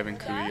Jacobs, Kevin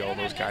Cooey, all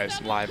those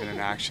guys live and in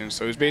action.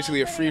 So it was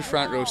basically a free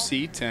front row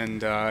seat,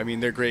 and I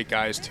mean, they're great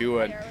guys too.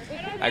 And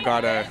I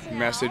got a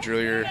message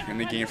earlier in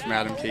the game from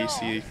Adam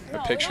Casey, a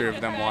picture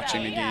of them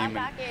watching the game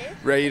and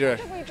ready to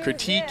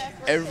critique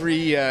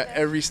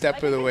every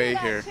step of the way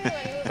here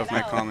of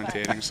my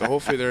commentating. So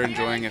hopefully they're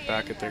enjoying it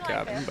back at their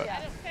cabin. But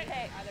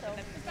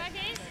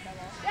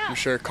I'm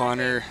sure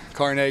Connor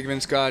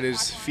Eggman's got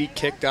his feet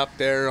kicked up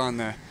there on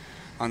the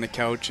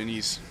couch, and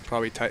he's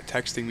probably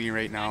texting me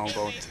right now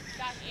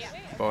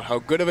about how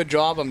good of a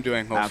job I'm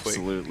doing, hopefully.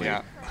 Absolutely.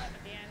 Yeah.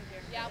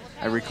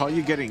 I recall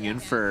you getting in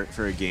for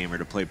a game or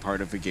to play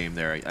part of a game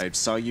there. I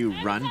saw you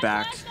run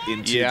back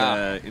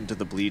into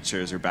the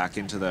bleachers or back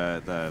into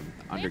the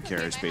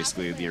undercarriage,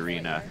 basically, of the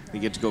arena. You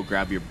get to go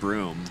grab your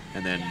broom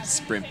and then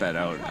sprint that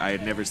out. I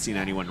had never seen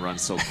anyone run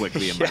so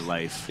quickly in my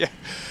life. Yeah.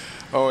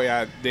 Oh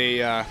yeah,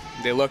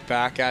 they looked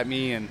back at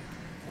me and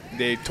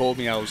they told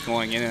me I was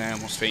going in, and I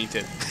almost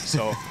fainted.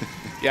 So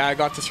yeah, I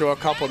got to throw a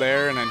couple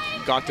there, and I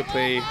got to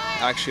play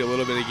actually a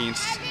little bit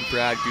against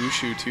Brad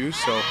Gushu too.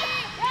 So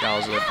that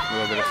was a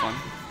little bit of fun.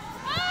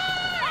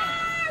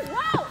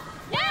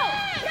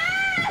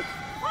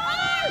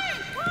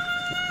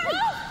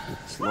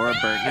 Laura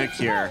Burtnick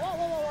here.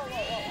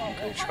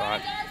 Good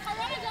shot.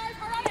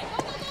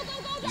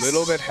 A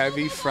little bit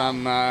heavy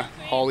from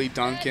Holly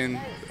Duncan.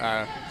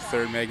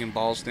 Third Megan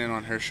Ballston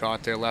on her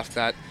shot there, left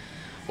that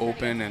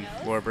open, and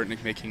Laura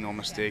Burtnick making no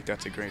mistake.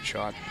 That's a great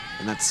shot.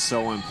 And that's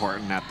so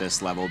important at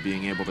this level,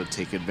 being able to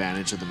take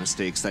advantage of the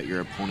mistakes that your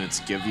opponents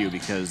give you,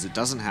 because it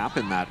doesn't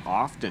happen that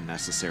often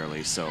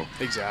necessarily. So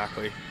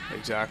Exactly.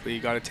 You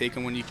got to take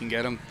them when you can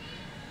get them.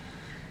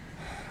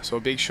 So a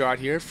big shot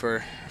here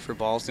for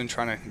Ballston,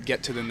 trying to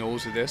get to the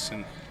nose of this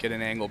and get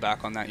an angle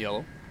back on that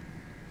yellow.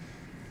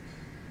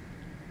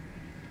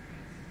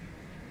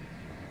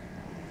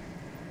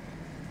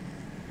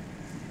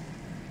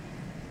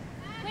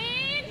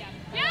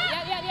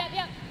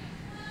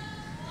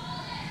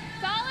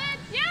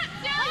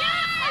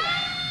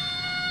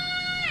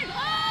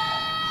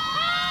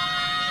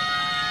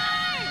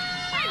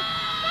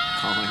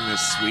 calling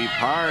this sweep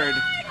hard.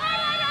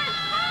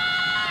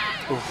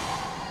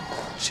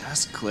 Oof.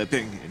 Just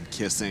clipping and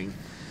kissing.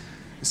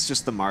 It's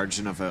just the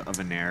margin of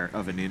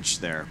an inch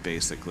there,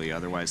 basically.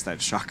 Otherwise,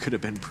 that shot could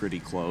have been pretty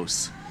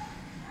close.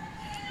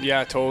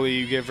 Yeah, totally.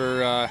 You give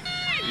her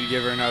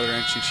another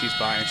inch and she's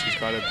by, and she's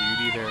got a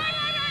beauty there.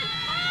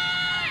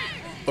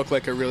 Looked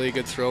like a really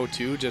good throw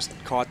too. Just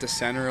caught the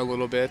center a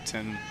little bit,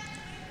 and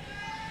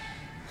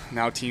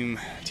now Team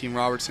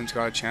Robertson's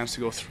got a chance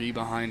to go 3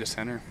 behind the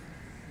center.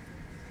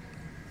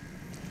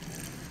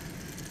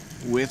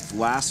 With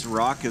last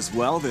rock as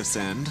well this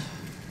end.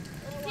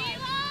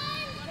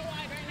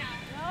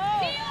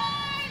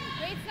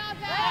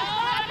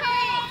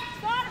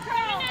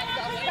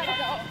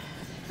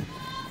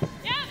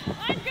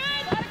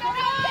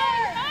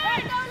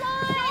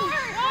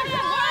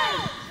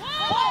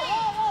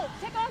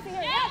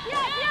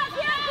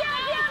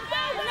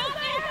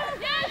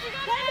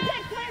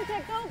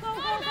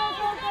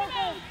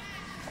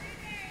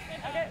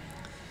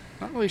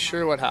 Not really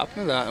sure what happened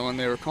to that when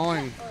they were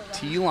calling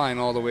T-line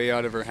all the way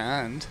out of her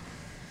hand.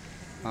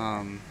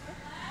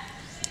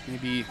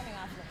 Maybe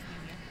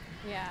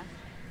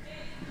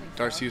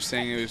Darcy was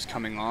saying it was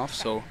coming off,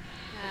 so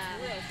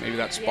maybe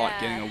that spot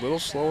getting a little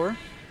slower.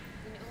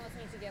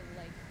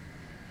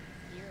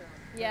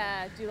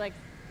 Yeah, do like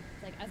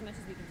as much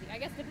as we can see. I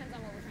guess it depends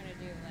on what we're trying to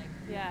do. Like,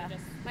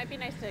 just might be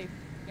nice to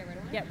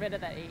get rid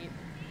of that 8.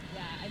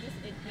 Yeah, it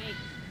might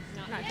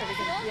not sure we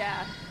can,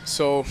 yeah.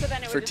 So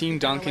then it for would just Team be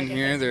kinda Duncan like a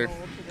here, nice they're roll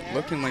to there.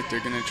 looking like they're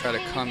going to try to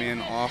come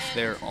in off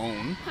their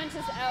own. Punch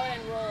us out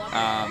and roll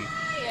up.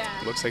 Yeah.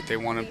 Looks like they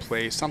want to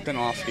play something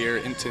off here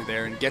into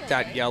there and get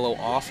that yellow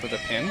off of the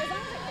pin.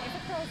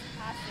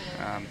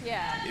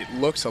 Yeah. It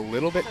looks a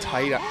little bit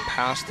tight up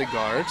past the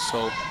guard,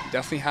 so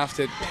definitely have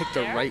to pick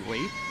the right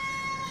weight.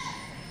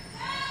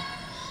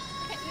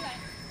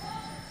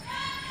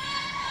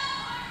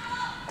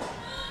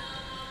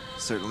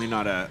 Certainly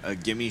not a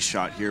gimme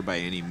shot here by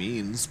any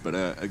means, but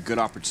a good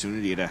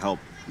opportunity to help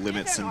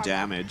limit some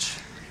damage.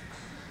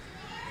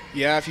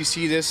 Yeah, if you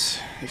see this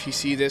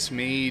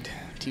made,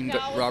 Team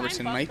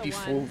Robertson might be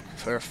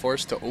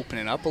forced to open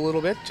it up a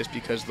little bit just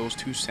because those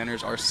two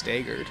centers are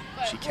staggered.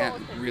 She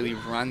can't really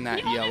run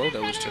that yellow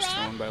that was just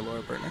thrown by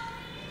Laura Burtnick.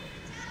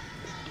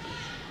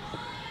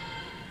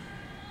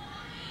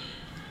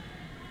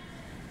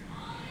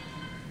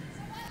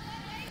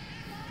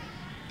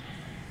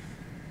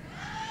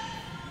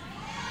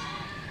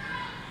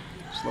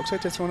 So looks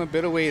like they're throwing a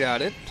bit of weight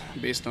at it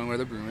based on where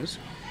the broom is.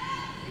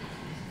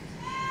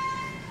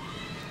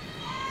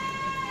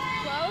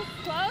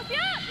 Close, yeah.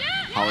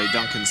 Holly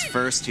Duncan's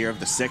first here of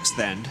the 6th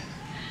end.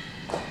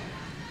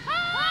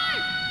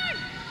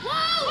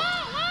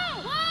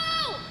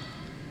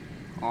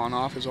 On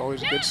off is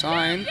always a good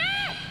sign.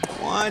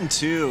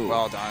 1-2.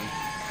 Well done.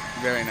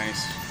 Very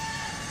nice.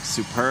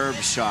 Superb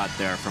shot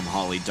there from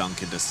Holly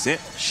Duncan to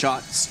sit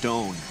shot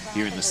stone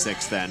here in the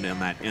 6th end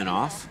and that in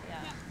off.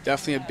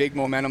 Definitely a big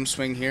momentum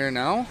swing here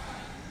now.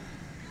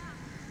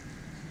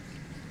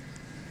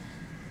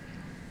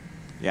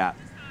 Yeah.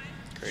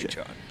 Great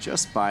shot.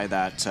 Just by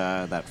that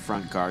that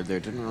front guard there.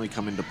 Didn't really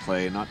come into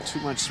play. Not too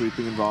much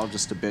sweeping involved,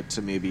 just a bit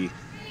to maybe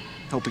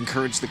help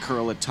encourage the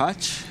curl a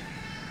touch.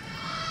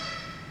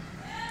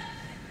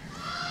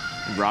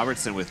 And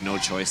Robertson with no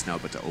choice now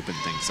but to open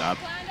things up.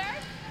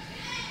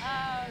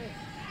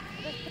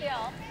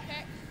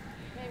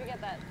 Maybe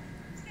get that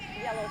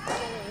yellow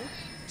spinning.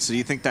 So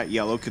you think that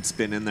yellow could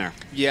spin in there?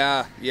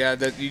 Yeah.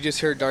 You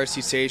just heard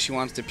Darcy say she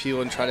wants to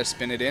peel and try to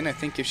spin it in. I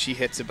think if she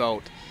hits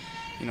about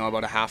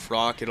a half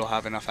rock, it'll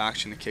have enough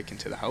action to kick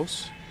into the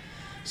house.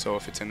 So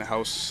if it's in the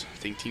house, I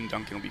think Team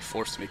Duncan will be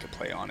forced to make a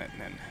play on it,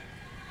 and then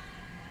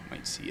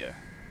might see a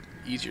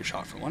easier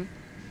shot for one.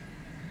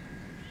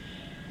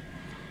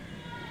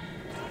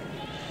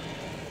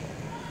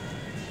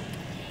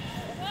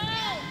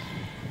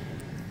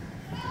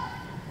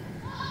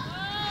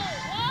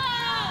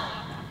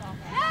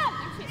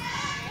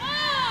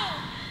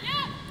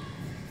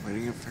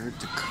 Waiting for her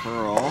to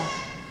curl.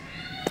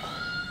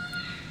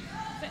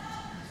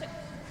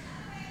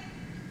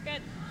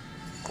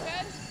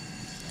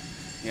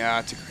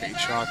 Yeah, it's a great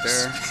shot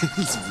there.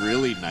 It's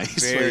really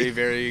nice.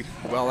 Very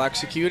well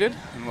executed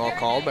and well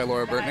called by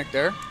Laura Burtnick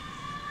there.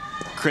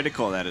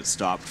 Critical that it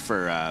stopped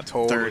for a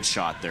third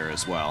shot there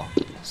as well.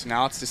 So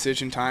now it's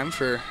decision time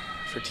for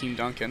Team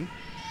Duncan.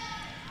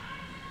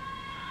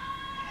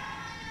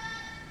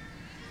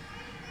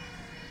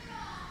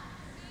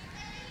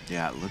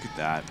 Yeah, look at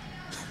that.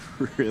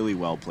 Really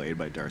well played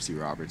by Darcy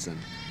Robertson.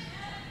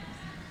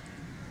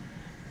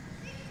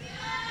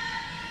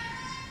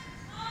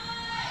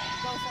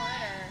 Go for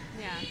it,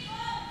 or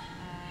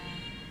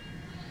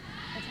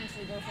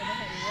potentially go for the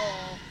hit and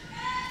roll.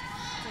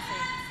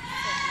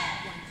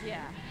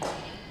 Yeah. Do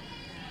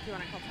you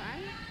want to call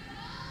time?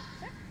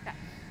 Sure. Okay.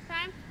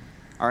 Time.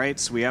 All right,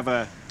 so we have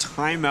a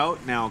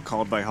timeout now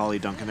called by Holly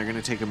Duncan. They're going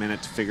to take a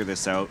minute to figure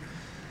this out.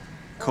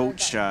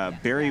 Coach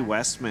Barry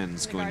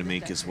Westman's going to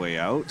make his way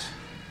out.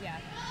 Yeah,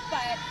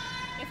 but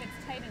if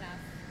it's tight enough.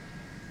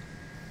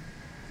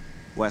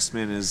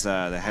 Westman is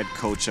the head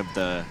coach of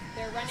the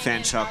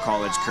Fanshawe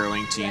College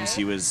curling teams.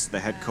 He was the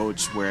head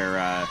coach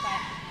where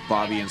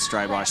Bobby and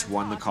Strybosch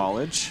won the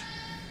college.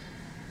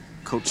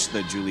 Coached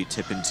the Julie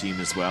Tippin team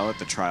as well at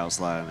the trials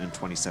in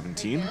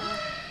 2017. Not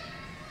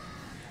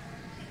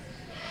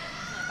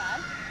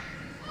bad.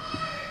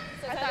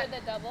 So it's either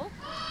the double.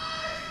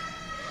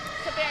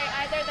 So Barry,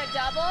 either the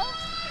double,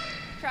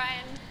 try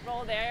and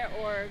roll there,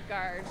 or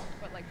guard,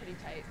 but like pretty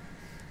tight.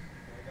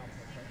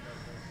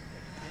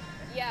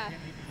 Yeah.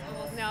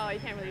 Almost. No, you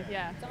can't really.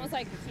 Yeah. It's almost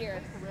like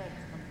here.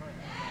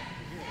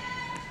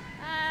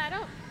 I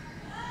don't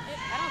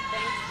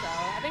think so.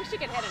 I think she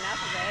could hit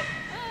enough of it.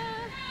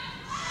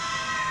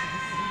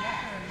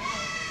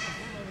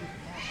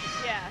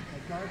 Yeah.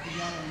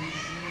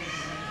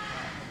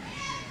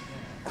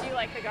 Do you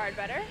like the guard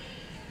better?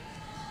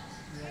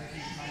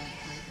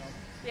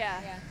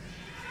 Yeah.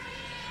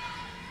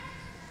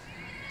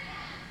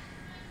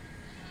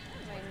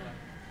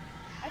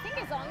 I think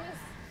as long as,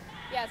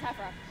 it's half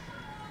rock.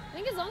 I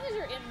think as long as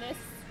you're in this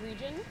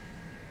region,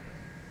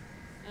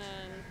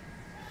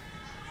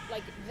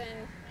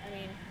 then, I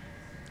mean.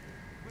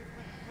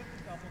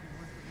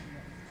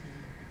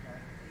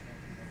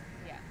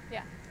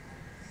 Yeah.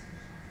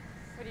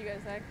 What do you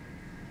guys think?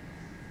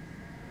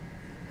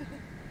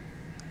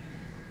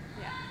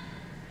 Yeah.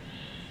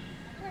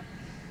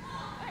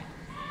 Okay.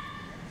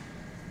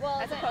 Well,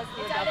 as opposed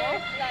to it's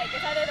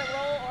either the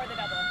roll or the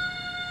double.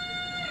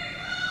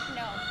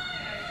 No.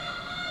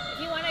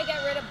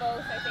 rid of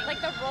both, I think.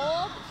 Like the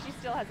roll, she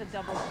still has a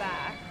double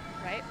back,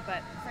 right?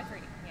 But For 3,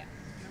 yeah.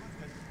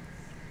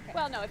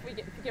 well, no, if we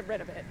get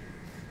rid of it,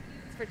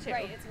 it's for 2.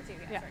 Right, it's for 2, yeah.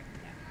 Yeah. Sorry.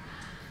 Yeah.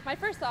 My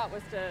first thought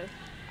was to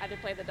either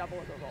play the double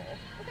or the roll.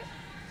 Okay.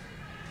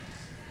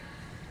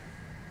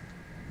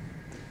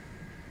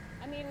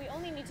 I mean, we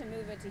only need to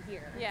move it to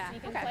here. Yeah, So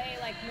you can okay. play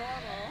like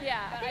normal.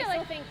 Yeah, But I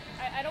still think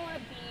I don't want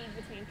to be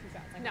between 2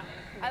 shots. No,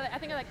 I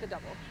think I like the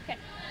double. Okay.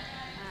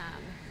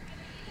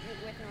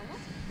 With normal?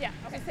 Yeah,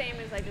 okay. The same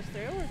as I just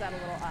threw, or is that a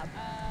little up?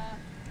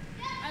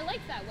 I like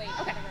that weight,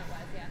 Okay. whatever it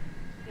was, yeah.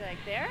 You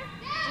like there?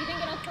 Do you think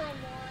it'll curl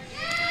more in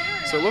your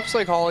corner, or So it no? looks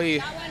like Holly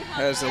That one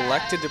has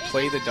elected to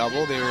play the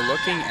double. They were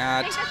looking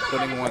at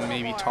putting one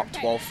maybe top Okay.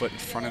 12 foot in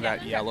front of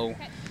that yellow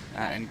Okay.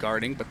 and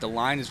guarding, but the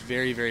line is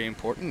very, very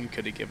important. We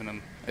could have given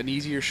them an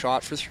easier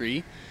shot for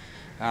 3.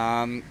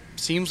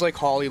 Seems like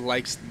Holly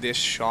likes this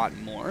shot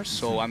more,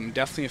 so I'm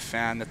definitely a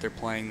fan that they're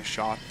playing the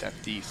shot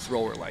that the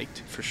thrower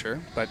liked, for sure.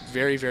 But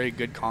very, very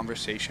good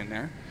conversation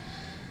there.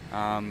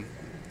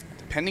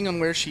 Depending on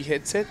where she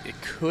hits it,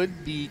 it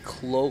could be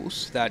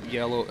close, that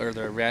yellow or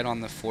the red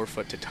on the 4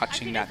 foot, to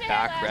touching that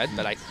back red,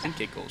 but I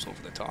think it goes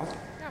over the top.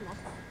 Normal.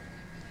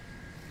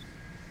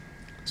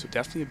 So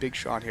definitely a big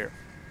shot here.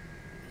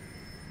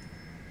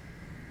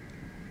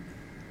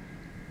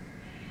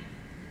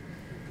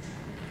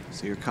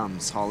 So here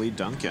comes Holly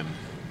Duncan.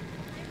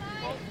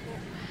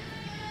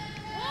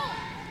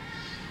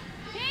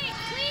 Okay,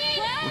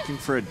 clean! Looking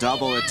for a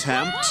double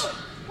attempt.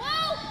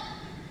 Whoa!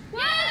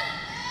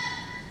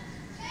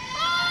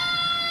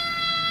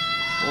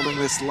 Holding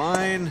this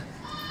line.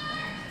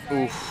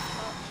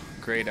 Oof,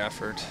 great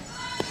effort.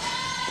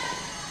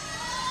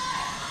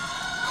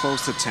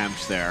 Close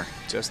attempt there.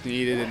 Just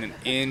needed an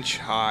inch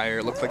higher.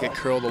 It looked like it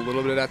curled a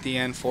little bit at the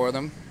end for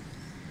them.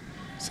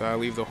 So I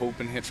leave the hope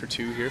and hit for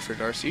 2 here for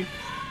Darcy.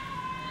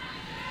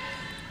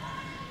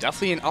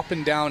 Definitely an up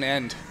and down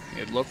end.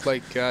 It looked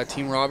like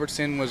Team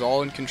Robertson was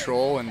all in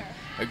control, and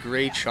a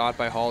great shot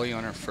by Holly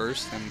on her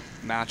first and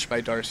matched by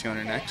Darcy on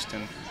her next.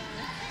 And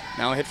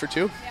now a hit for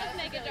 2. Yeah, let's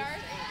make it dark.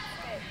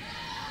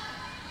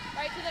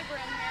 Right to the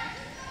brim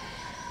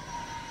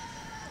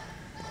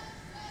here.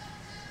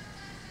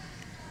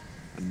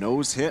 A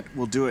nose hit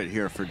will do it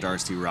here for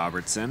Darcy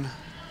Robertson.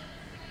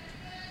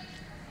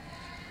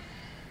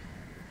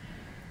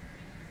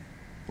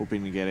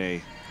 Hoping to get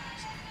a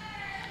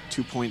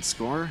 2-point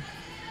score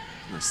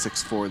and a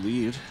 6-4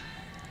 lead.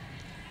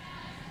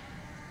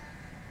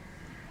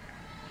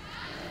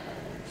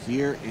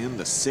 Here in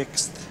the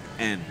 6th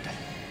end.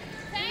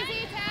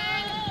 Easy,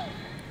 tag!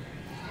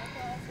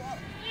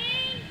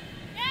 Clean!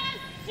 Yes!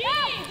 G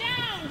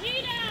down! G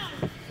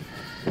down!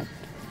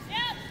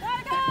 Yep!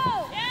 Gotta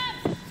go!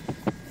 Yep!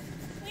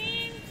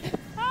 Clean!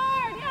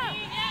 Hard! Yeah!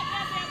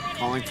 Yep,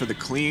 Calling for the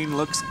clean,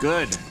 looks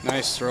good.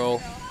 Nice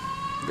throw.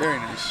 Very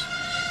nice.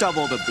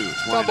 Double the boot,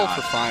 why Double not?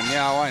 for fun.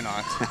 Yeah, why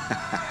not?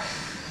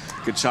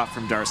 Good shot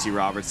from Darcy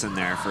Robertson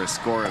there for a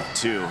score of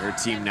 2. Her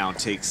team now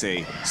takes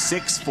a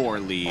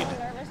 6-4 lead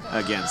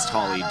against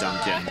Holly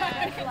Duncan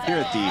here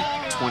at the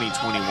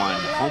 2021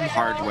 Home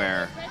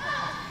Hardware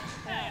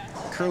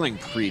Curling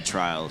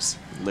Pre-Trials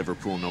in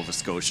Liverpool, Nova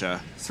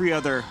Scotia. 3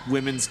 other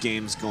women's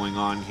games going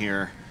on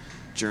here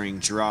during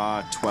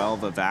draw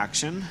 12 of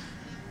action.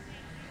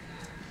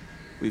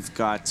 We've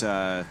got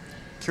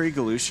Carrie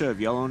Galusha of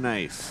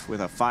Yellowknife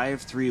with a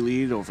 5-3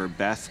 lead over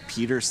Beth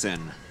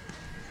Peterson.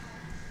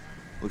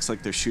 Looks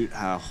like they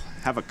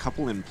have a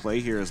couple in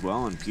play here as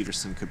well, and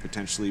Peterson could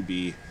potentially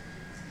be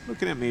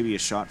looking at maybe a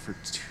shot for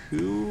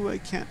 2. I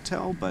can't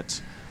tell,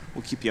 but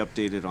we'll keep you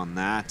updated on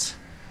that.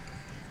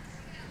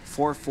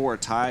 4-4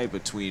 tie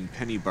between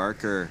Penny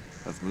Barker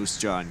of Moose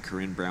Jaw and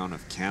Corinne Brown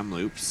of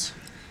Kamloops.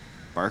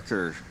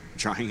 Barker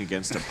drawing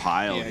against a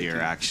pile Yeah, here,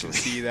 actually.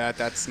 You can see that.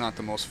 That's not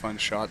the most fun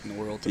shot in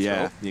the world to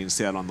Yeah, throw. you can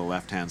see that on the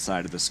left-hand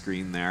side of the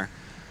screen there.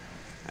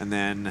 And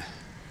then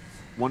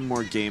one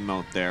more game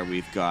out there.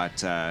 We've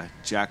got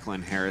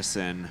Jacqueline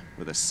Harrison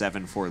with a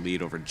 7-4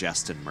 lead over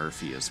Justin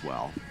Murphy as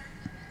well.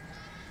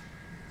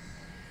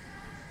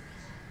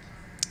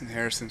 And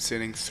Harrison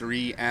sitting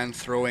 3 and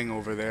throwing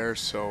over there,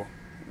 so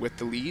with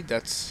the lead,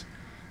 that's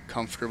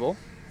comfortable.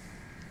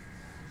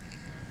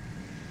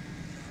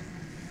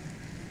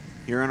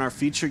 Here in our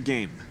feature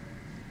game,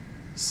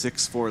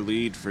 6-4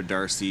 lead for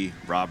Darcy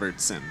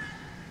Robertson.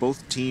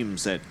 Both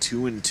teams at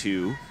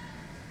 2-2.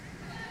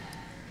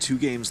 2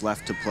 games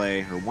left to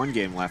play, or 1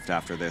 game left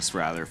after this,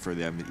 rather, for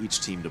them, each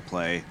team to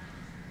play.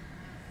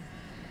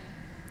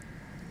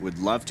 Would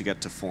love to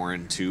get to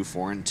 4-2.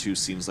 4-2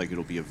 seems like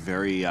it'll be a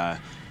very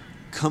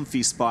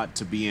comfy spot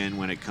to be in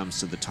when it comes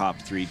to the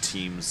top 3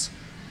 teams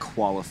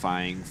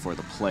qualifying for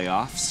the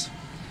playoffs.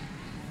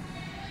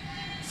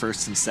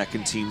 First and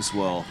second teams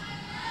will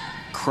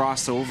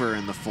cross over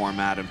in the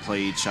format and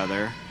play each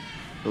other.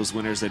 Those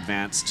winners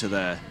advance to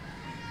the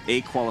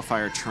A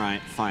qualifier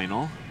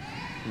final.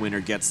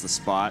 Winner gets the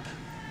spot.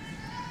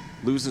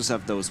 Losers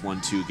of those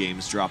 1-2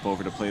 games drop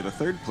over to play the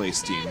 3rd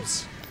place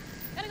teams.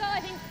 Gotta go,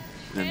 I think.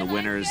 And then the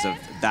winners of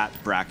that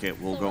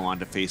bracket will go on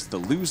to face the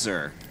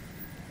loser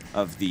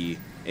of the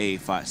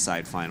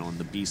side final and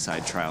the B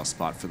side trial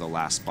spot for the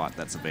last spot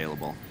that's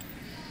available.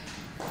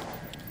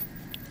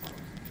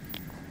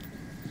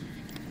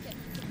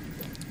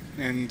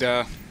 And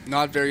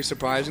not very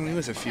surprisingly,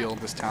 with a field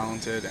this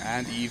talented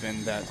and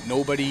even, that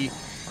nobody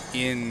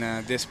in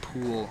this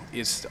pool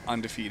is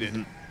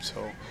undefeated.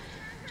 So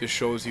just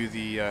shows you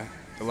the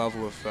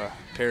level of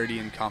parity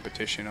and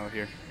competition out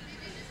here.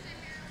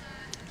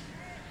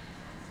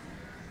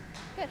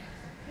 Good.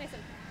 Mason.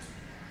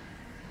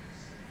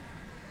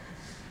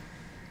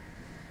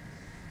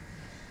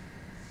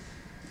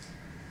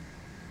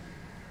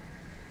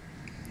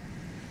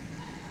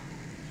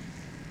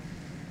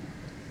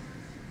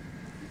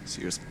 So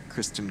here's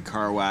Kristen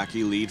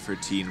Karwacki, lead for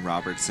Team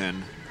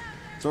Robertson.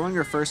 Throwing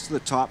her first to the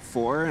top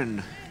 4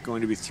 and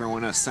going to be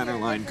throwing a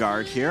centerline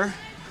guard here.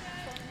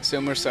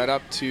 Similar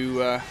setup to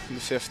the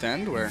 5th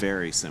end, where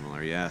very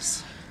similar,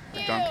 yes.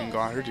 Duncan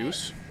got her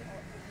deuce.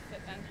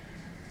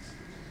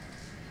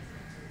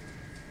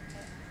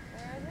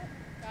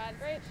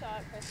 Great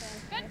shot, Kristen.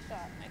 Good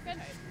shot.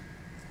 Good.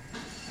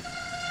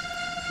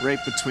 Right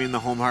between the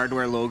Home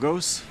Hardware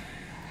logos.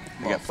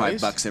 I Well get $5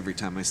 placed. every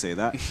time I say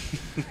that.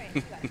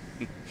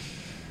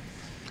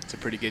 It's a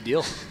pretty good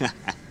deal.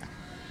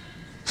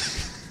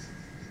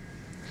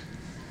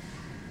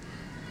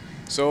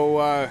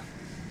 So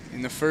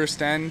in the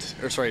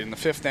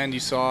 5th end, you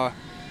saw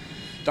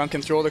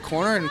Duncan throw the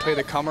corner and play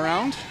the come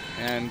around,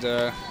 and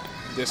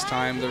this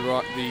time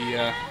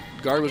the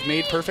guard was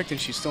made perfect, and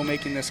she's still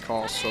making this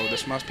call. So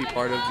this must be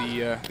part of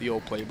the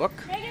old playbook.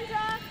 Megan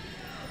draw.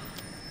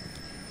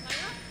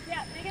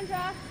 Yeah, Megan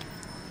draw.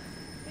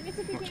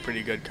 Looks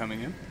pretty good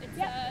coming in. It's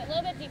a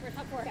little bit deeper,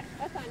 top 4. Okay,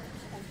 that's fine.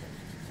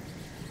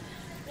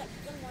 Yep,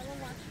 one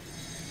more.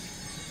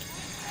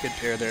 Good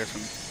pair there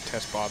from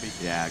Tess Bobby.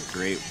 Yeah,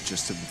 great,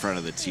 just in front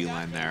of the tee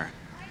line there.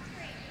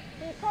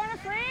 Corner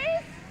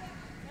freeze.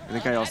 I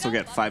think I also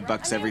get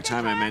 $5 every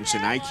time I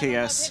mention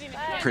IKS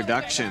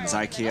Productions,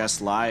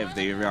 IKS Live.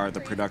 They are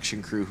the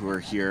production crew who are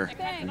here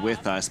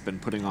with us, been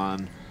putting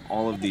on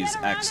all of these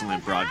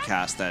excellent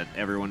broadcasts that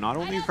everyone, not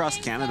only across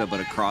Canada, but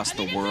across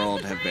the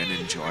world, have been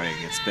enjoying.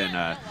 It's been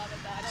a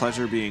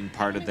pleasure being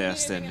part of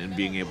this and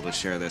being able to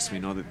share this. We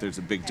know that there's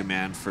a big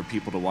demand for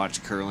people to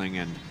watch curling,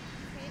 and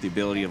the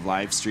ability of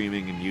live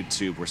streaming and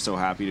YouTube. We're so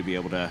happy to be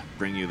able to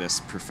bring you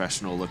this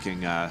professional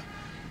looking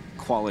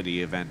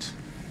quality event.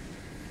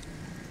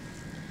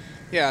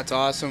 Yeah, it's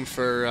awesome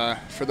for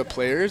the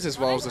players as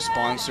well as the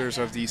sponsors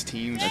of these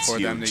teams. That's for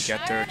them huge. to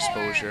get their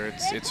exposure.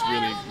 It's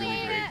really,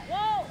 really great.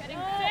 Whoa,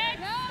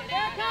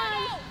 there it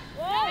comes.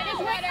 Whoa,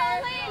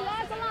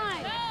 lots of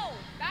line. No,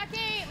 back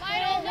 8,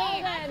 line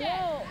only.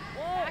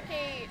 Back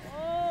 8.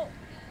 Whoa,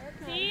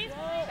 See?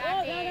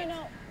 back 8.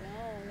 No.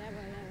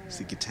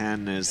 See,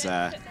 Gatan is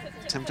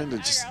attempting to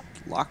just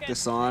lock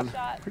this on.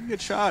 Pretty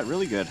good shot,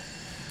 really good.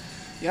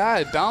 Yeah,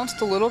 it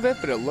bounced a little bit,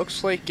 but it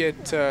looks like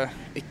it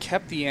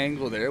kept the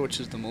angle there, which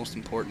is the most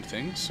important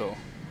thing. So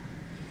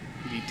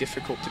it'd be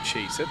difficult to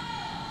chase it.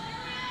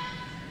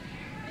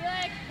 Be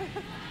like,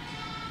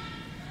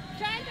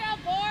 try and throw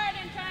board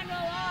and try and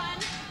roll on.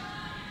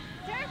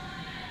 Sure.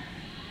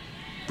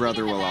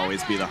 Brother will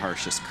always be the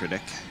harshest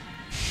critic.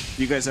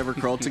 You guys ever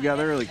curled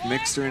together, like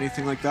mixed or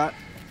anything like that?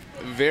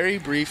 Very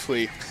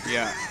briefly,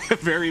 yeah.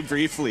 Very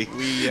briefly.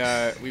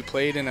 We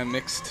played in a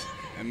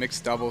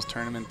mixed doubles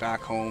tournament back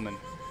home, and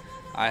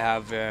I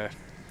have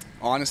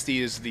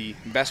honesty is the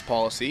best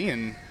policy,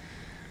 and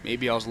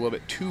maybe I was a little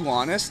bit too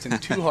honest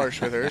and too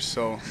harsh with her,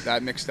 so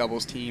that mixed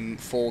doubles team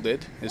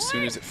folded as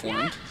soon as it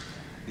formed.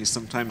 You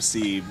sometimes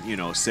see, you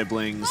know,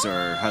 siblings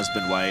or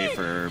husband-wife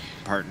or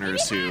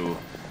partners who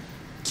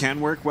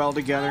can work well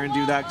together and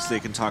do that because they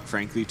can talk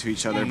frankly to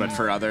each other, but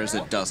for others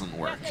it doesn't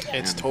work.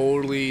 It's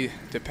totally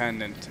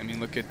dependent. I mean,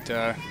 look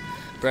at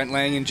Brent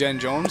Lang and Jen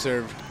Jones.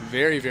 They're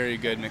very, very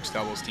good mixed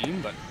doubles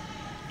team, but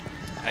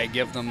I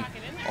give them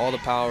all the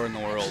power in the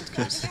world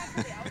because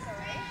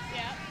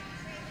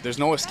there's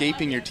no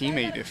escaping your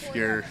teammate if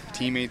your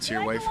teammate's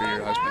your wife or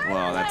your husband.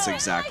 Well, that's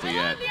exactly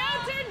it.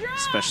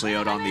 Especially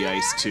out on the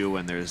ice too,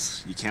 when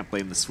you can't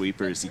blame the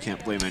sweepers, you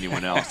can't blame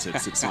anyone else.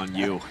 It's on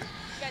you.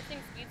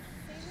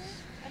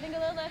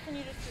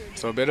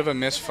 So a bit of a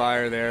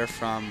misfire there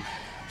from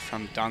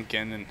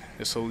Duncan, and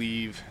this will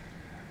leave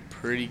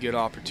pretty good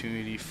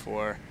opportunity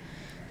for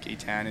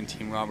Gaytan and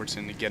Team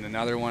Robertson to get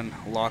another one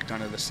locked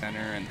onto the center,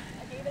 and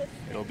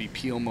it'll be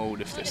peel mode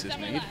if this is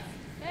made.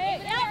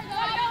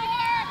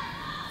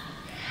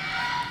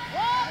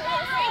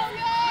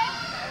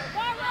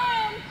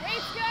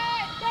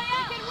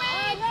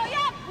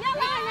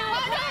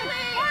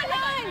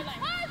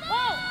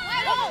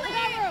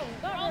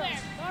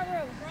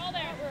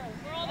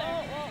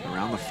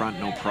 Around the front,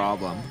 no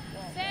problem.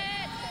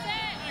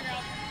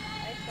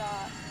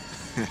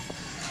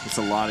 It's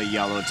a lot of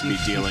yellow to be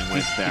dealing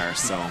with there,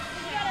 so.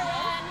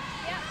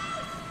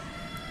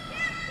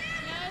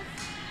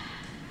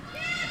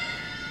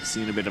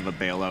 Seeing a bit of a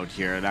bailout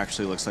here. It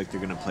actually looks like they're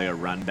going to play a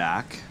run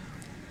back.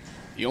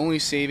 The only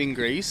saving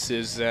grace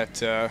is that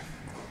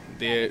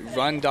the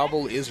run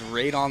double is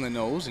right on the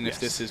nose, and if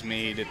this is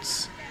made,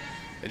 it's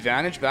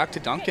advantage back to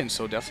Duncan.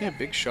 So definitely a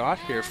big shot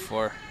here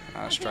for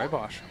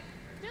Strybosch.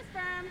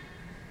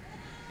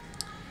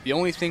 The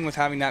only thing with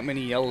having that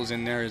many yellows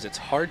in there is it's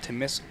hard to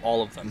miss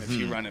all of them if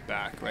you run it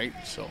back, right?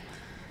 So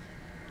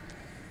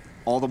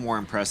all the more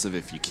impressive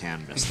if you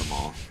can miss them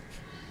all.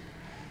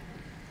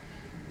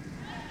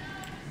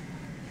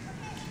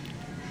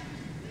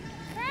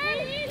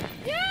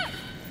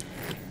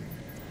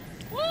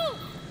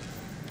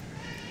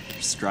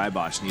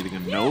 Strybosch needing a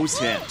nose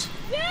hit.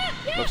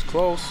 Looks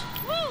close.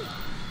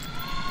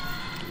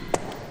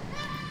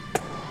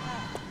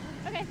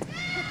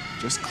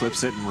 Just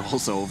clips it and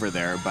rolls over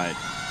there, but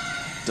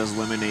does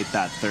eliminate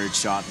that third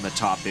shot in the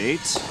top 8.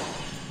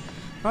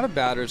 Not a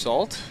bad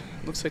result.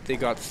 Looks like they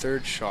got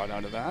third shot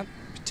out of that.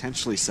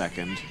 Potentially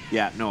second.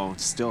 Yeah, no,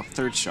 still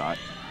third shot.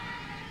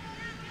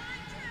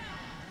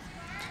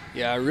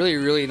 Yeah, really,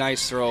 really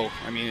nice throw.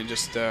 I mean,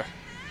 just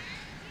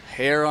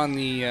hair on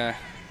the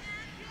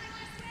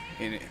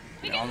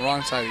on the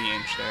wrong side of the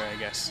inch there, I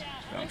guess. Is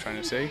what I'm trying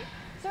to say. Is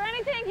there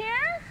anything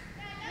here?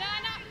 No,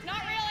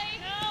 not really.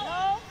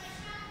 No.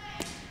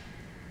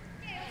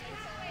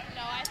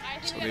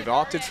 So they've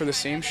opted for the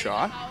same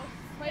shot.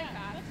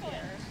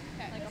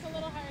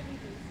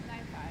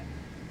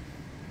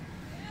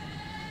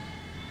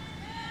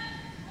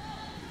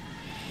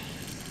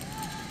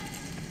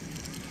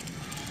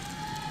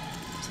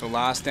 So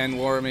last end,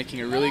 Laura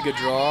making a really good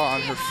draw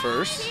on her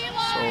first.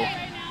 So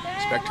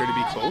expect her to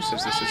be close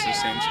as this is the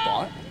same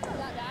spot.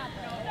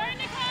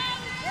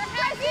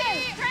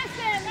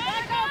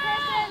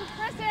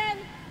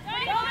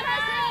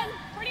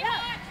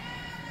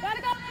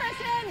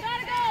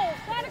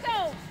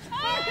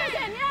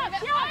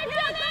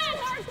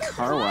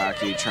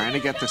 Karwacki trying to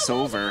get this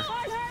over.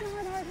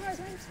 That's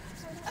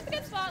a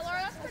good spot, Laura.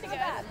 That's pretty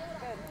good.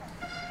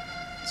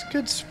 It's a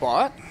good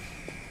spot.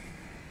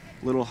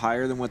 A little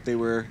higher than what they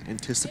were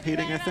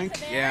anticipating, I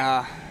think.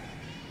 Yeah,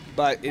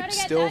 but it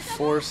still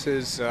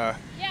forces Team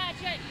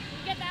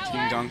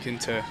Duncan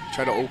to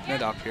try to open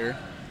it up here.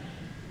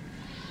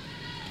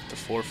 Get the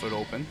 4-foot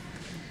open.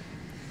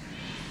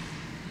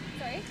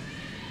 Sorry?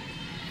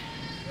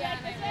 Yeah,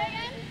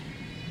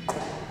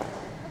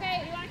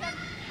 okay, you want to come?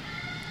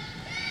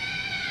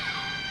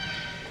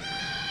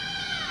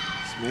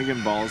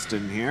 Megan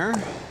Ballston here.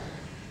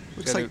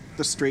 Looks like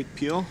the straight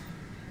peel.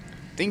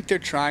 I think they're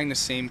trying the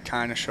same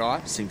kind of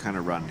shot. Same kind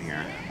of run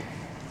here.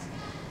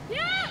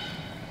 Yeah!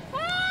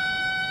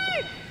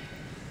 Hard!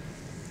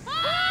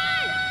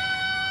 Hard!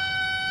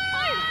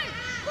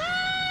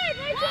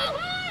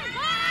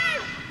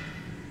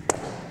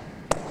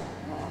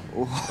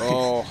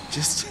 Oh,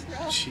 just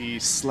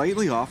jeez.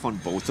 Slightly off on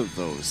both of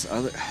those.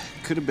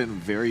 Could have been a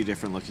very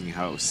different looking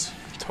house.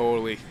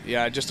 Totally.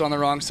 Yeah, just on the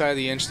wrong side of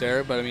the inch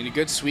there, but I mean, a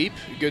good sweep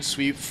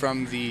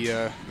from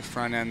the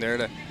front end there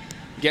to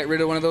get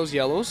rid of one of those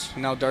yellows.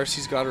 Now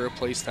Darcy's got to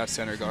replace that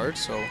center guard,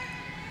 so.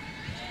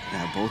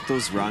 Yeah, both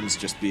those runs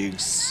just being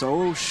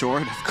so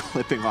short of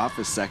clipping off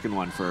a second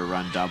one for a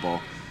run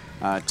double.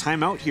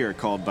 Timeout here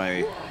called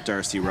by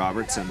Darcy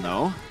Robertson,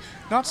 though.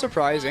 Not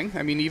surprising.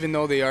 I mean, even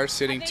though they are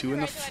sitting 2 in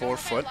the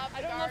 4-foot,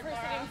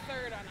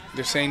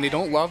 they're saying they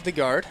don't love the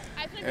guard,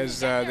 as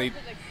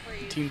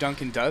Team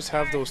Duncan does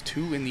have those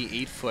 2 in the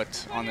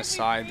 8-foot on the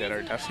side that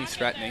are definitely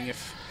threatening.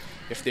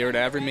 If they were to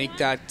ever make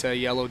that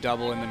yellow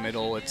double in the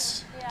middle,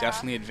 it's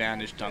definitely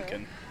advantage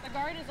Duncan. The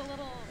guard is a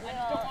little, I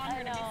just don't want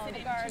her to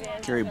be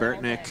sitting. Kerry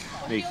Burtnick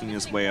making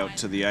his way out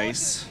to the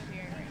ice.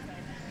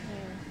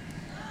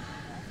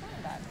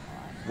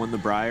 Won the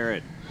Brier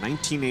at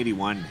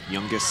 1981,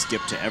 youngest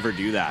skip to ever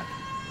do that.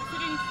 We're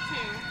sitting 2.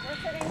 We're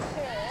sitting 2.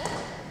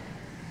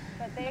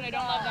 But I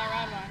don't love that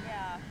red one.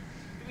 Yeah.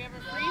 Do we have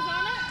a freeze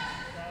on it?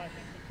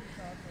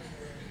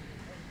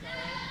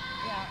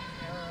 Yeah.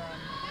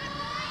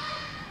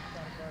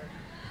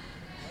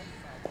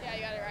 Yeah,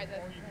 you gotta ride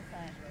this.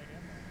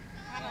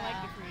 I kind of like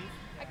the freeze.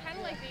 I kind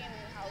of like being in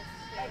the house.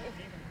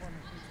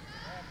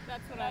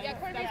 That's what I. Yeah,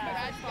 corned beef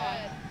that's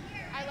good.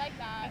 I like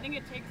that. I think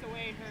it takes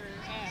away her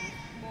end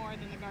more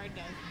than the guard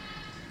does.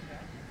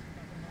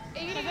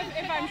 Because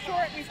if I'm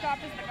short, we stop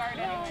as the guard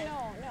anyway.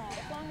 No.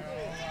 As long as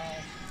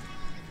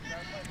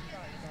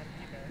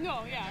we.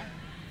 No, yeah.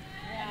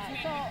 Yeah.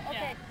 So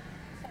okay.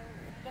 So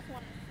just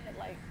want to sit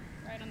like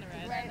right on the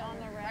red. Right on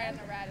the red. Right on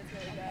the red is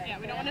really good. Yeah,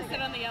 we don't want to sit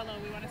on the yellow.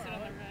 We want to sit on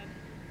the red.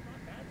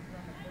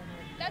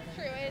 That's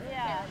true. It is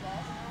terrible.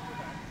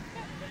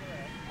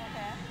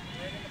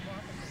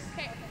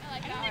 Okay, I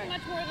like that. I don't think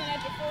much more than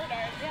edge of 4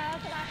 darts. Yeah,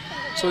 that's what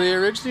I So they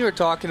originally were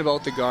talking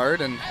about the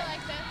guard, and I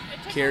like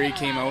this. Carrie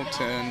came out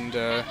and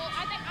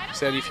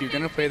said if you're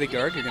going to play the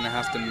guard, you're going to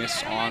have to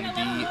miss on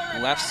the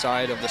left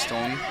side of the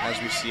stone as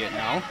we see it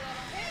now.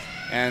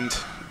 And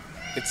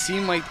it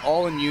seemed like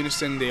all in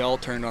unison, they all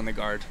turned on the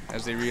guard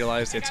as they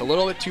realized it's a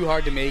little bit too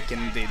hard to make,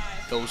 and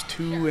those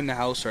 2 in the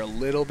house are a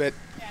little bit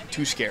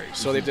too scary.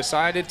 So they've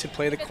decided to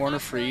play the corner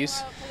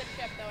freeze.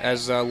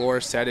 As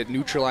Laura said, it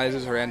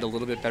neutralizes her end a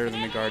little bit better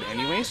than the guard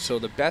anyway, so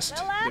the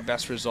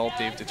best result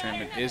they've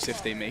determined is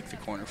if they make the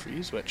corner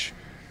freeze, which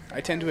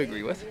I tend to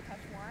agree with.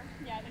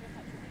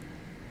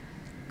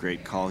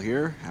 Great call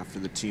here after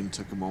the team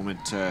took a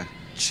moment to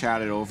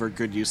chat it over.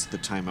 Good use of the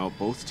timeout.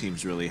 Both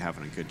teams really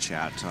having a good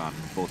chat on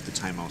both the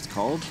timeouts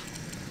called.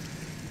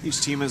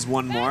 Each team has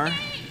one more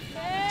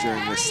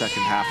during the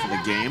second half of the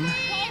game.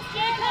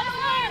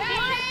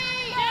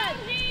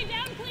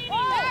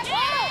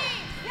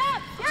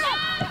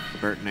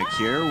 Burtnick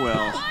here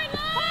will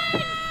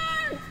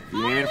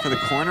be aiming for the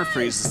corner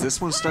freeze as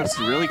this one starts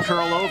to really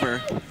curl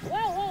over.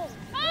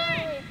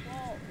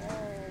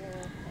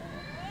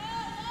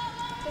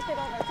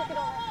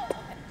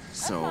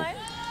 So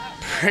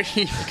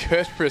pretty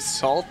good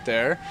result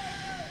there.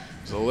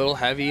 It was a little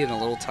heavy and a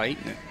little tight,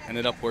 and it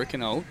ended up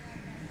working out.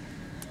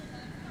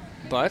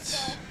 But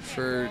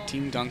for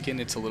Team Duncan,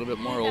 it's a little bit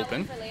more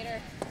open.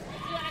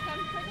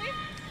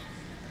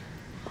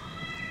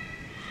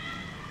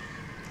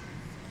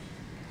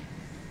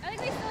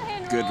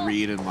 Good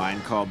read and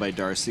line call by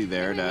Darcy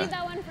there to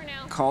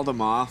call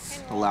them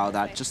off, allow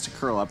that just to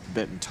curl up a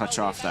bit and touch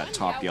off that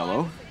top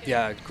yellow.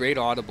 Yeah, great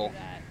audible.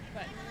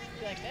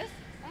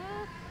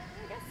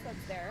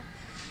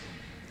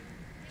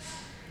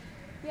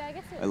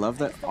 I love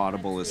that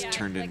audible is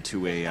turned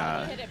into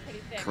a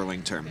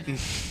curling term.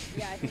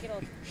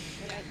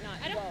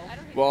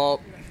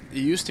 Well, it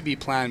used to be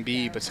Plan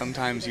B, but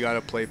sometimes you got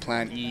to play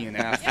Plan E and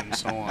F and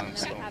so on.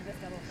 So.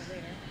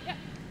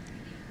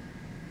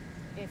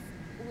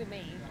 We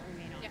may or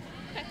may not. Yeah.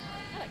 Okay.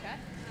 I like that.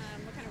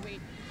 What kind of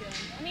weight feeling?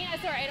 I mean,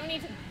 sorry, I don't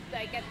need to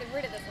like get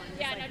rid of this one.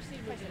 Yeah, no, just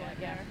need to push it up.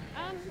 Yeah.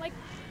 Like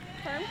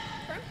firm.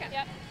 Okay.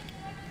 Yep.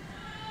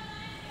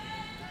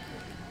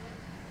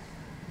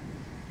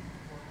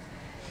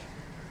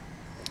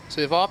 So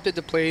they've opted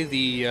to play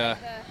the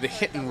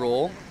hit and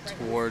roll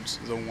towards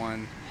the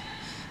one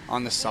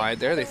on the side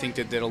there. They think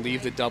that they'll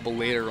leave the double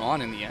later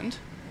on in the end.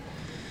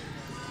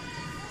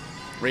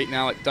 Right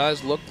now it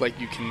does look like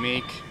you can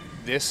make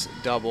this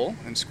double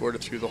and squirt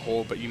it through the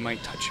hole, but you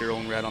might touch your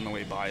own red on the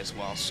way by as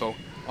well. So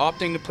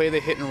opting to play the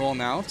hit and roll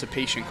now, it's a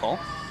patient call.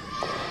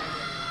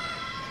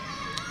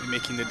 And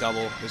making the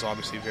double is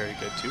obviously very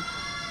good too.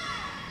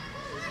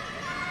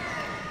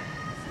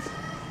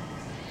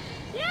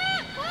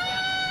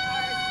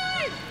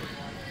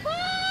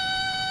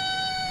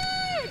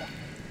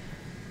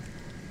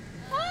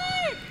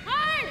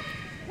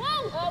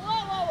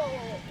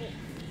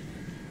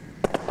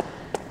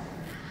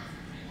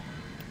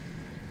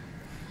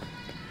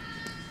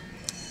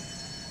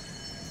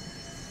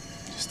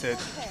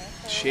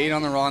 Shade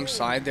on the wrong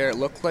side there. It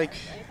looked like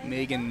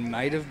Megan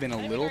might have been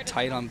a little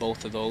tight on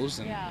both of those.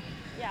 And yeah,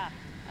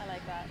 I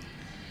like that.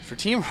 For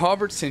Team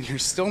Robertson, you're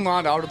still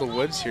not out of the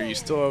woods here. You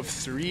still have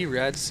 3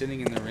 reds sitting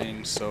in the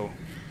ring, so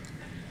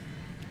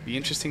be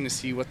interesting to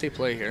see what they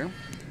play here.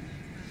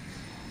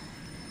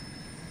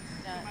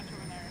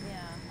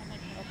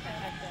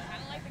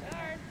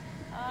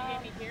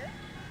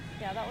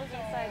 Yeah, that was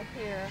inside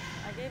here.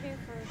 I gave you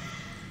for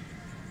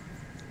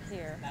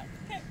here.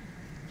 Okay.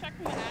 Check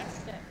me that.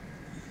 Okay.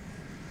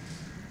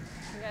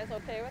 You guys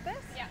okay with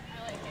this? Yeah,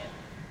 I like it.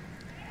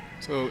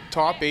 So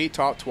top 8,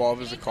 top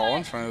 12 is the call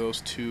in front of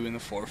those 2 in the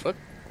forefoot.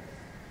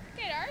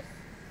 Okay, Dars.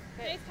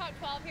 Today's top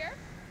 12 here.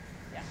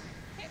 Yeah.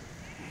 Okay.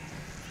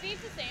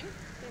 Speed's the same.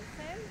 Speed's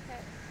the same?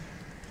 Okay.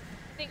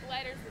 I think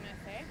lighter's the miss,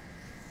 eh?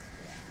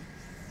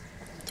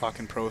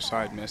 Talking pro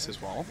side miss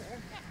as well.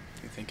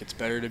 I think it's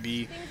better to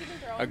be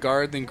a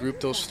guard than group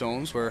those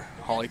stones where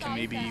Holly can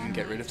maybe even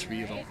get rid of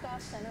 3 of them. Yeah, just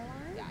off center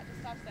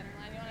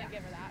line. You want to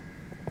give her that.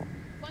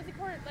 Once you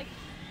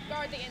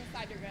guard the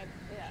inside, you're good.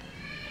 Yeah.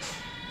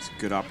 It's a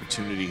good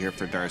opportunity here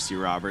for Darcy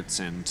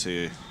Robertson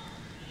to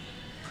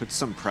put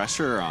some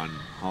pressure on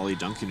Holly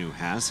Duncan, who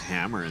has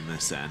hammer in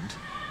this end.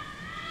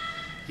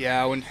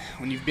 Yeah, when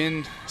you've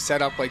been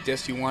set up like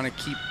this, you want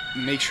to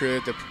make sure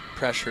that the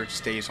pressure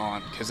stays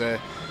on, because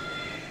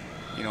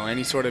you know,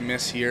 any sort of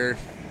miss here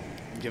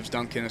gives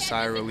Duncan a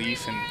sigh of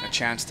relief and a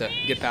chance to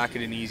get back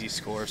at an easy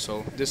score.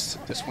 So this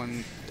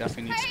one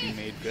definitely needs to be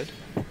made good.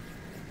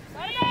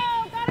 Gotta go!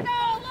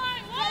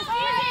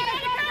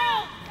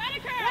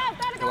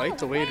 I like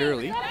the weight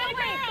early.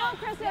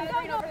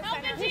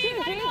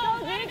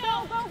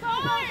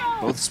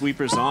 Both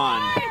sweepers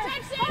on.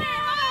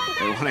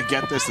 They want to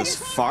get this as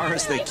far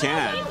as they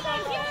can.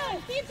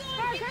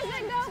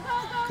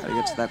 Gotta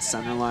get to that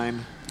center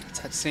line. It's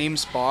that same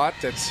spot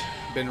that's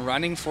been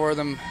running for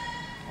them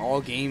all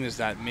game, is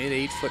that mid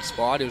 8-foot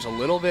spot. It was a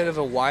little bit of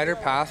a wider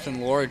path than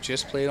Laura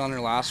just played on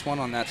her last one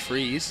on that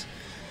freeze.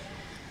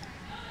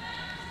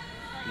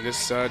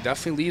 This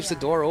definitely leaves the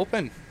door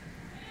open.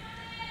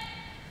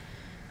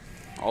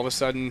 All of a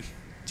sudden,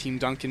 Team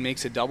Duncan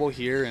makes a double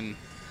here, and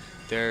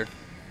they're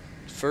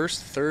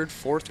 1st, 3rd,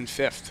 4th, and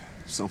 5th.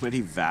 So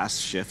many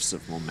vast shifts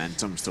of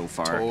momentum so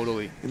far.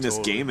 Totally. In this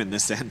game, in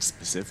this end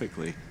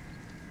specifically.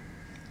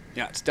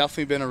 Yeah, it's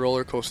definitely been a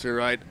roller coaster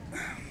ride.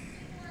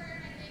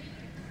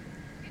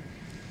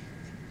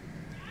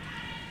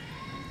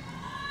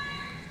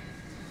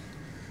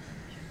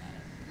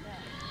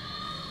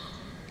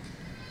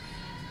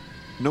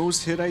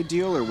 Nose hit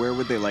ideal, or where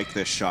would they like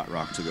this shot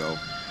rock to go?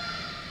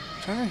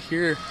 I'm trying to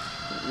hear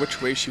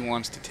which way she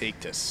wants to take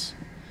this.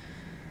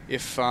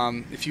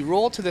 If you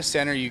roll to the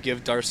center, you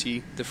give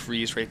Darcy the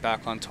freeze right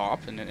back on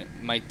top, and then it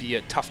might be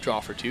a tough draw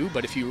for two.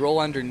 But if you roll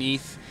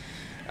underneath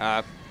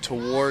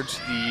towards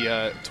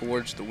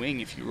the wing,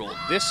 if you roll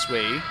this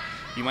way,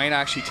 you might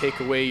actually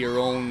take away your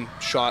own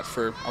shot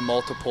for a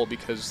multiple,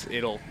 because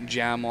it'll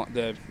jam on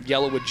the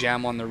yellow would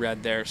jam on the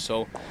red there.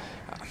 So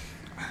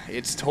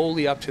it's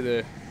totally up to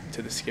the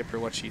skipper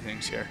what she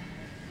thinks here.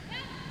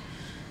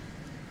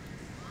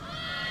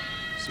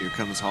 So here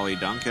comes Holly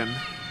Duncan.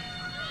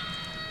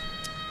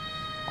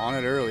 On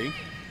it early.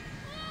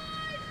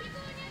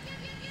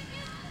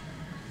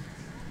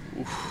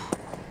 Oof.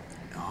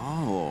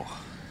 Oh.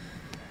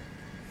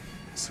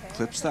 So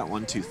clips that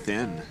one too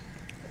thin.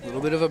 A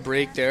little bit of a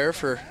break there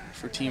for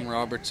Team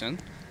Robertson.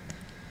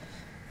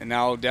 And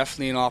now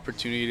definitely an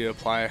opportunity to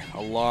apply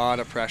a lot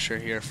of pressure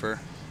here for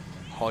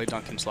Holly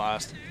Duncan's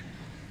last.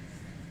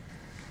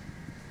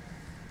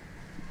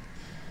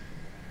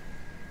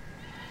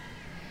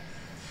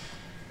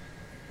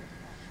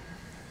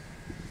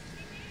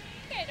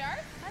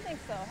 I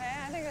think so. Hey,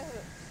 I think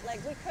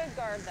like we could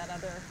guard that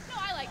other. No,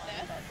 I like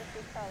this. But this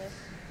is probably.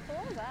 So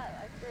what was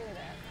that? Like really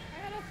there.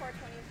 I had a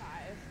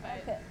 425, but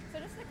Okay. so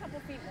just a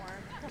couple feet more.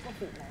 A couple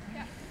feet more.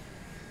 Yeah.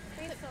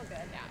 Speed's so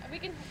good. Yeah, we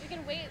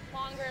can wait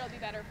longer. It'll be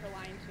better for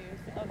line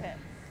 2. So. Okay.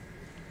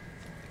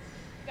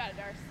 You got it,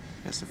 Darce.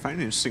 Yes, I find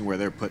it interesting where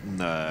they're putting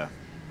the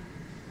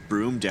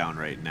broom down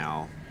right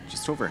now,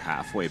 just over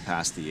halfway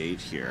past the 8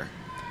 here.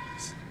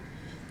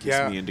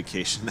 Gives me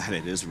indication that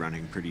it is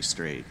running pretty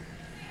straight.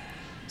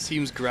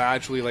 Seems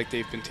gradually like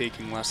they've been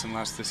taking less and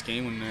less this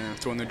game. When they're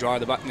throwing the draw of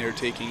the button, they're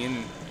taking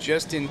in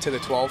just into the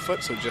 12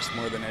 foot, so just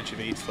more than edge of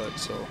 8 foot.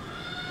 So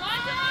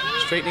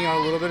straightening out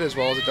a little bit, as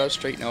well as it does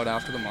straighten out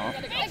after the mop.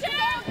 Line and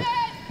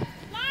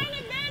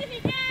bend if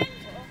you can.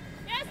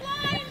 Yes,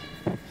 line.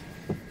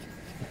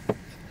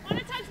 Want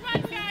to touch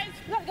button, guys.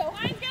 Let go.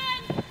 Line's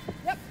good.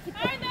 Yep.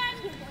 Hard then.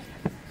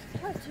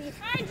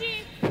 Hard,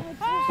 G.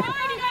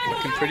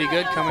 Looking pretty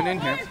good coming in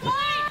here.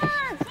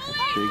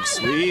 Big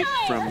sweep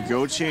from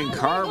Goche and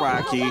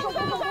Karwacki.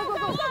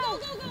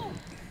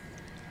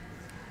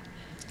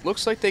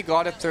 Looks like they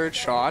got a third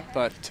shot,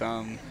 but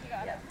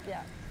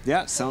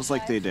Yeah, sounds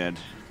like they did.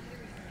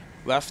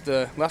 left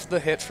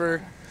the hit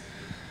for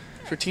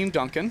Team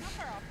Duncan.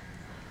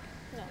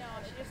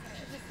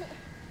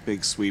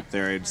 Big sweep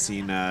there. I'd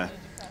seen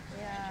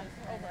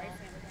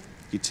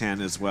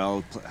Gutan as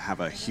well have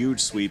a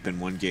huge sweep in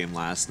one game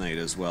last night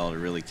as well to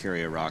really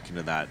carry a rock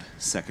into that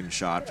second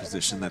shot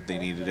position that they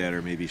needed it,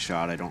 or maybe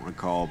shot, I don't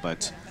recall,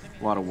 but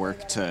a lot of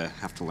work to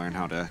have to learn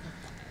how to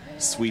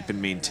sweep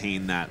and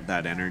maintain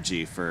that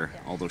energy for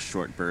all those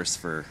short bursts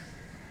for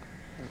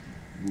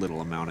little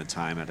amount of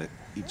time at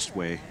each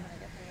way.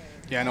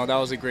 Yeah, no, that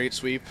was a great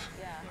sweep.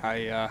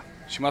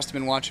 She must have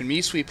been watching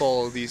me sweep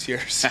all of these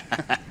years.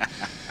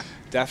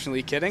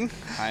 Definitely kidding.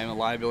 I am a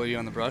liability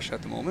on the brush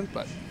at the moment,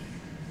 but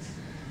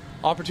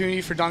opportunity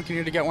for Duncan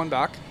here to get one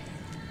back.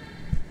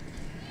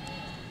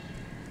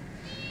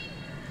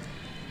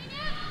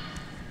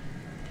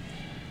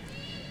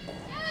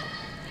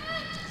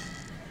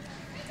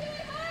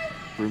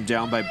 Broom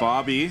down by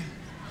Bobby.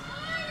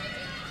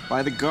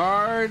 By the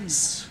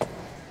guards.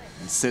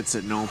 And sits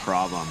it no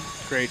problem.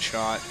 Great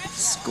shot.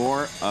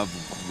 Score of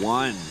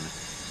 1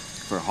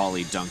 for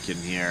Holly Duncan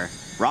here.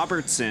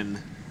 Robertson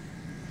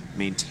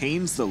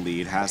maintains the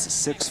lead, has a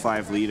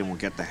 6-5 lead, and will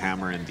get the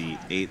hammer in the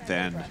 8th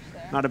end.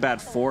 Not a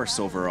bad force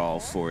overall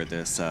for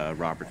this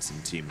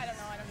Robertson team.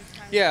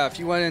 Yeah, if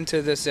you went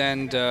into this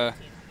end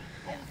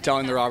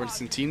telling the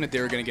Robertson team that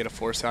they were going to get a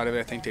force out of it,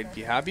 I think they'd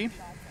be happy.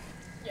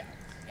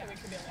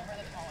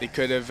 They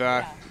could have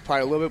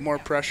applied a little bit more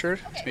pressure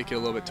to make it a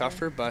little bit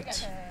tougher,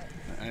 but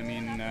I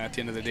mean, at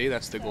the end of the day,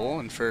 that's the goal.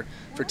 And for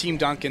Team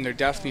Duncan, they're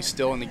definitely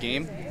still in the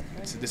game.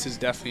 So this is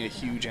definitely a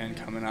huge end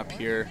coming up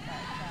here.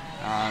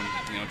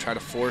 You know, try to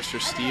force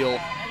or steal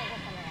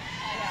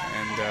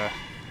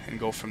and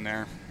go from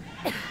there.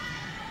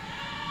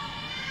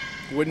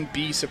 Wouldn't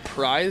be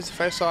surprised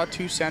if I saw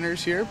 2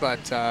 centers here,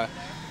 but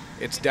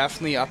it's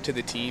definitely up to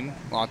the team.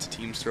 Lots of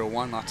teams throw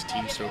 1, lots of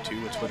teams throw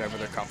 2. It's whatever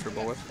they're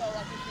comfortable with.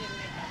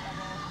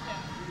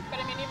 But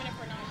I mean, even if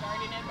we're not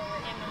guarding it, but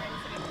we're in the ring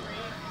sitting 3,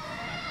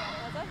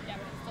 what's up? Yeah,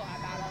 we can still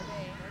have that all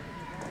day.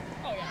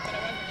 Oh yeah, but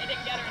it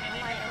didn't get her and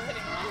it didn't get her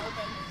sitting 1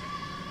 open.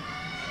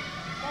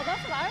 Well,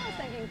 that's what I was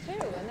thinking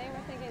too, and they were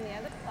thinking the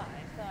other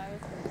side. So I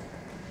was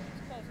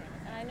Closer.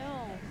 I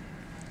know.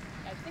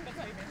 I think that's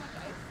not even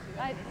much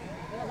ice.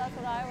 Well, that's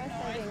what I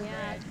was thinking.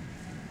 Yeah.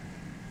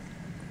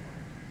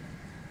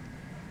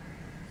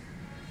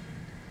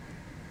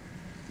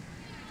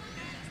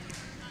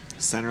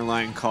 Center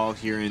line call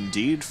here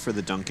indeed for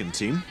the Duncan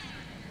team.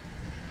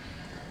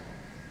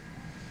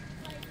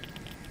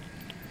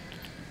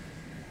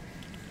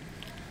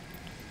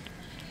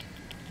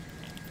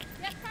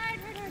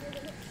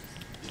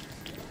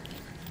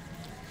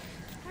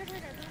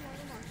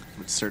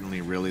 Would certainly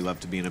really love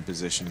to be in a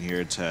position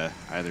here to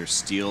either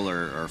steal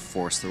or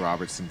force the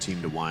Robertson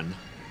team to 1.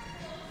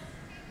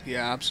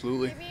 Yeah,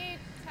 absolutely. Maybe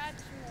touch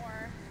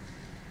more.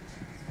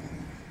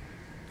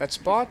 That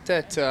spot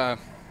that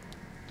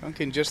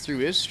Duncan just threw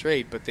his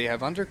straight, but they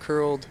have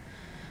undercurled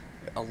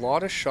a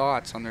lot of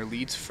shots on their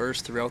leads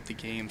first throughout the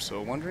game,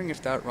 so wondering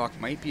if that rock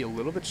might be a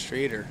little bit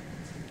straighter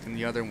than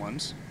the other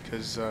ones,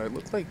 because it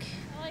looked like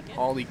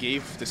Holly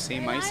gave the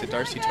same ice that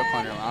Darcy took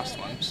on her last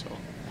one, so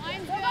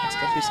it's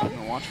definitely something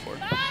to watch for.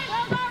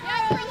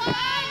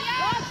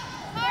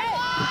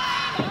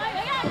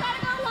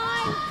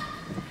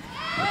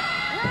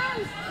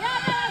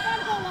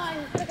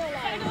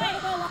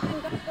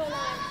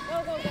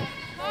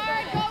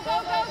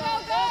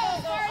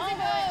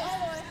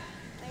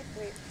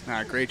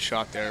 Great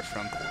shot there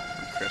from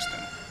Kristen.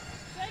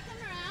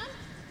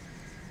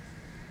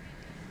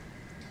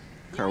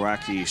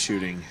 Karwacki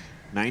shooting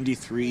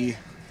 93%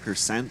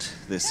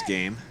 this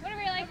game.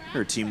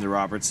 Her team, the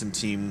Robertson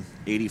team,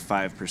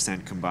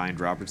 85%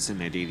 combined.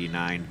 Robertson at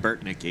 89,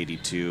 Burtnick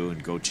 82,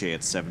 and Gauthier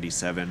at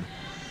 77.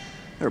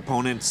 Their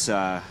opponents,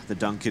 the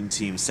Duncan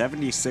team,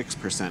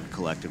 76%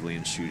 collectively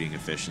in shooting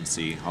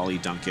efficiency. Holly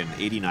Duncan,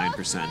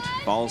 89%.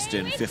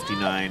 Ballston,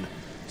 59%.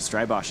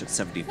 Strybosh at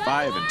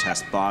 75%, and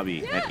Tess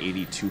Bobby at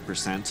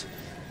 82%.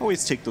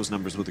 Always take those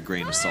numbers with a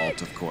grain of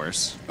salt, of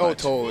course. Oh,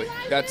 totally.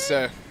 That's,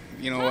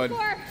 you know what,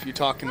 if you're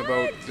talking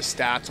about the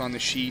stats on the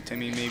sheet, I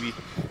mean, maybe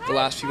the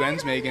last few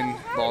ends, Megan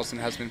Ballston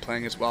has been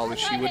playing as well as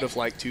she would have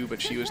liked to,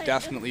 but she was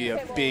definitely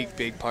a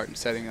big part in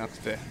setting up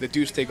the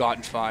deuce they got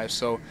in 5.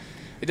 So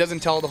it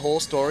doesn't tell the whole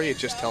story, it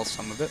just tells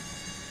some of it.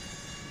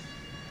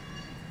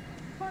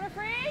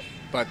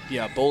 But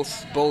yeah,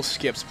 both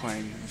skips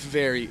playing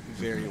very,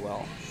 very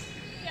well.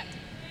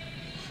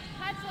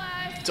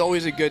 It's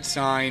always a good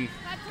sign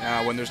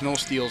when there's no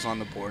steals on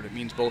the board. It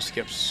means both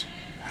skips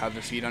have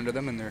their feet under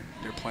them and they're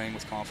playing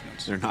with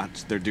confidence.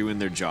 They're doing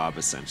their job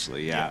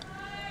essentially, yeah.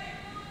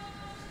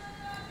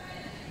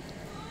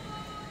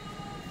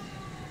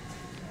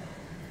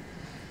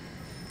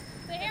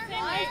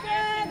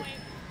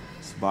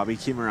 So Bobby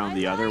came around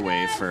the other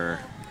way for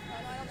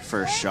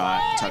first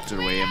shot, tucked it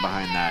away in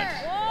behind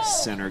that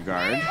center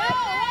guard.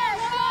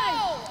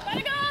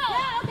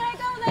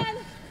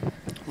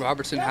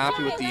 Robertson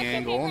happy with the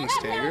angle and the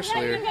stagger, so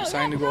they're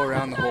deciding to go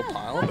around the whole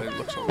pile, but it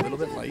looks a little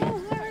bit light.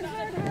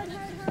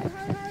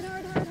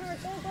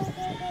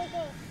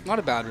 Not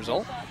a bad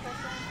result.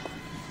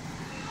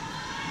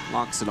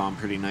 Locks it on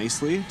pretty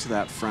nicely to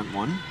that front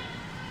one.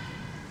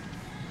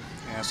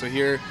 Yeah, so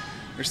here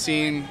we're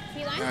seeing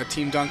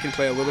Team Duncan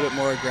play a little bit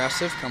more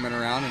aggressive, coming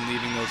around and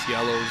leaving those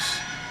yellows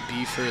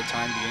be for the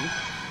time being.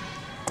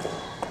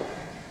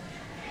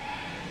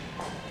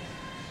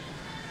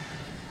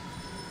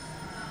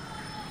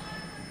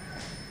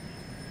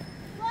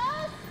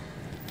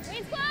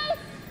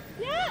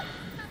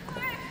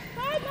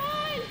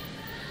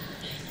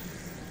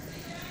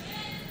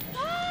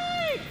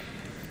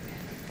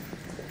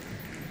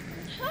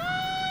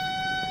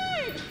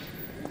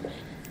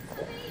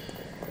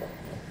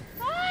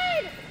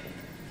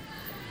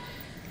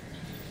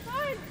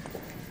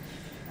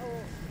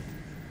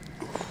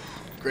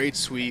 Great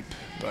sweep,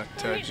 but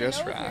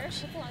just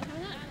wrapped.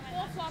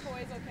 Flop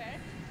away is okay.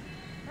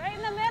 Right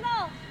in the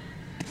middle.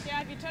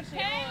 Yeah, if you touch the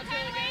yellow, it's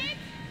really good.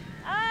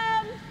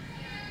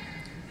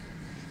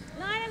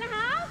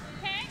 9.5.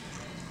 Okay.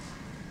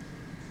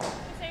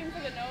 Just aim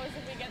for the nose.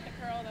 If we get the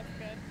curl, that's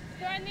good.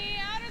 Throwing the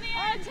out or the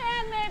Or in?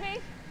 10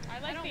 maybe. I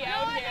like the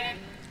out here.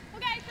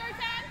 Okay, throw 10.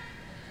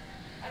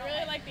 I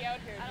really like the out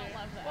here. I don't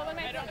love that. Well, am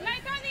I throwing the in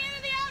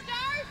or the out,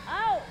 Dart?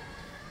 Oh.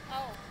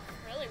 Oh,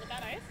 really? With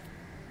that ice?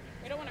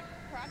 We don't want to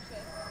crotch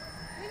this.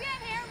 You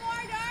get here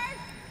more, Dart.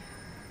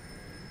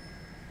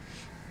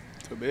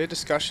 So a bit of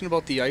discussion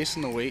about the ice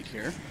and the weight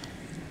here.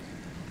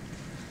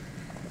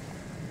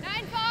 9.5.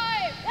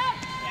 Yep.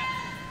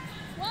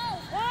 Whoa.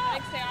 Whoa. I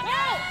think stay on it.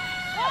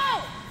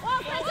 Whoa. Whoa,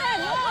 Kristen.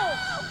 Whoa.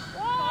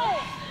 Whoa.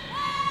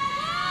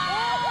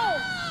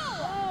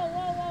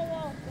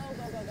 Whoa.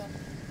 Go.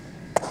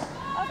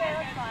 Okay,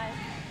 that's fine.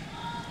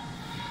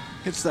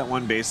 Hits that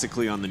one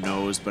basically on the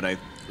nose, but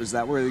was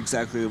that where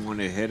exactly they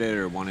wanted to hit it,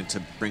 or wanted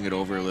to bring it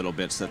over a little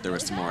bit so that there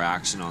was some more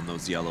action on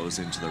those yellows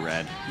into the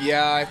red?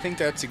 Yeah, I think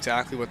that's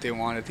exactly what they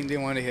wanted. I think they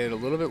wanted to hit it a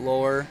little bit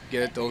lower,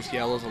 get those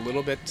yellows a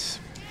little bit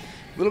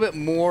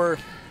more.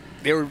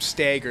 They were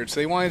staggered, so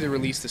they wanted to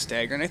release the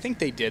stagger, and I think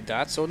they did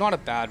that, so not a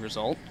bad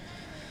result.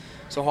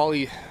 So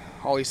Holly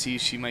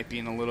sees she might be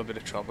in a little bit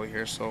of trouble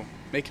here, so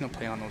making a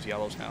play on those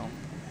yellows now.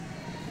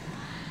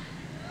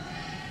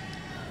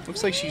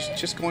 Looks like she's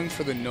just going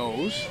for the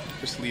nose,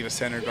 just to leave a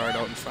center guard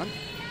out in front.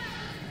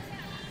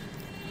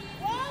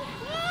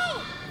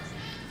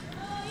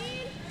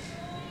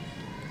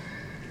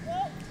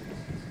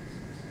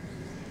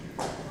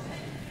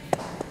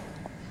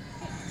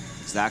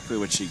 Exactly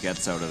what she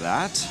gets out of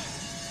that.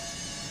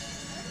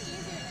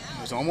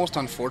 It was almost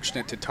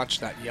unfortunate to touch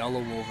that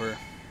yellow over,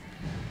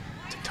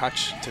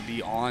 to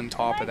be on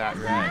top of that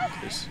red,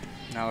 because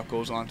now it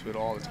goes onto it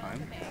all the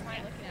time.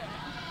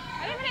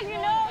 Even if you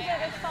know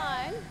that it's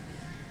fine.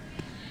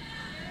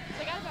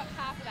 So I got about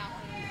half of that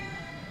one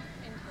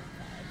into the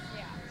side.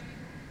 Yeah.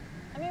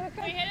 I mean,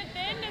 If we hit it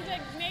thin, does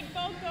it make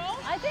both go?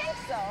 I think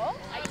so.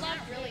 I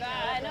can't really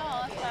I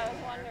know, that's what I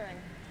was wondering.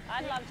 I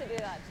I'd love to do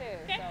that too.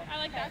 Okay, So. I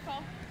like that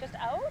call. Just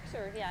out,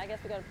 or yeah, I guess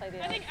we got to play the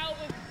out. I think out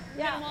with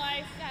Yeah. minimal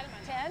ice.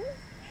 10?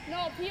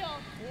 No, peel.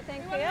 You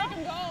think We want to peel? make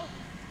him go.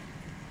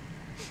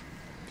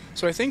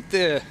 So I think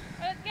the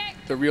Okay.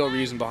 real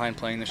reason behind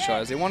playing this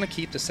shot is they want to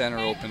keep the center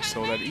open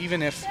so that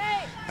even if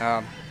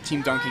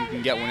Team Duncan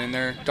can get one in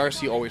there,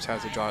 Darcy always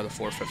has to draw the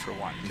forfeit for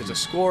one because the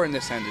score in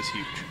this end is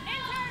huge.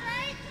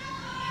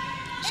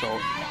 So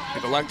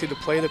they've elected to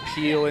play the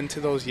peel into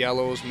those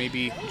yellows,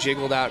 maybe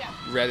jiggle that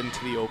red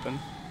into the open.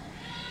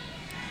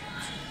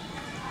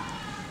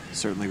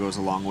 Certainly goes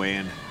a long way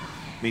in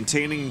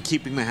maintaining and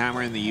keeping the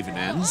hammer in the even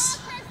ends.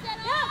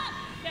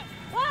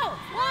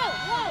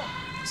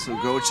 So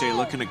Goche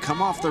looking to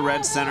come off the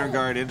red center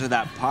guard into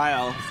that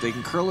pile. If they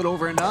can curl it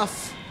over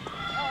enough.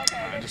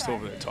 Just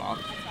over the top.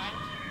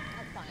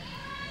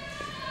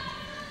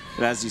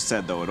 But as you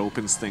said, though, it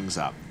opens things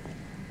up.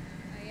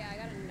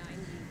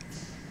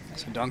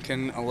 So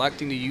Duncan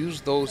electing to use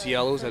those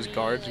yellows as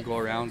guards and go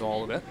around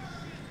all of it.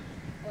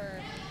 Or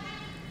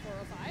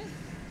 405.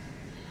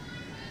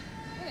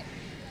 Okay.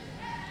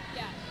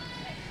 Yeah.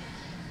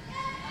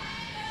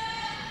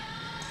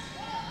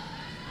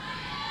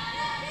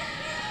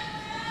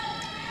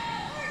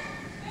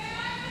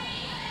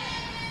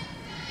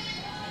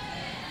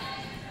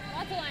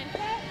 Lots of line.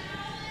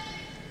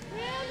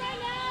 Room right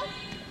now.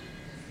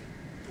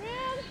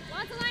 Room.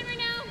 Lots of line right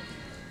now.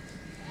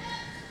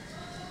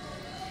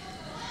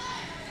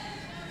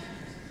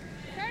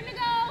 Starting to go.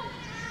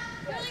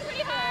 Curling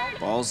pretty hard.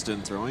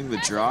 Ballston throwing the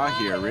draw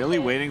here, really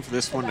waiting for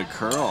this one to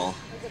curl.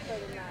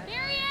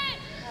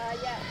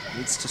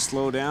 Needs to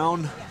slow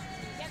down.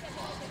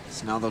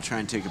 So now they'll try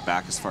and take it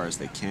back as far as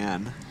they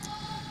can.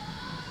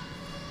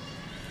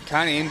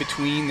 Kind of in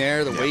between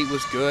there. The weight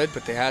was good,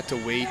 but they had to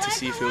wait to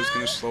see if it was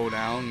going to slow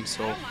down.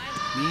 So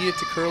needed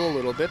to curl a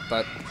little bit,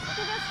 but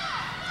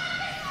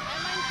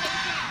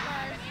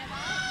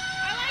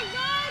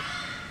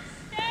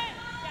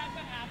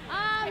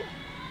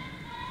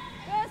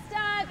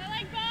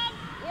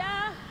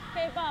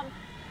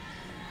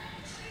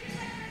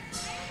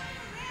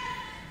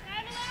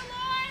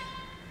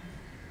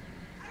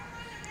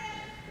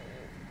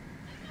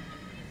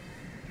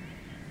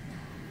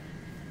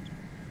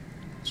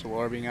so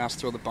Laura being asked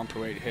to throw the bumper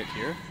weight hit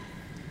here.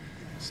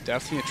 It's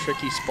definitely a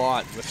tricky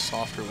spot with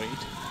softer weight.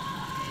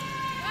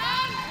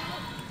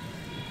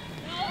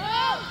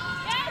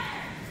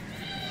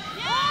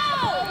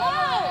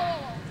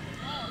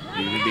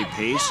 You need to be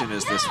patient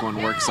as this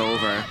one works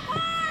over.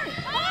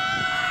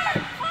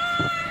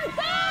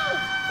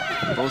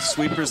 Both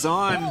sweepers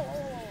on.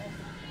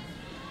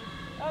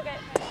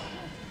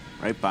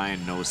 Right by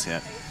and nose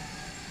hit.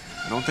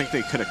 I don't think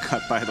they could have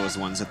cut by those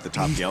ones at the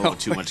top yellow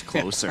too much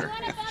closer.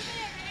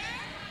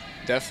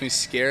 Definitely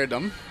scared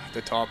them at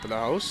the top of the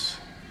house.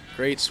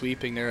 Great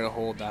sweeping there to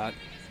hold that.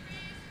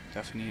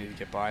 Definitely needed to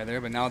get by there,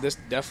 but now this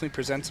definitely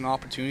presents an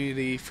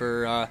opportunity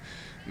for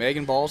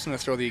Megan Ballston to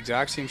throw the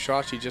exact same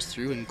shot she just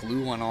threw and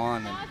glue one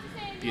on. And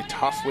be a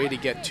tough way to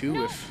get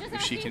two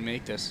if she can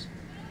make this.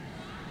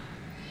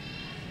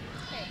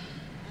 Okay,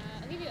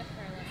 I'll give you a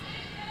fair lesson.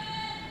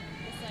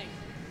 It's like,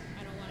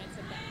 I don't want it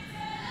to bounce.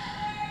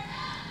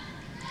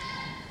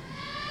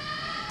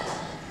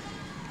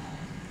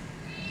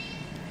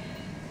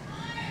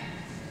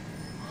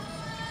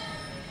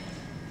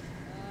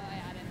 I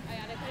added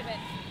quite a bit.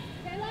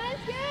 Okay,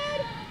 line's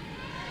good.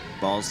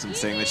 Ballston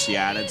saying that she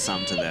added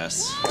some to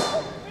this.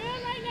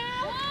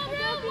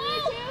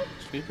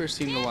 Sweepers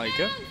seem to like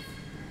it.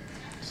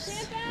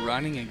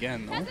 Running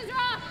again though.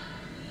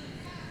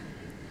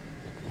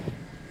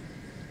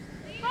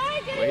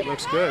 Weight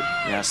looks good.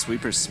 Yeah,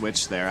 sweepers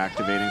switch there,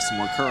 activating some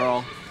more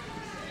curl.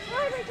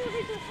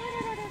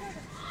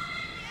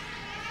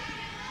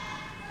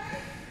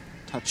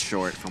 Touch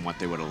short from what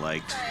they would have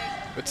liked.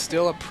 But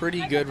still a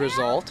pretty good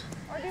result.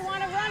 Or do you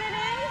want to run it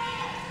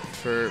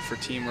in? For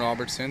Team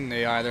Robertson.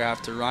 They either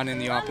have to run in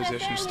the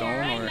opposition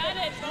stone or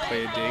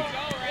play a dig.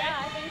 Yeah,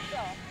 I think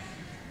so.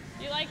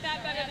 You like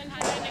that better than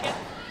trying to get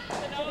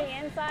To the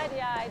inside?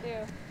 Yeah, I do.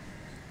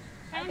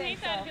 I don't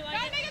hate that if you like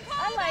it.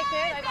 I like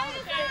it. I don't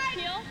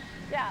Peel.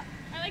 Yeah.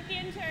 I like the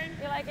intern.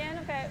 You like in?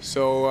 Okay.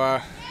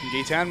 So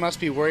Gaetan must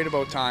be worried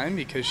about time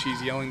because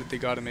she's yelling that they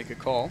got to make a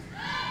call.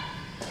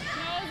 Nose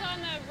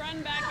on the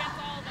run back gets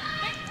all of them.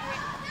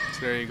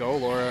 So there you go,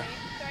 Laura.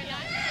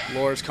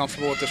 Laura's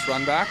comfortable with this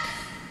run back.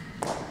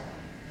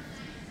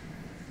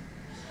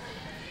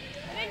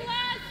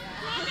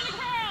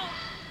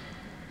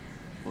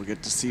 We'll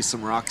get to see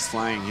some rocks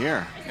flying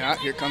here. Yeah,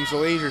 here comes the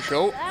laser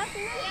show.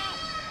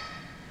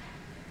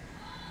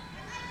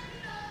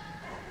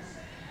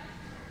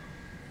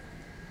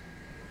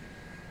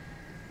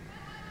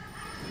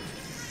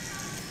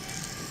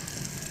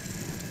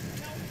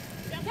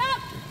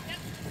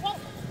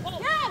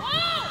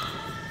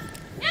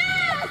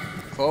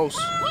 Close.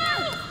 Okay,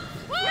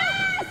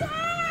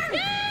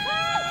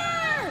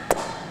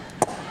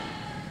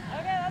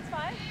 that's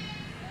fine.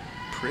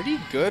 Pretty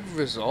good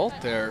result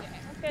there.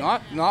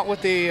 Not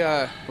what they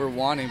were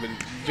wanting, but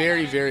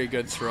very, very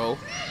good throw.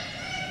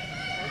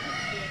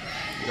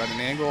 You got an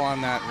angle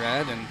on that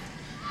red, and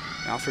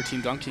Now for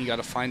Team Duncan, you got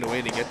to find a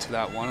way to get to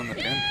that one on the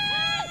pin.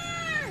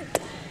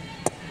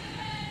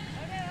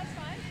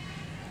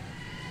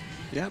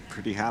 Yeah,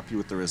 pretty happy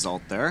with the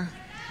result there.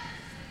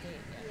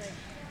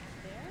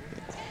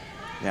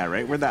 Yeah,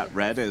 right where that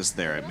red is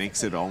there, it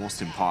makes it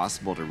almost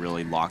impossible to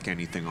really lock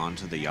anything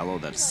onto the yellow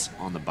that's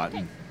on the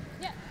button.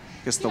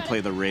 Guess they'll play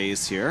the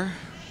raise here.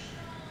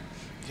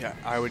 Yeah,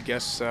 I would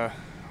guess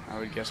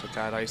with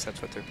that ice,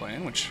 that's what they're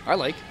playing, which I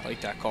like. I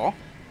like that call.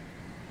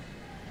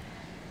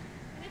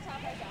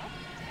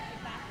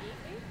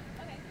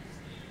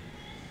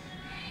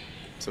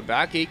 So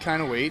back 8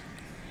 kind of weight.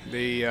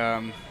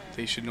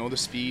 They should know the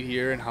speed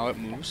here and how it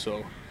moves,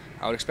 so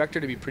I would expect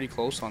her to be pretty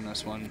close on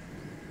this one.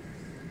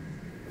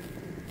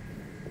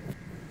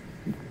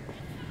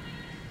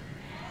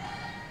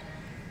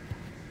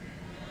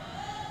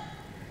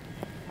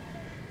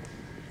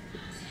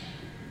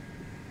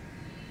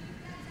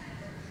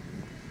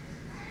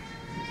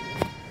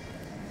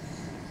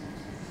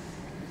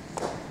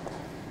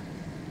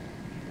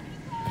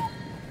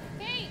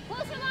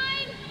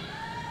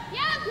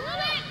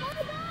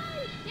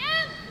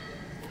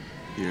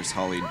 Here's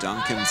Holly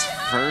Duncan's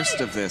first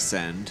of this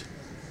end.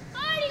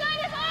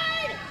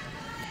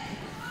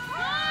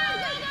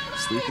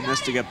 Sweeping this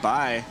to get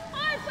by.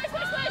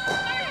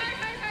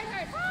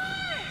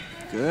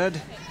 Good.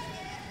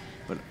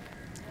 But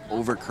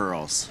over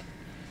curls.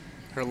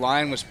 Her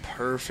line was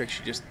perfect.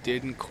 She just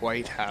didn't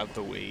quite have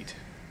the weight.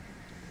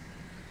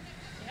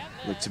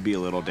 Looked to be a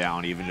little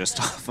down, even just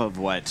off of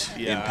what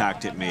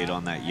impact it made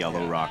on that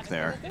yellow rock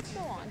there.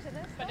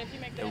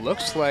 It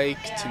looks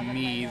like to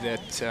me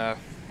that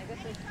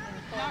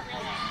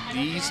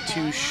these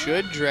two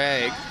should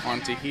drag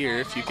onto here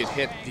if you could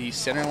hit the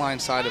center line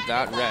side of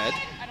that red.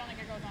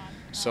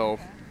 So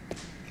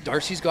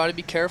Darcy's got to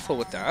be careful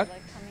with that.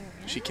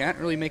 She can't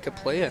really make a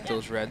play at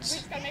those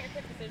reds. I think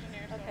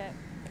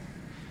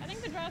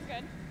the draw's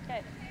good.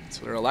 Okay.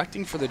 So they're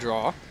electing for the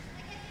draw.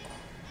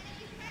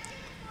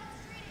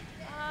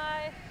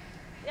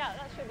 Yeah,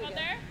 that should be good.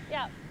 There?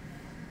 Yeah.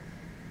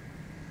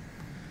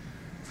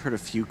 I've heard a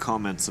few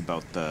comments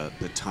about the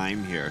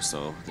time here,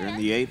 so they're in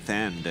the 8th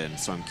end, and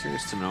so I'm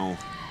curious to know.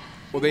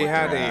 Well, they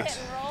had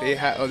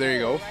oh, there you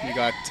go. You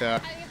got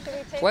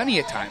plenty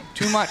of time.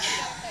 Too much.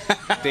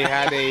 They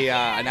had a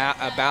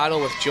battle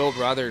with Jill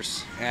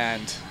Brothers,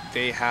 and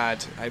they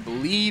had, I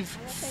believe,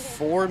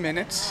 4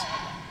 minutes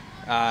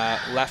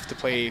left to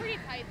play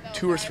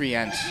 2 or 3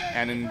 ends,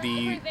 and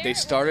they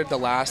started the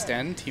last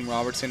end. Team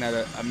Robertson had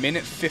a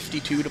minute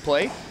 52 to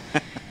play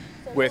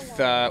with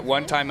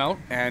 1 timeout,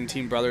 and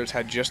Team Brothers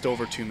had just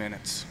over 2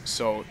 minutes.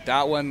 So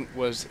that one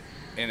was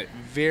a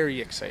very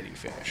exciting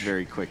finish.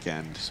 Very quick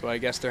end. So I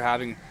guess they're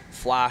having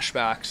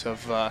flashbacks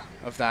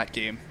of that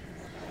game.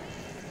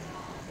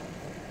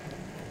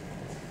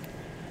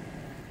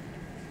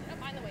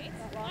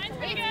 Line's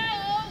pretty good.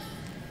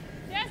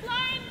 Yes,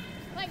 line.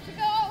 Like to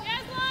go.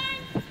 Yes,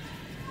 line.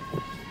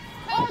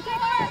 Oh,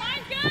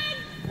 line's good.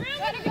 Room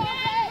to go.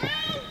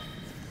 Room.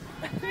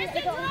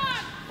 Kristen's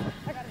rock.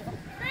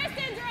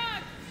 Kristen's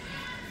rock.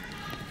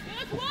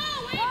 Let's wall.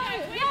 Wait.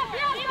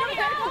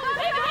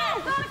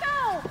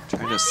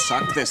 Trying to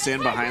suck this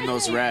in behind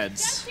those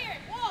reds.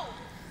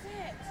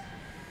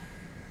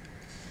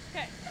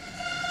 Okay.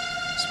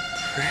 It's a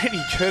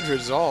pretty good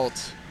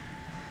result.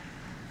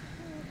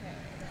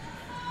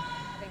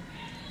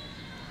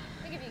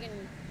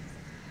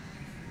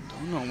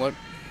 I don't know what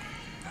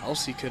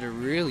else he could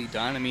have really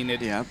done. I mean,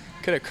 it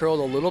could have curled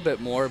a little bit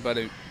more, but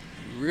a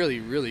really,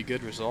 really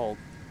good result.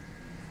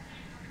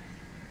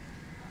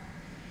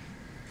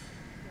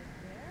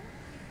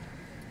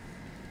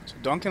 So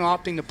Duncan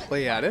opting to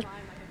play at it.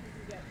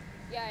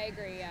 Yeah, I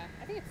agree. Yeah,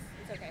 I think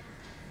it's okay.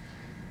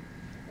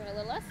 You want a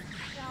little less?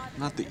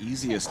 Not the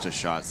easiest of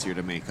shots here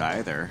to make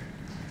either.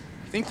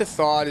 I think the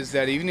thought is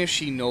that even if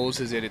she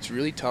noses it, it's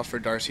really tough for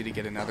Darcy to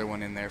get another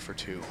one in there for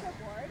 2.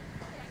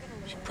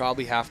 She'd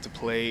probably have to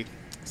play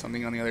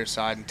something on the other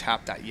side and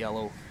tap that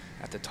yellow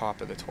at the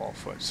top of the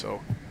 12-foot.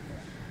 So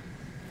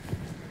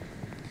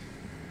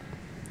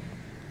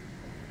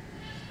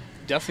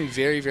definitely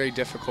very, very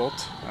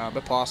difficult,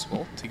 but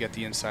possible to get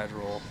the inside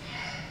roll.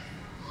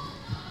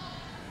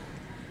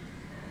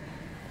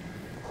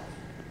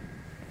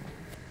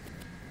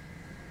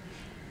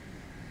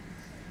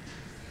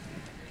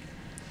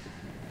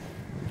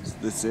 So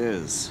this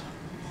is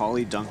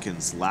Holly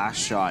Duncan's last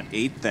shot,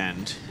 8th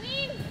end.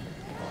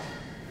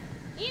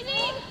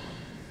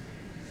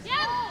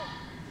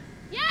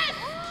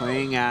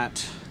 Playing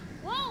at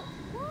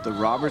the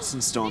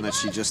Robertson stone that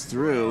she just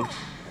threw.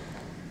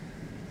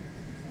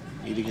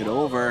 Eating it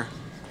over.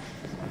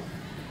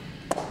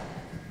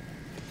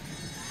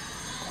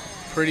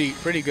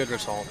 Pretty good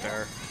result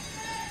there.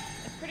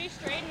 It's pretty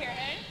straight here,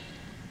 eh?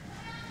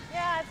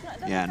 Yeah,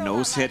 it's not, Yeah,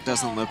 nose hit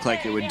doesn't look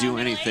like it would do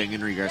anything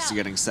in regards to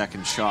getting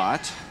second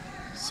shot.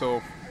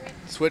 So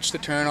switch the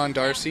turn on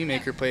Darcy,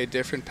 make her play a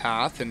different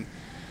path, and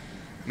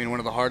I mean, one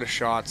of the hardest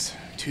shots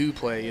to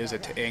play is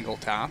an angle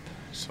tap.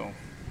 So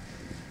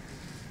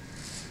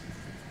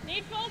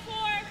need full 4.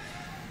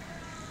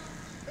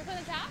 Look for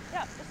the tap?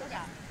 Yeah, just the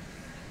tap.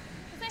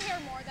 Just a a hair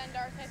more than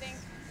Darth, I think.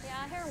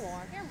 Yeah, hair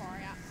more. Hair more,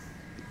 yeah.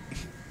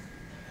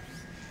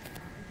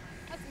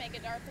 Let's make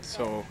it Darth.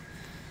 So,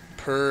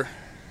 per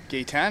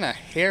Gaetan, a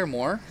hair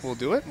more will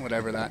do it,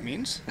 whatever that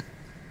means.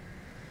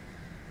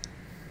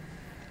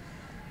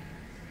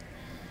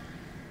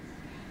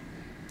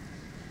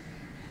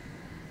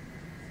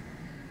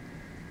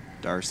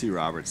 Darcy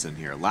Robertson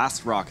here.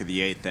 Last rock of the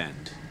 8th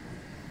end.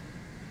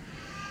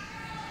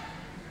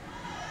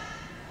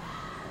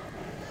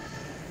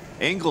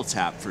 Angle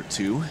tap for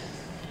 2. Waist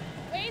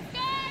guard!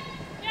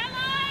 Get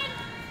line!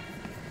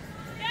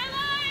 Get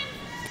line!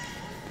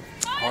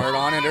 Hard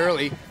on it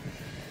early.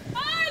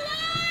 Hard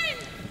line!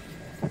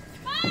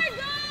 Hard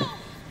go!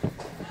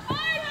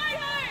 Hard, hard,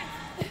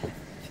 hard!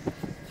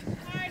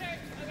 Hard, hard.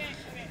 Okay.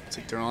 It's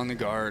like they're on the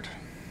guard.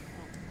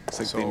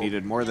 Looks like they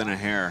needed more than a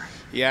hair.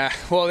 Yeah,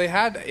 well,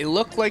 it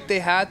looked like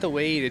they had the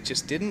weight. It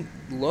just didn't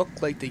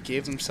look like they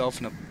gave themselves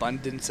an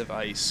abundance of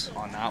ice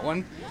on that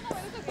one. No, it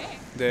was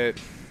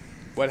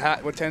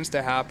okay. What tends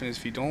to happen is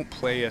if you don't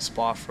play a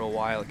spot for a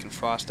while, it can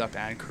frost up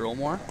and curl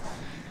more.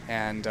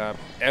 And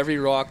every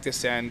rock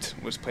this end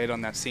was played on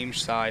that same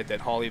side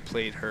that Holly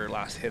played her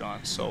last hit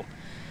on. So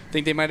I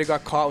think they might have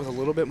got caught with a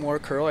little bit more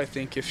curl. I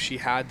think if she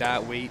had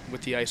that weight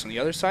with the ice on the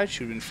other side,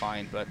 she would have been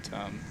fine. But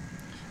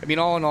I mean,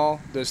 all in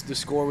all, the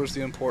score was the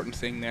important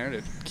thing there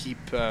to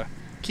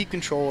keep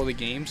control of the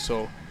game.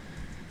 So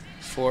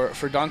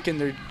for Duncan,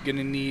 they're going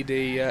to need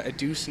a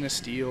deuce and a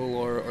steal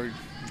or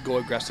go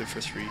aggressive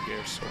for 3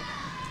 here. So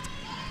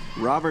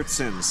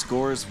Robertson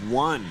scores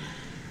 1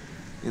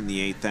 in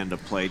the 8th end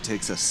of play,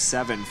 takes a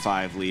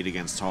 7-5 lead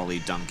against Holly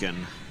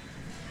Duncan.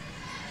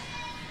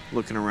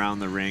 Looking around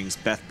the rings,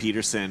 Beth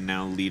Peterson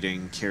now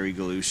leading Carrie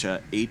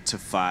Galusha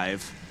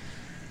 8-5.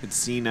 Had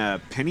seen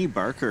Penny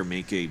Barker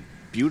make a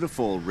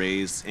beautiful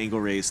angle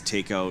raise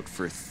takeout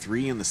for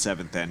 3 in the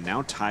 7th end,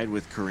 now tied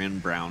with Corinne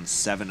Brown,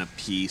 7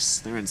 apiece.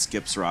 They're in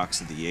skips rocks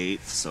at the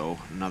 8th, so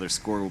another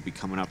score will be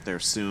coming up there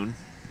soon.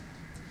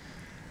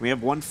 We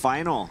have one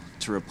final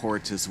to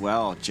report as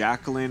well.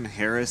 Jacqueline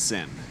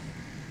Harrison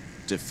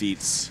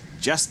defeats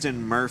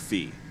Justin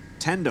Murphy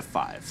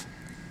 10-5.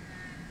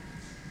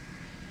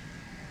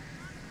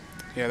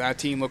 yeah, that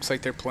team looks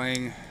like they're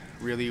playing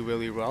really,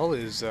 really well.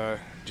 Is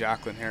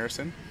Jacqueline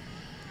Harrison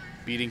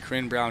beating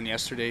Corinne Brown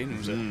yesterday, and it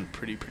was a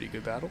pretty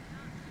good battle.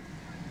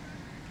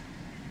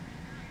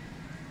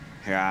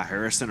 Yeah,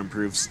 Harrison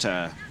improves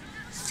to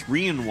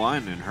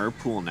 3-1 in her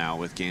pool now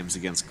with games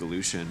against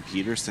Galusha and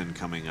Peterson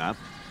coming up.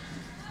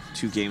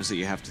 2 games that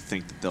you have to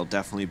think that they'll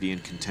definitely be in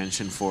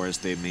contention for as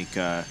they make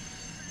a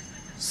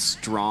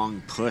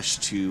strong push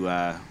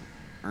to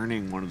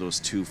earning one of those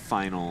 2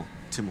 final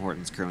Tim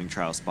Hortons curling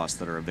trial spots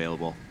that are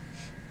available.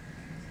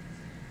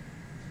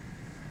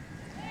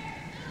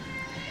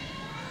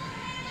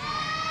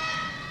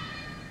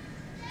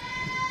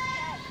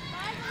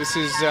 This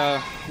is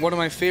one of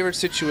my favorite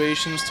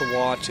situations to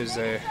watch as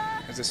a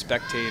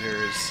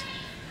spectator, is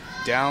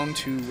down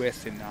 2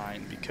 with in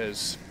 9,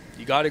 because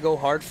you got to go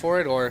hard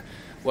for it, or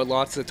what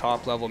lots of the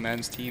top level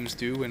men's teams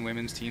do and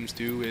women's teams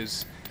do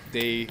is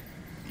they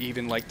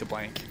even like the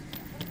blank.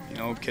 You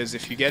know, because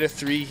if you get a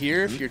 3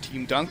 here, if you're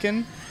Team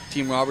Duncan,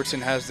 Team Robertson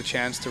has the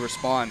chance to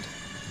respond.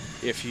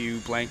 If you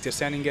blank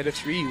this end and get a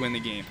 3, you win the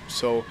game.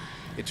 So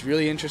it's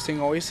really interesting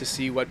always to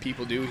see what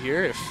people do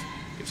here. If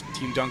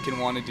Team Duncan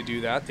wanted to do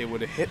that, they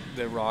would have hit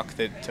the rock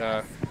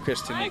that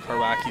Kristen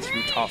Karwacki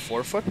threw top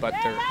 4-foot, but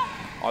they're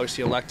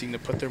obviously electing to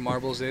put their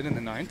marbles in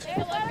the 9th. Take a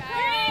look,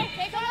 Carrie.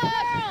 Take a look.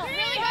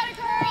 Really got to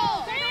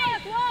curl.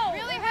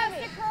 Really has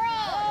to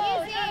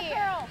curl. Easy.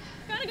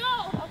 Gotta go.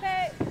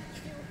 Okay.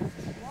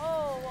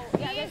 Whoa.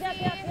 Yep.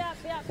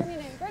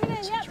 Bring it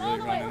in. Yep, really all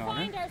the way. running We're on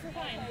fine, her. Darcy. We're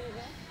fine.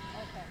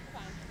 Okay.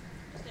 Fine.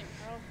 Just didn't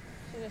curl.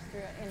 She just threw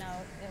it, a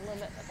little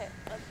bit. Okay,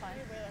 that's fine.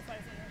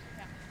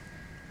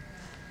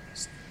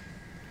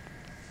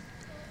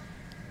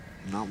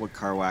 Not what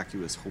Karwacki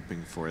was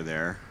hoping for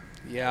there.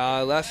 Yeah,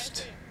 I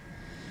left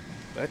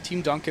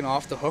Team Duncan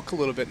off the hook a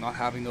little bit, not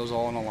having those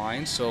all in a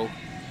line. So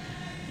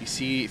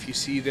if you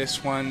see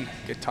this one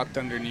get tucked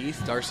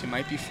underneath, Darcy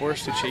might be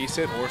forced to chase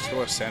it or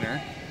throw a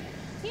center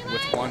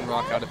with 1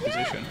 rock out of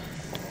position.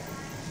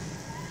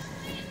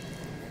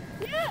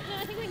 Yeah,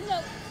 I think we can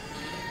go.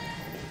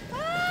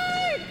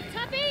 Hard!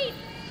 Tuppy!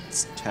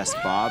 It's Tess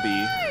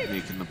Bobby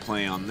making the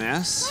play on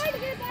this. Hard to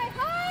get by.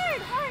 Hard!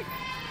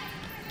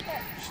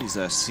 She's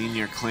a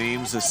senior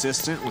claims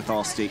assistant with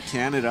Allstate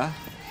Canada.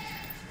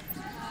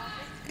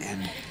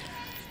 And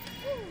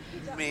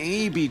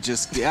maybe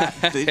just gets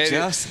the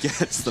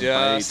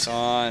Just bite.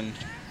 on.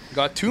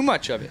 Got too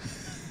much of it.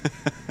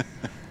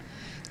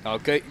 Oh,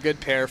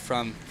 good pair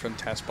from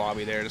Tess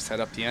Bobby there to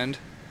set up the end.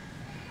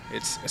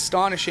 It's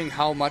astonishing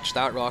how much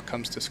that rock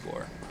comes to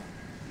score.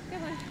 Good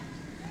one.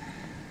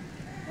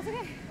 That's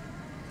okay.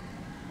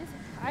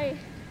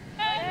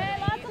 Hey,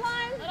 lots of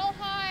lines. Little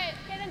hot.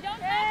 Okay, then don't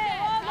touch Okay, it.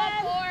 hold Top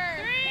it.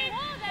 4. Three.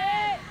 Hold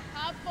it.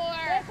 Top 4.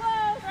 Stay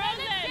close.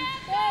 Frozen.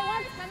 Okay,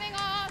 One's coming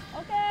off.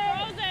 Okay.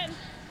 Frozen.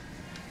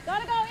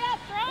 Gotta go, yep.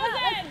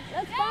 Frozen. Yeah,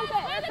 let's bump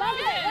it. Let's bump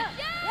it. Yep.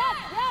 Yeah.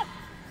 Yep.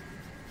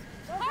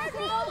 Hard Go,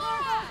 roll.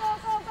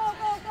 go.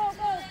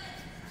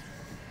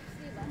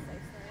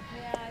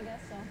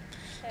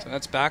 So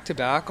that's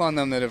back-to-back on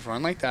them that have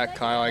run like that,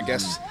 Kyle. I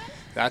guess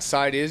that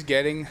side is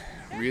getting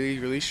really,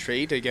 really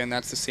straight. Again,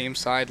 that's the same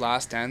side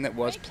last end that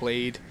was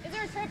played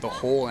the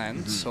whole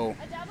end. So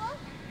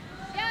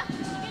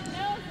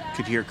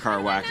could hear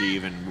Karwacki,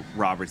 even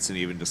Robertson,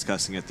 even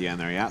discussing at the end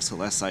there. Yeah, so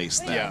less ice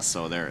then. Yeah.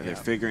 So they're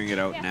figuring it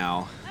out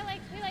now.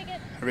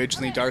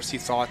 originally Darcy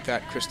thought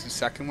that Kristen's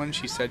second one,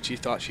 she said she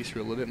thought she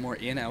threw a little bit more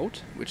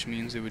in-out, which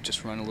means it would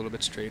just run a little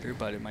bit straighter,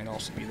 but it might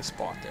also be the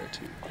spot there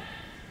too.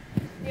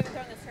 You haven't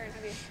thrown this turn,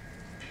 have you?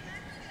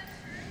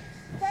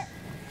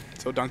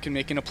 So Duncan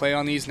making a play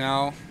on these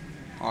now.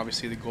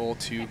 Obviously the goal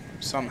to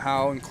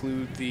somehow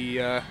include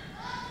the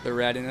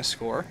red in a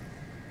score.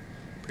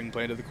 Bring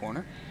play to the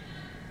corner.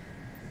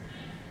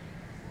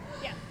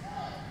 Yeah.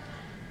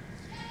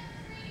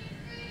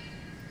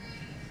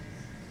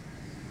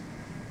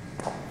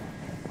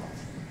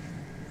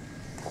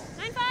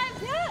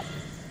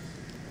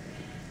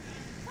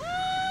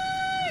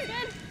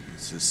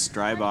 This is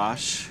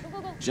Strybosch,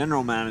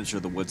 general manager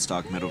of the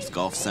Woodstock Meadows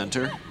Golf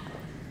Center.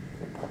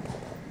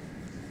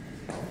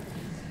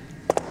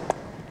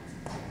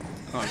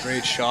 Oh,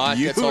 great shot.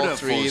 Gets all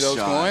three of those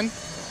going.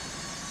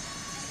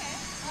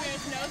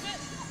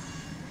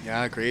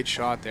 Yeah, great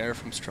shot there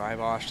from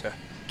Strybosch to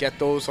get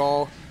those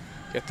all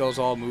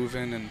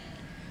moving. And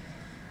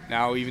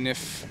now even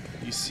if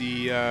you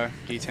see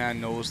Gaetan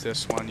knows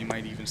this one, you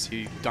might even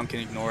see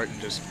Duncan ignore it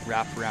and just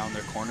wrap around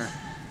their corner.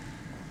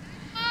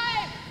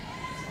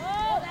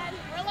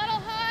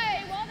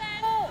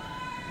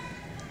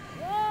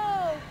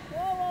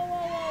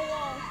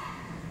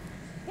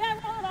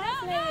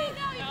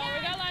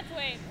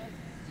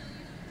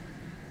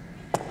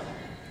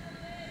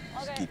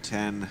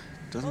 Gaetan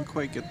doesn't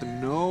quite get the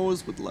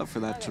nose, would love for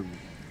that to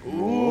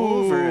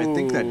roll over. I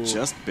think that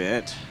just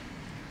bit.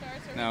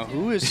 Now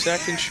who is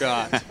second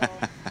shot?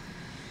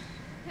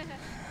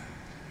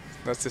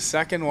 That's the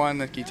second one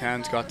that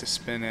Gaetan's got to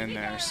spin in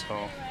there,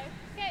 so.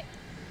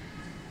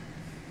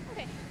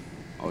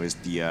 Always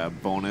the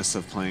bonus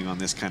of playing on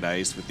this kind of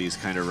ice with these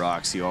kind of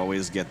rocks. You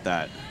always get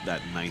that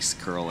nice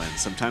curl in.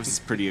 Sometimes it's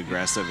pretty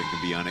aggressive. It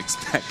can be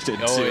unexpected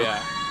too. Oh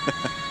yeah.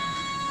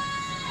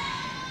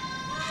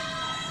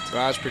 So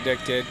as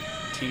predicted,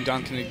 Team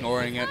Duncan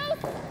ignoring it,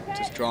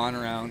 just drawing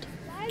around.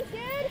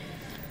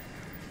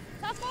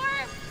 Top four.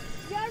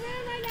 You got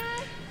room right now.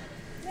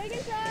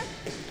 Making sure.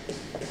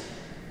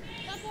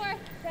 Top four.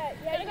 Okay.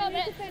 Yeah, you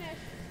need to finish.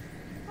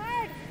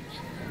 Hard.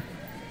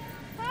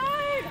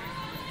 Hard.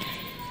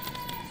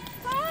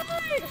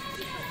 Hard.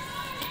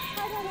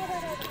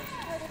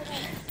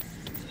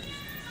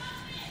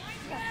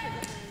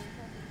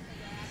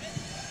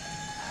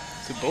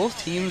 So both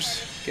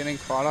teams getting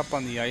caught up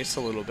on the ice a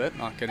little bit,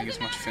 not getting as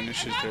much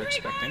finish as they're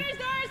expecting.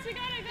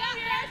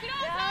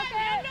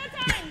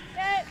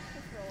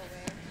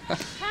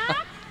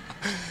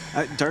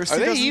 Darcy are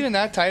they even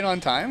that tight on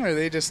time, or are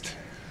they just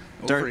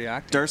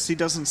overreacting? Darcy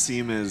doesn't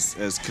seem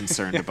as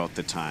concerned about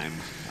the time.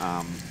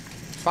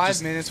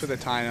 5 minutes with a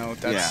timeout.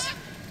 That's. Yeah.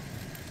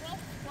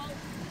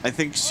 I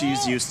think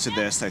she's used to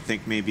this. I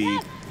think maybe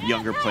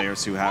younger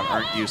players who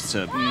aren't used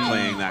to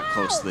playing that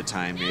close to the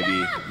time,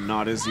 maybe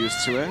not as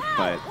used to it,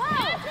 but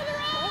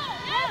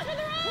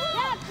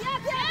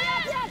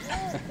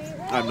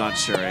I'm not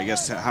sure. I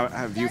guess,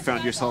 have you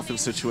found yourself in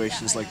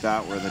situations like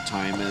that where the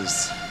time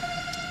is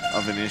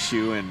of an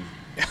issue, and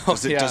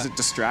does it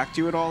distract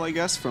you at all, I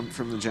guess, from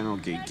the general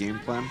game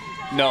plan?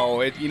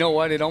 No, you know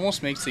what? It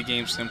almost makes the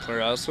game simpler.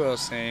 That's what I was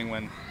saying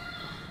when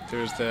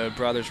there's the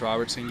brothers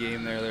Robertson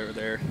game there. They were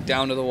there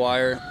down to the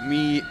wire.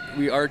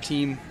 Our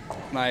team,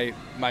 my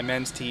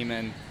men's team,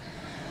 and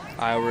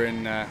I were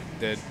in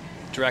the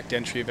direct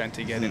entry event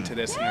to get into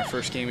this. In our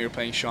first game, we were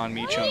playing Sean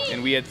Meacham,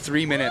 and we had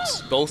 3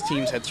 minutes. Both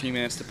teams had 3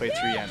 minutes to play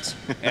 3 ends,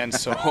 and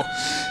so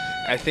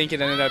I think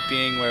it ended up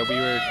being where we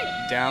were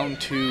down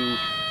 2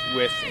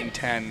 in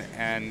 10,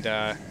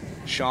 and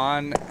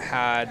Sean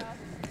had,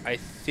 I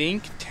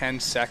think, 10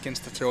 seconds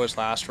to throw his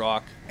last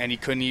rock, and he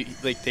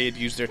couldn't, they had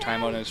used their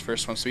timeout in his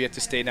first one, so he had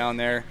to stay down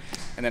there,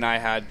 and then I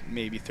had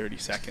maybe 30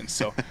 seconds.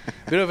 So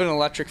a bit of an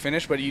electric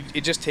finish, but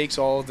it just takes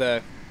all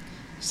the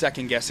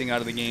second guessing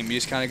out of the game. You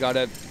just kind of got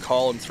to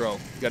call and throw.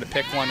 You got to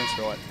pick one and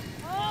throw it.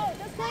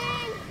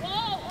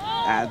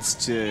 Adds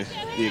to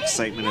the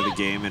excitement of the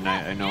game, and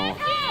I know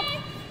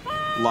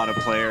a lot of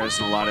players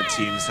and a lot of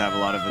teams have a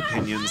lot of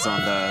opinions on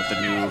the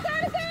new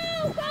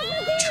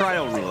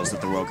trial rules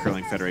that the World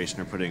Curling Federation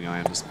are putting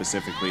on,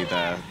 specifically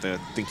the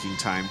thinking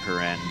time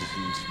per end.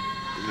 And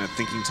in a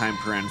thinking time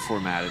per end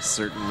format, it's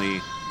certainly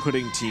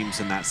putting teams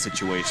in that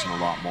situation a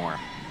lot more.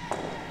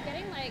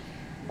 Getting like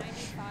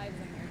 95s on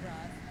your draw.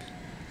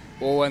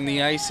 Well, when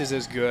the ice is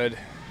as good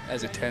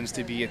as it tends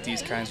to be at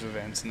these kinds of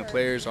events, and the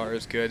players are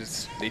as good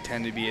as they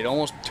tend to be, it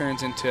almost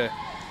turns into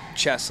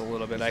chess a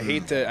little bit. I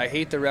hate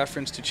the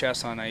reference to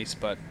chess on ice,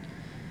 but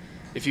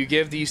if you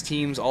give these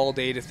teams all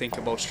day to think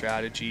about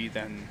strategy,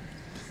 then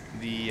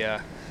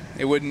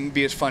it wouldn't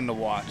be as fun to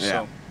watch.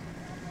 Yeah. So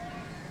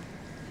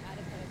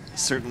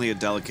certainly a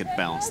delicate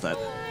balance that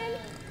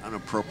an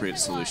appropriate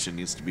solution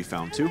needs to be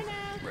found too.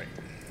 Right.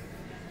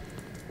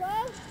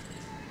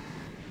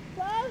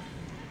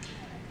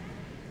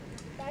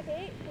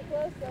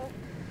 Go.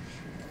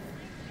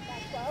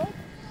 Back 12.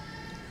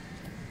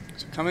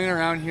 So coming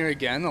around here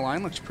again, the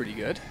line looks pretty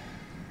good.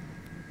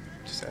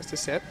 Just has to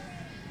sit.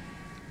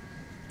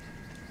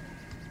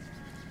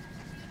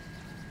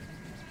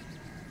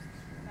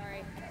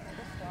 Sorry.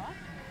 Just draw?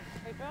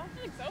 Right draw? I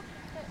think so.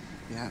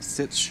 Yeah,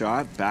 sit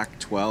shot, back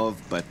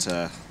 12, but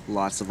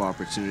lots of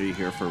opportunity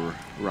here for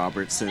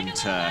Robertson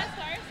to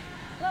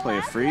play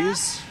a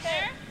freeze.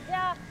 There?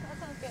 Yeah, that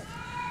sounds good.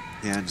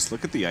 Yeah, just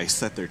look at the ice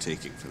that they're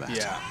taking for that.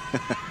 Yeah. He's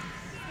good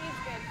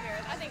here.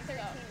 I think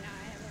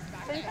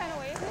 13-9. Same kind of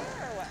way here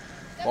or what?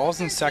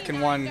 Ball's in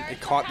second one.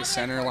 It caught the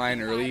center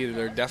line early.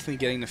 They're definitely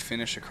getting the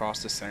finish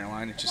across the center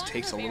line. It just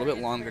takes a little bit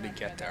longer to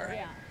get there.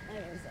 Yeah, I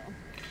think so.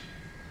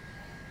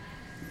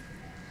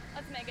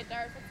 Let's make it,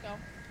 Dart. Let's go.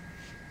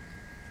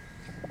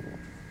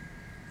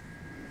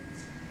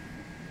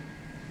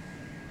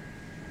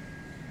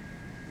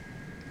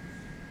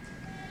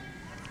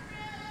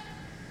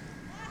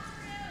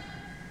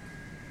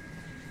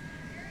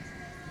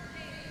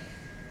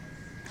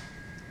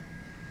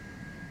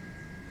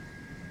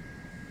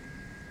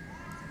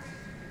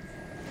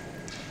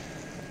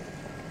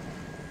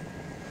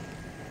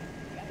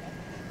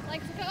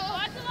 Like to go.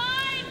 Watch the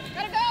line.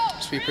 Gotta go.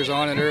 Sweeper's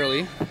on it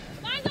early.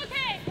 Line's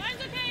okay.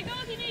 Line's okay. Go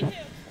if you need to.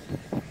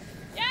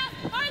 Yeah.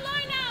 Hard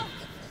line now.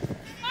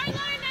 Hard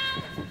line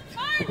now.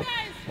 Hard,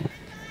 guys.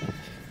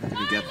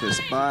 To get this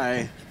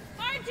by.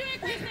 Hard to it,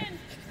 Kristen.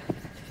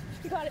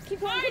 You got it. Keep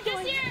going. Hard, Keep just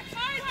going. here.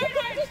 Hard. Let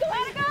it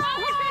go.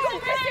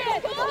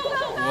 Kristen. Go.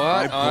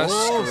 What a By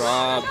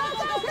scrub. Go,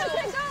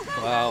 Kristen.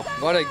 Go. Wow,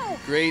 what a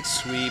great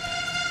sweep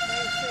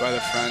by the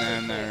front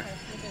end there.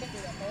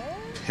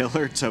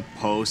 Pillar to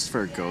post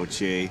for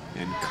Gauthier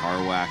and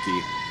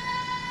Karwacki.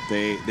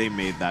 They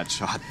made that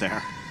shot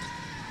there.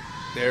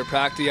 They're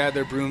practically had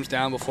their brooms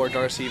down before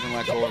Darcy even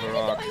let go of the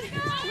rock.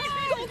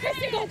 Go,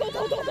 Kristen. Go, go,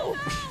 go, go, go.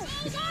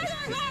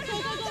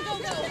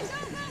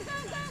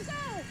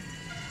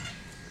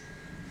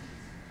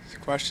 The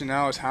question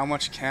now is how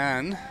much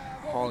can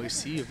Holly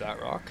see of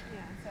that rock?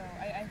 Yeah, so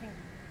I think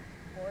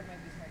board might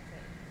be hard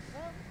to.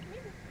 Well,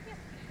 maybe. Yeah,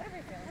 whatever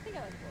you feel. I think I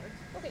like board.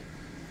 Okay.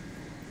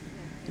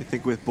 I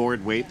think with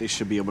board weight, they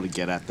should be able to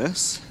get at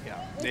this.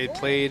 Yeah, they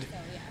played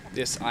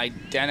this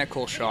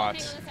identical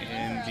shot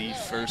in the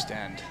first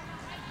end,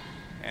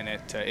 and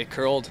it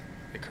curled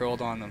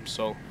on them.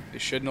 So they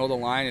should know the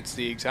line. It's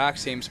the exact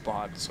same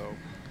spot. So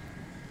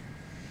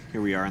Here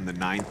we are in the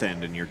 9th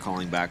end, and you're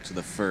calling back to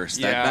the first.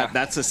 Yeah.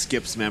 That's a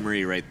Skip's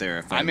memory right there.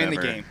 If I'm I've in the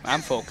ever- game.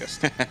 I'm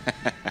focused.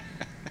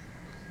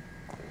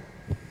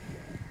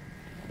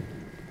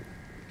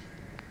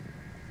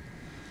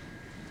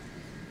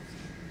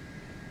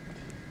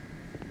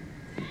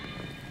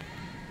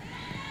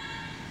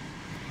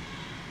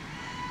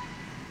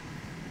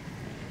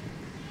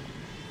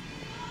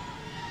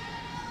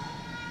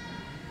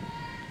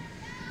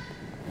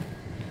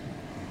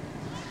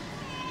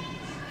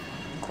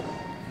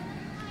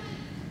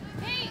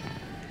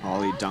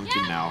 Holly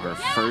Duncan now, her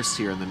first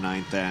here in the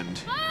 9th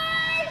end.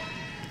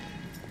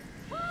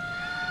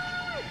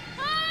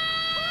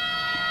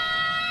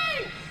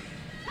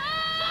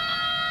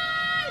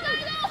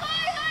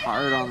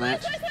 Hard on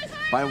that.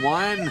 By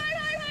one.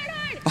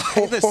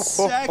 By the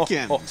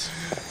second.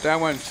 That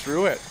went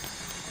through it.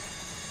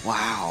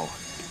 Wow.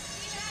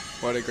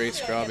 What a great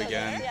scrub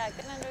again. Yeah,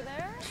 getting under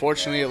there.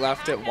 Fortunately, it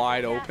left it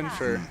wide open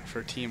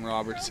for Team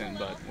Robertson,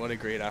 but what a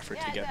great effort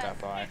to get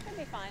that by. Could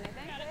be fine, I think.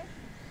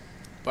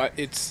 But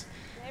it's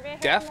Maybe a hair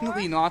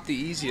definitely more? not the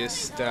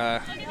easiest No,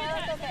 that's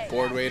okay.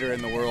 board waiter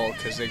in the world,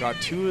 because they got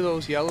 2 of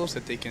those yellows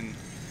that they can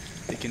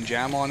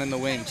jam on in the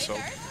wing. So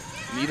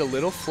you need a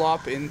little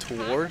flop in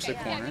towards the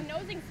corner.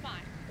 Nosing's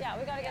fine. Yeah,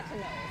 we gotta get to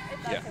nose.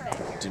 That's Yeah. the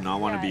thing. Do not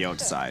want to be Yeah,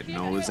 outside.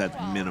 Nose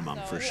at minimum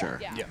for sure.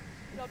 Yeah. Yeah.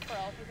 No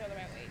twirl if you throw the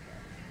right weight.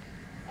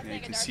 Let's Yeah, you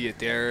make can dark see it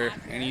there.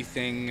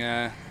 Anything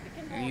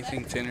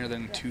thinner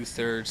than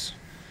 2/3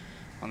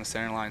 on the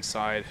center line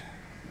side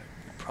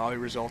would probably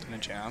result in a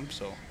jam.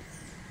 So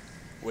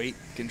weight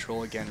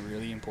control again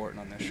really important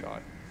on this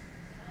shot.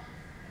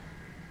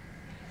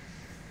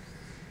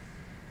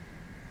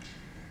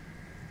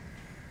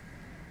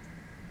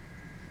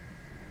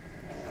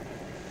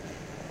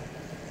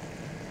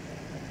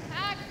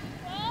 Hack.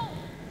 Whoa.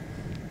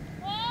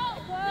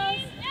 Whoa. Close.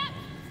 Clean. Yep.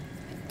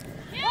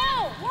 Yes.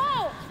 Whoa,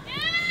 whoa!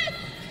 Yes.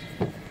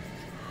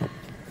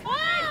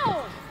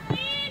 Whoa!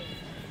 Clean.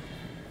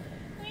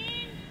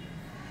 Clean.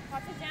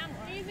 Watch it jam.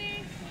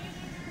 Easy.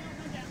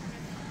 No jam.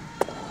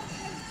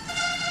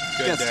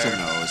 Good Gets there. to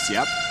nose.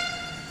 Yep.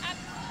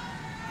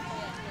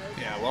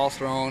 Yeah, well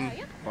thrown,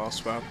 well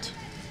swept.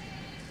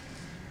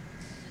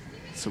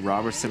 So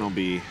Robertson will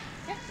be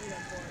I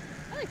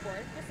like board.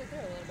 Just to throw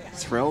a little bit harder.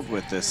 thrilled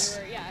with this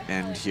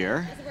end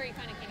here. This is where you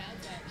kind of came out.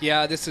 But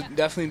Yeah, this would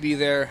definitely be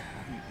their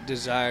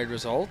desired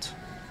result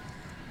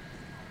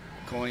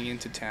going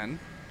into 10.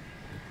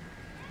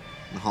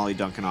 And Holly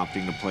Duncan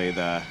opting to play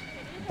the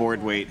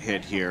board weight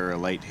hit here, a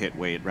light hit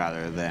weight,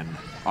 rather than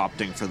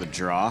opting for the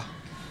draw.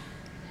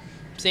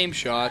 Same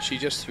shot, she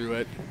just threw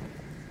it.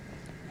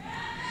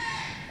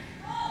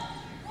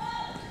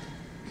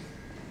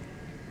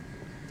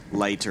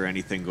 light or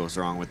anything goes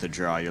wrong with the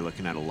draw, you're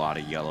looking at a lot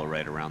of yellow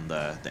right around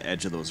the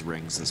edge of those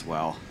rings as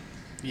well.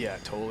 Yeah,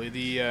 totally.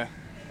 The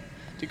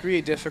degree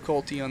of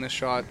difficulty on this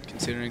shot,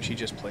 considering she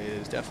just played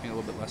it, is definitely a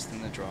little bit less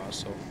than the draw.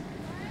 So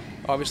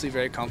obviously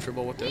very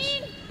comfortable with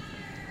this.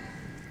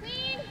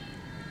 Clean.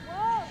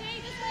 Whoa.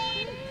 Okay, just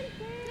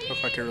clean.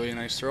 Looked like a really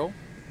nice throw.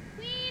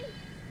 Clean.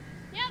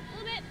 Yep, a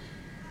little bit.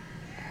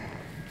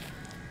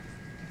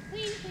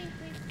 Clean, clean,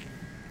 clean.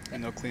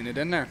 And they'll clean it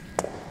in there.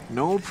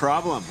 No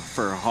problem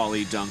for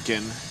Holly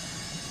Duncan.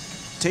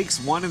 Takes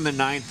one in the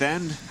 9th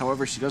end.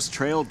 However, she does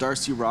trail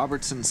Darcy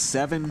Robertson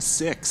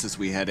 7-6 as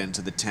we head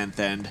into the 10th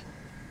end.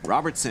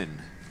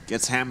 Robertson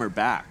gets hammer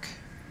back.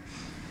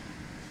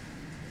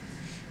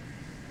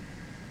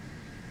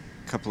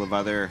 A couple of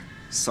other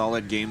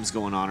solid games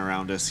going on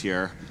around us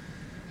here.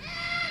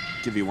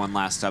 Give you one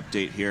last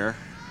update here.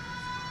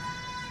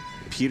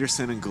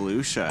 Peterson and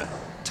Galusha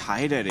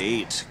tied at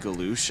 8.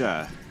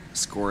 Galusha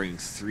scoring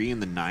 3 in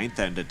the 9th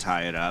end to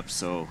tie it up.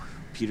 So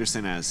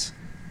Peterson has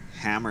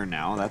hammer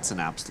now. That's an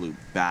absolute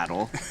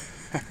battle.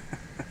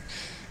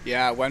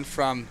 Yeah, it went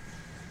from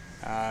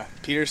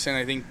Peterson,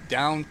 I think,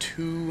 down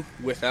 2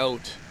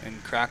 without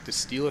and cracked a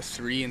steal of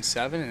 3 and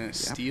 7 and a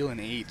steal and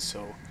 8.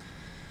 So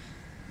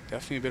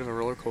definitely a bit of a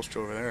roller coaster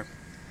over there.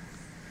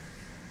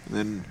 And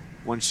then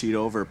one sheet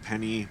over,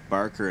 Penny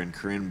Barker and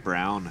Corinne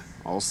Brown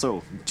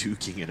also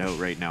duking it out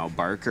right now.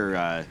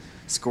 Barker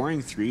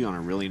scoring 3 on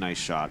a really nice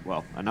shot.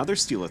 Well, another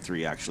steal of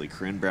 3 actually.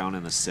 Corinne Brown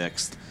in the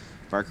 6th.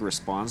 Barker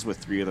responds with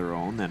 3 of their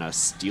own, then a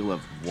steal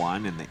of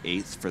 1 in the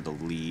 8th for the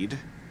lead.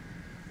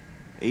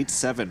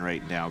 8-7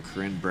 right now.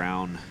 Corinne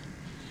Brown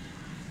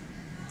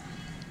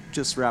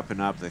just wrapping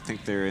up. I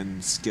think they're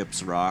in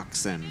skips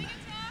rocks, and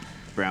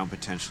Brown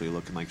potentially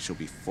looking like she'll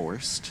be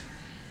forced.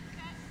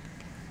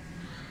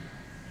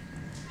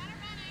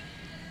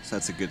 So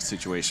that's a good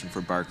situation for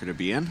Barker to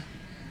be in.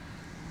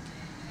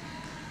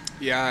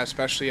 Yeah,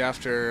 especially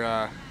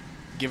after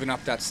giving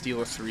up that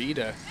steal of 3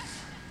 to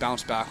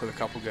bounce back with a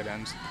couple good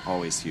ends.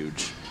 Always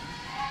huge.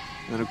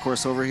 And then, of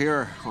course, over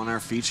here on our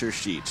feature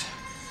sheet,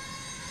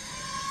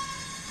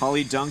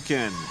 Holly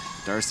Duncan,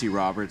 Darcy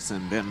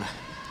Robertson, been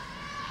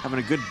having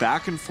a good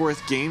back and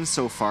forth game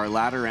so far.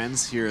 Latter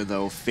ends here,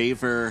 though,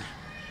 favor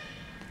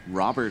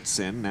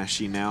Robertson, as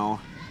she now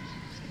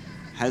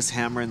has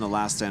hammer in the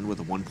last end with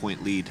a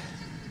 1-point lead.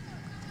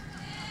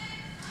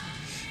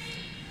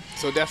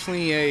 So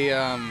definitely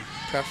a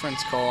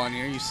preference call on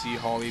here. You see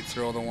Holly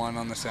throw the one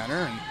on the center,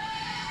 and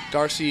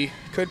Darcy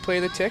could play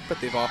the tick, but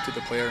they've opted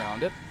to play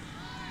around it.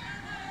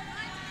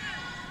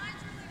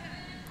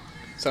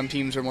 Some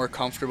teams are more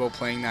comfortable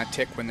playing that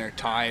tick when they're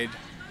tied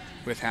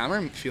with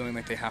hammer, feeling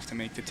like they have to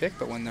make the tick,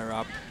 but when they're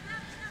up,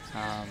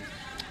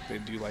 they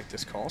do like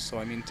this call. So,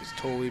 I mean, it's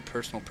totally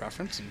personal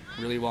preference and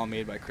really well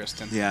made by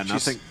Kristen. Yeah,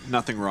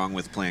 nothing wrong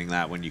with playing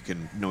that when you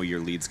can know your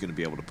lead's going to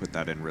be able to put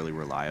that in really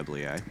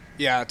reliably, eh?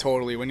 Yeah,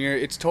 totally.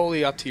 It's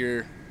totally up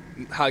to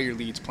how your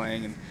lead's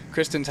playing, and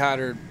Kristen's had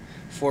her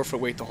 4-foot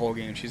weight the whole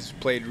game. She's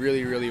played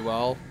really, really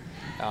well.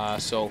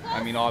 So,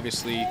 I mean,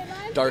 obviously,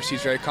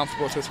 Darcy's very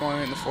comfortable with her throwing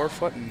it in the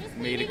 4-foot and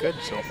made it good,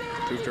 so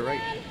proved her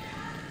right.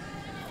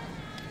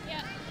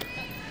 Yeah.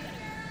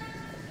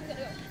 Good,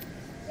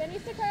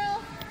 needs to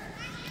curl.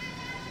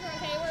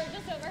 Okay, we're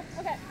just over.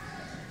 Okay.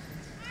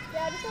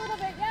 Yeah, just a little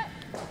bit. Yep.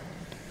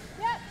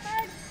 Yep,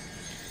 hard.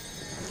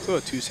 So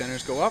the 2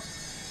 centers go up.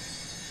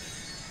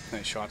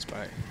 Nice shots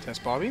by Tess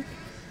Bobby.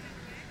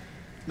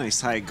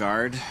 Nice high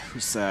guard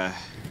who's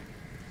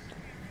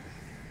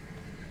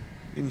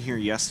in here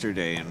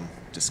yesterday and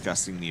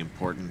discussing the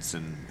importance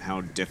and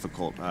how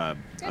difficult a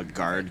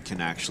guard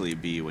can actually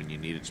be when you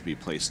need it to be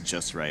placed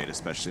just right,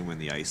 especially when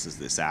the ice is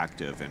this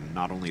active. And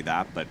not only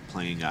that, but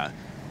playing a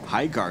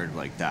high guard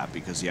like that,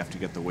 because you have to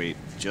get the weight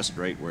just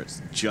right where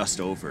it's just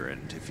over,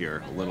 and if you're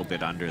a little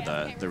bit under,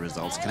 the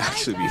results can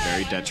actually be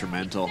very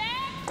detrimental.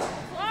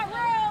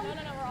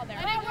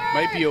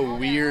 Might be a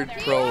weird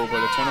pro,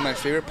 but it's one of my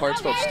favorite parts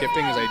about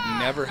skipping is I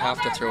never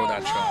have to throw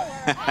that shot.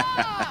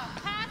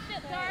 Past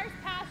it, Lars,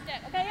 past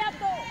it. Okay, yep,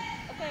 go.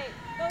 Okay,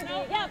 go,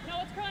 no, yep.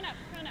 No, it's curling up,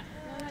 curling up.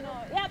 No.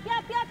 Yep.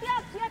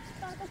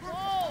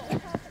 Whoa.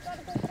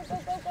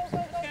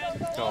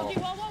 Go.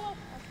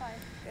 That's fine.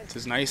 It's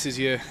as nice as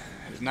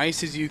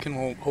you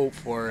can hope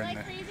for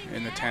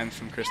in the 10th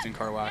from Kristen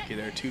Karwacki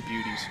there. 2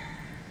 beauties.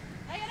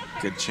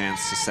 Good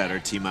chance to set our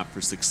team up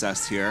for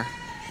success here.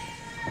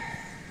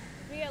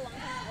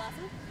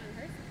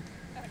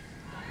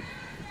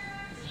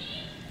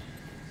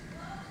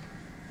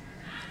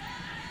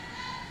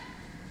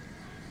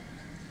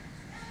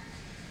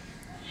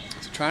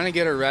 Trying to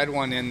get a red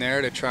one in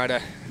there to try to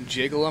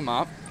jiggle them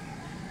up.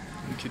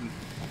 You can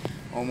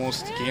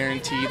almost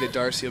guarantee that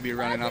Darcy will be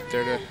running up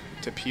there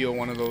to peel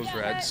one of those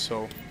reds,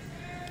 so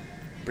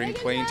bring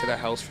play into the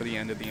house for the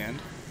end of the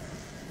end.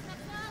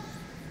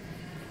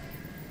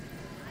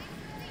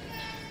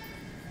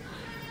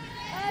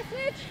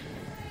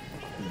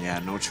 Yeah,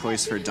 no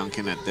choice for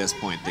Duncan at this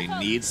point. They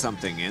need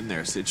something in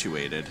there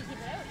situated.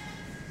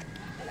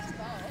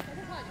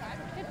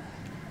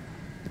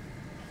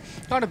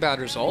 Not a bad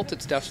result.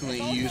 It's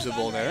definitely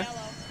usable there.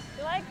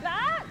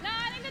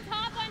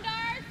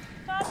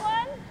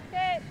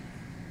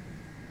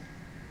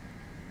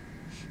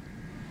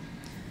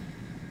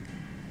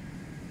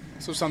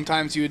 So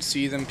sometimes you would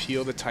see them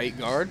peel the tight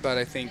guard, but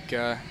I think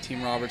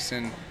Team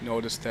Robertson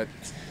noticed that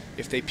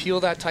if they peel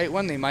that tight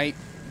one, they might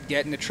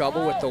get into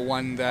trouble with the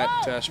one that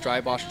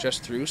Strybosch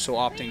just threw, so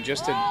opting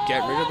just to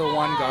get rid of the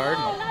one guard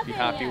and be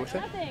happy with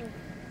it. Are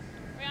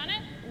we on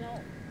it?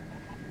 No.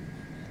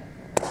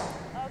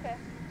 Okay.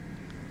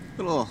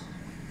 Little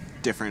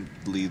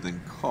differently than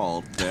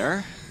called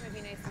there. Might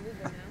be nice to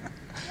move them now.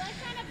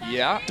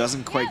 Yeah.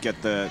 Doesn't quite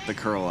get the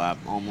curl up,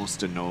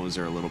 almost a nose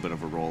or a little bit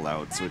of a roll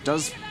out. So it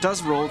does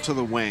roll to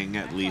the wing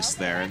at least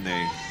there, and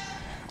they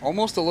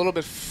Almost a little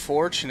bit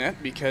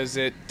fortunate because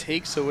it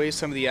takes away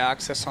some of the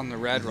access on the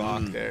red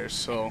rock there.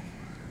 So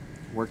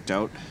worked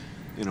out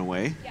in a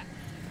way. Yeah,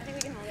 I think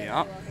we can hold it Yeah.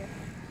 really well here.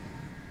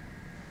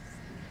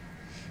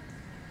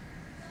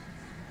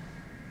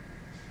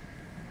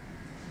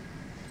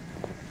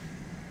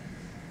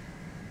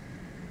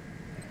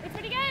 It's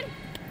pretty good.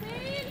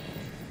 Clean.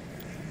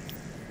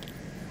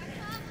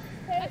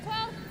 At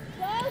 12.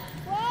 Close.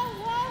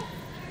 Whoa.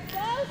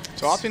 Close.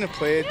 So opting to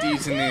play at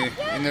these in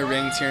the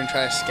rings here and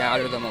try to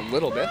scatter them a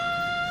little bit.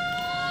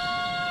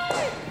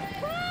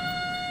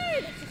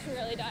 It's just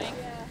really dying.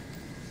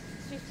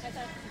 Yeah. I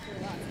thought she threw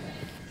a lot.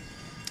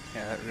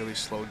 Yeah, that really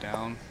slowed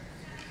down.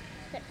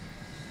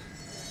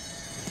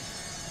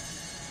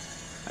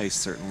 Ice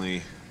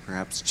certainly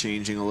perhaps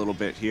changing a little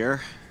bit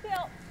here.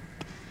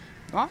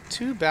 Not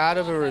too bad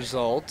of a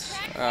result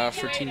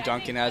for Team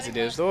Duncan as it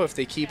is, though. If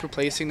they keep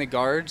replacing the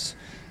guards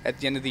at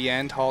the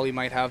end, Holly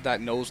might have that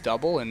nose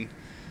double, and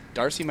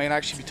Darcy might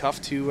actually be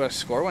tough to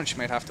score one. She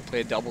might have to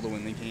play a double to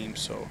win the game.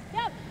 So,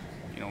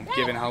 you know,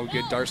 given how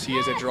good Darcy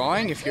is at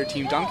drawing, if you're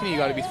Team Duncan, you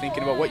got to be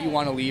thinking about what you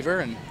want to leave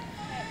her, and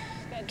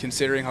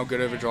considering how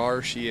good of a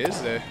drawer she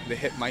is, the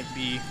hit might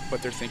be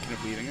what they're thinking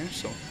of leaving her.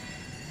 So,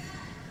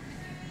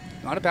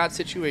 not a bad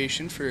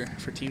situation for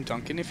Team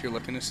Duncan if you're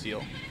looking to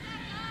steal.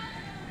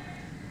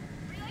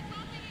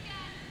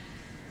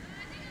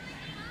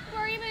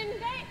 Or even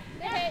they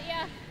hit,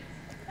 yeah.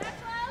 Back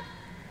 12.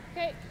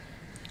 Okay.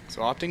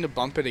 So opting to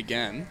bump it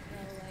again.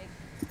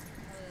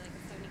 Probably like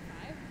a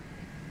 75.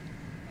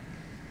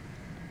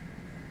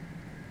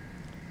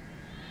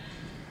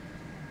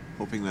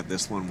 Hoping that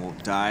this one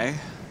won't die.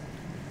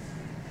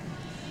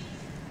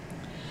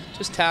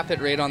 Just tap it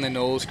right on the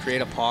nose,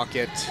 create a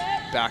pocket,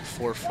 back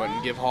 4 foot,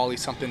 and give Holly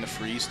something to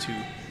freeze to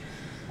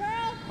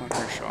on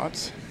her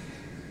shots.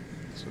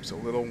 So it's a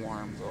little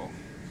warm though.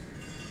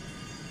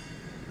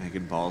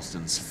 Megan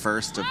Ballston's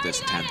first of this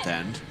 10th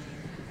end.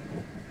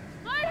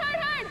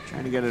 Hard.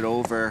 Trying to get it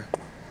over.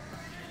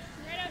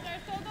 Right out there,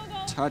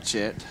 go. Touch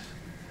it.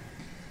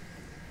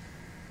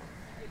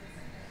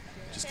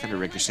 Just kind of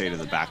ricochet to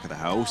the back of the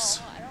house.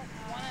 I don't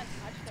want to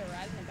touch the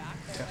red in the back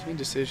there. Definitely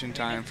decision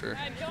time for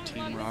I don't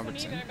Team want this one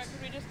Robertson. either, but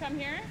could we just come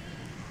here?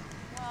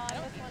 Well,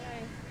 I'm just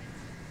wondering.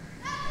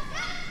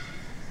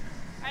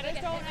 I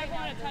just don't ever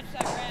want to touch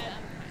that red.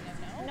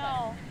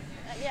 No.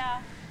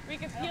 Yeah. We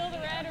could peel the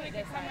red or we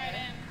could come right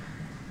in.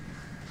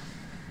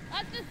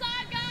 Let's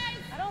decide, guys!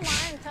 I don't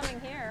mind coming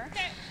here.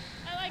 Okay,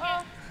 I like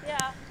Oh, it.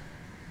 yeah.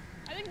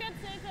 I think that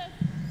saves us.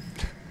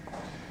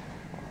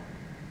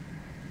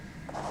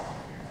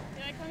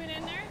 You like coming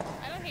in there?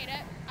 I don't hate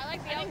it. I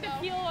like the I out think the though.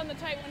 peel on the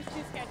tight one's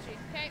too sketchy.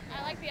 Okay,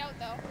 I like the out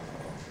though.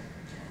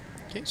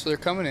 Okay, so they're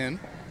coming in.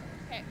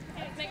 Okay.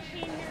 Let's make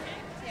clean here, Nick.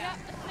 Yeah,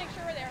 let's make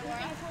sure we're there, Laura.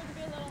 It's supposed to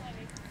be a little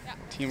heavy. Yeah.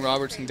 Team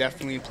Robertson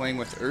definitely playing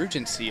with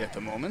urgency at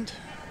the moment,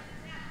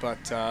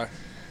 but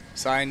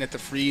deciding that the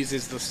freeze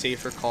is the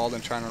safer call than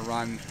trying to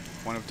run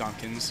one of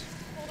Duncan's,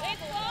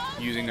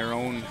 using their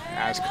own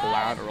as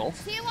collateral.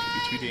 Could be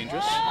too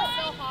dangerous. So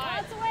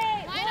hot. That's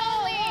away. Line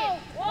only.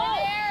 Whoa.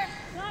 There.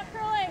 Not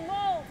curling.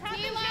 Whoa.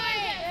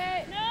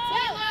 T-line. No!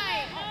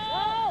 T-line.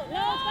 Whoa.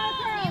 No, it's got to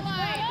curl.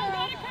 T-line.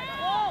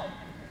 Whoa.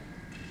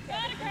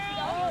 Gotta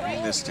curl!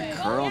 Needing this to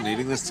curl,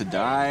 needing this to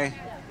die.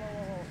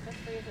 Whoa. Just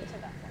freeze it to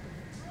that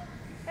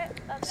one.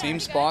 Okay, that's Same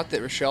spot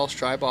that Rochelle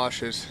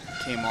Strybosch's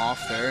came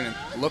off there, and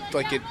it looked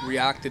like it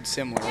reacted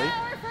similarly.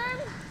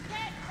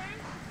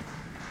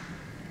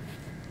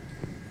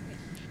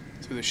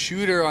 So the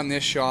shooter on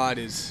this shot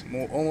is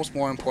almost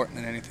more important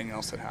than anything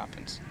else that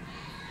happens.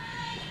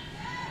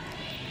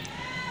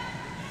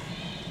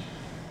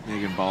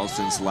 Megan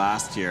Ballston's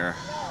last year.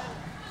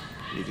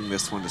 Needing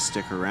this one to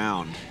stick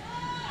around.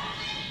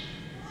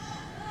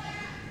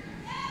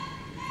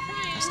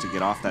 Has to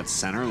get off that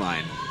center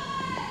line.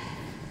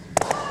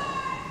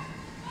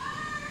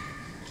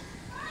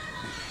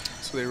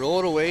 So they roll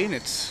it away, and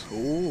it's,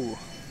 ooh,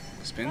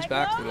 spins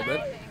back a little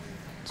bit.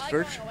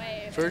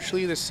 It's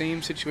virtually the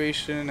same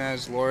situation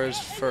as Laura's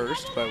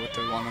first, but with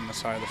the one on the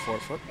side of the 4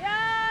 foot.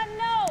 Yeah,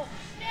 no.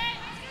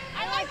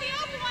 I like the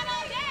open one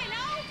all day,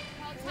 no?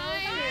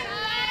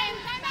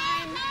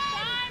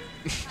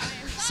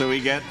 Time. So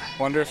we get,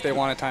 Wonder if they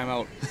want a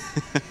timeout.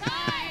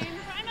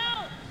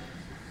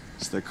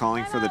 so they're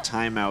calling for the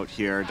timeout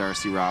here,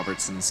 Darcy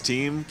Robertson's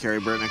team. Kerry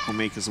Burtnick will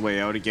make his way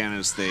out again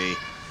as they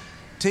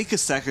take a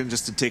second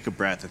just to take a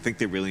breath. I think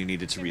they really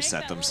needed to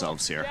reset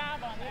themselves here.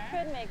 Grab on You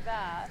there could make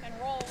that. and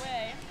roll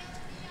away.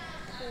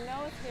 She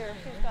knows here.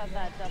 She's got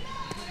that double.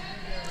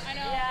 I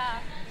know. Yeah.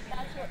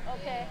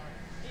 Okay.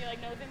 Are you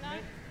like nosing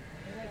that?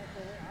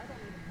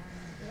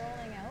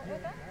 Rolling out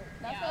with it?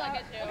 That's what I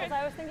get too. Because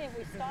I was thinking if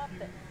we stopped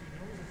it,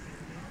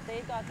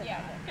 they got the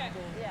Yeah. budget.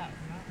 Okay. Yeah.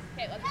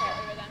 Okay, let's go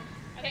over then.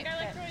 I think I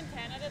like throwing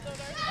 10 at it though,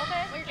 Darcy.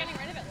 Okay. Well, you're getting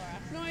rid of it, Laura.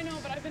 No, I know,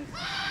 but I've been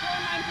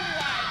throwing mine pretty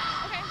wide.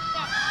 Okay,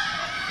 yeah.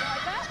 You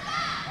like that?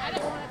 I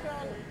don't want to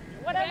throw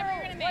whatever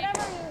you're gonna make.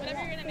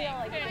 Whatever you're gonna make.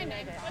 Okay,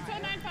 Let's throw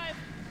 9-5.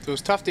 So it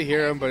was tough to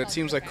hear him, but it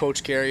seems like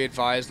Coach Gary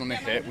advised on the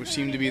hit, which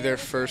seemed to be their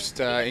first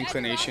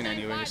inclination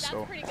anyways. So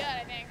That's pretty good,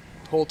 I think.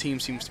 the whole team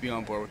seems to be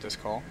on board with this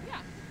call.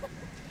 Yeah.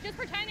 Just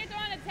pretend you're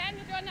throwing a 10,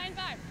 you're throwing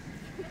 9-5.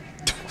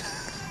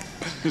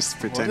 Just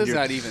What pretend does you're.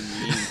 that even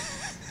mean?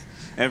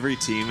 Every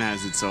team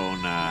has its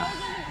own.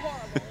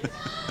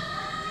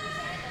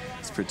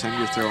 Just pretend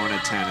you're throwing a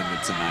 10 and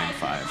it's a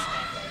 9-5.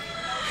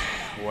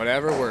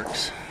 Whatever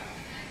works.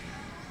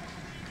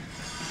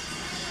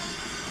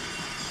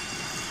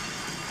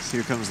 So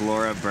here comes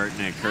Laura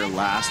Burtnick, her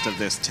last of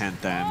this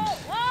 10th end.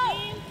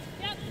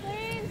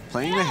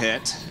 Playing the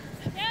hit.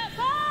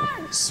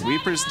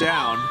 Sweepers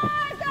down.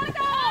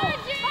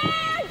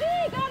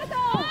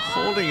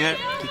 Holding it.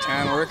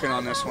 Titan working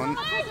on this one.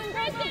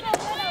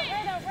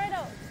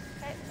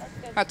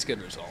 That's a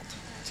good result.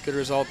 It's a good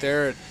result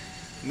there. It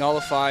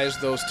nullifies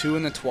those 2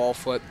 in the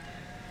 12-foot.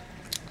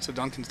 So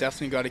Duncan's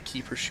definitely got to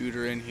keep her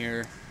shooter in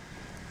here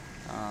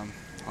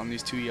on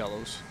these 2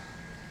 yellows.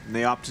 And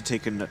they opt to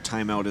take a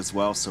timeout as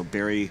well, so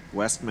Barry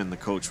Westman, the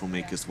coach, will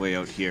make his way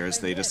out here as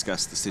they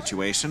discuss the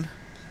situation.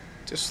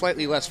 Just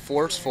slightly less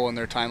forceful in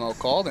their timeout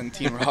call than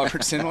Team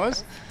Robertson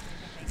was.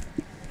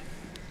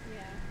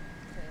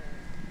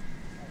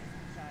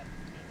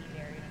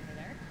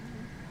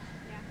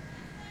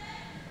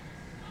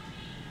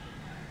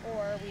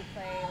 Or we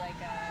play like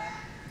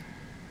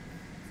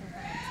some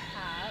kind of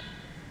tap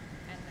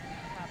and then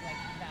have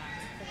like that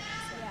for the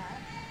next one. Yeah.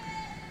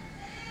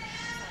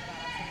 Not a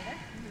bad option either.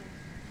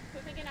 So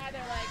we're thinking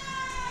either like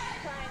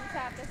try and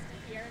tap this to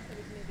here so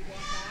we can maybe go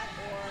with that,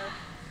 or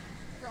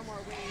throw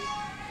more weight,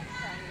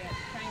 try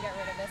and get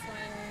rid of this one.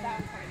 That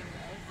one's probably gonna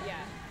go.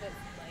 Yeah. This,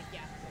 like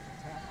yeah.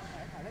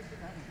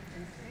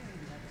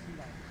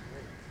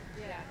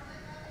 Yeah.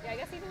 Yeah, I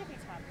guess even if you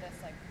tap this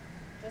like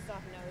just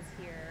off nose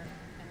here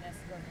and this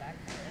goes back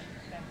here,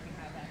 then we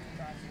have that to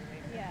draw to your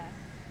weight. Yeah.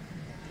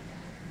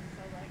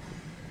 So like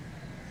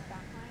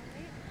backline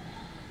weight?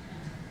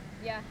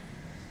 Yeah.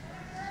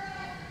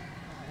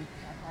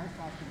 Our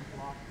shot's been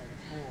blocked by the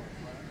floor,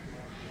 so I don't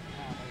know if we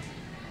have it.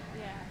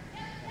 Yeah.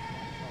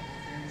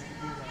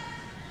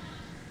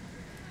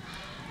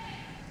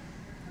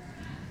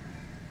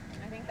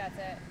 I think that's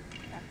it.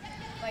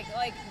 Like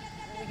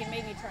we can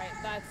maybe try it.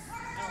 That's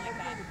I don't like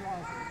that.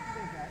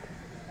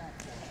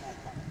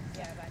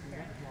 Yeah, back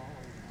here.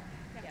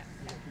 Yeah.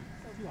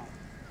 So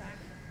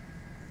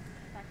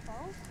back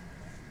 12?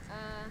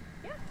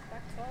 Yeah,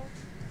 back 12.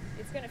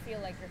 It's gonna feel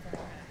like you're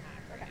throwing kind of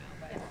hack right now,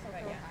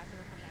 but yeah. Hack and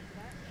we'll come back to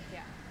that.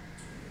 Yeah.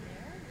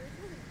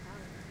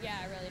 Yeah,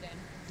 I really did.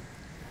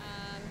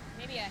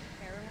 Maybe a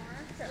hair more.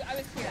 Sure. I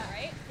was here,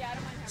 right? Yeah, I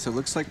don't mind. So it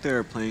looks like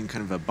they're playing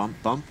kind of a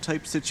bump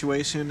type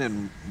situation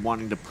and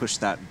wanting to push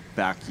that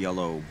back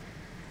yellow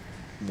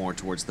more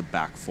towards the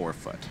back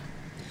 4-foot.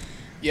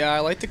 Yeah, I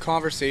like the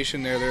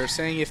conversation there. They're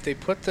saying if they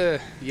put the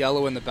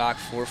yellow in the back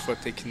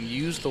 4-foot, they can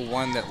use the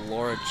one that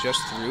Laura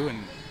just threw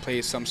and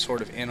play some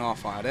sort of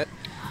in-off on it.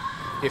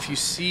 If you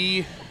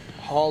see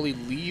Holly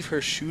leave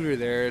her shooter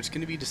there, it's going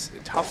to be just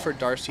tough for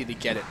Darcy to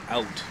get it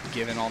out,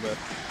 given all the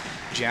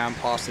jam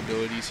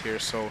possibilities here.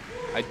 So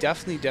I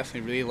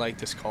definitely really like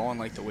this call and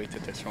like the weight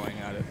that they're throwing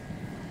at it.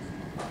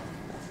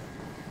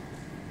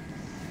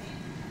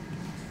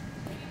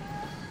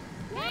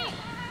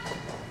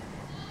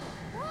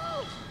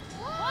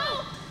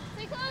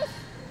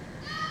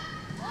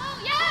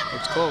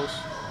 It's close.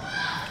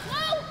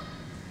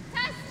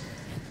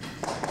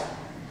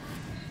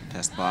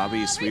 Test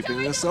Bobby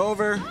sweeping this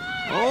over.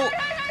 Oh!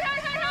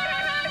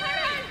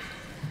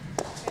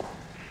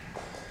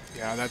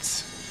 Yeah, I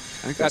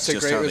think that's a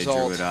just great how result.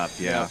 they drew it up,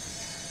 yeah.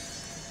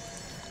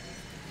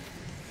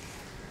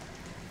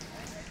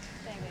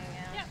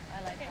 Yeah,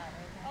 I like that.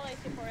 I'll ace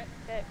you for it.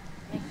 Okay,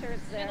 make sure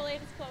it's there. Middle 8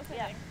 is close, I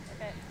think.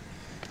 Okay.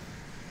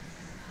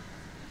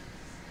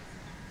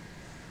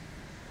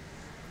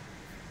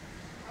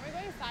 Are we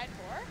going side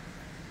 4?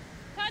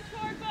 Touch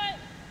 4-foot.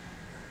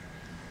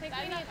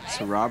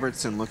 So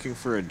Robertson looking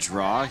for a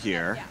draw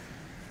here. Yeah,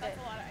 that's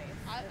a lot of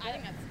ice. I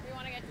think that's. We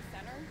want to get to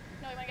center.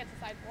 No, we want to get to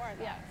side 4.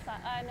 Yeah,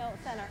 no,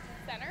 center.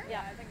 Center?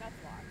 Yeah. I think that's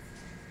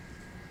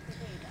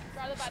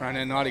lots.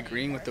 Front not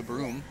agreeing with the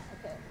broom.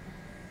 Okay.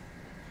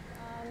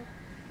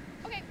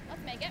 Okay,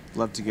 let's make it.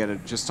 Love to get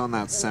it just on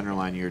that center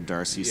line here,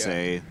 Darcy,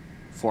 say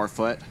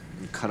 4-foot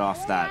and cut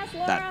off that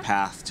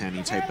path to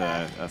any type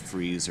of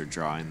freeze or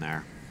draw in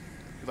there.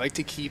 You'd like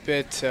to keep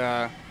it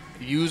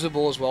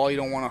usable as well. You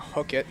don't want to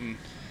hook it, and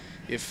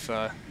if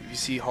you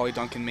see Holly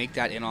Duncan make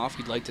that in off,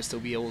 you'd like to still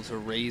be able to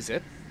raise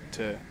it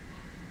to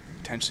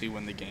potentially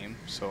win the game.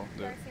 So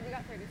Darcy, we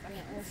got 30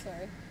 seconds. Oh,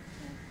 sorry.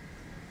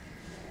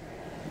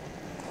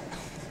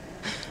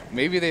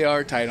 Maybe they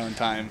are tight on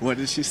time. What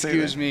did she say?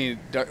 Excuse me,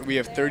 we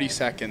have 30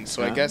 seconds,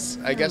 so I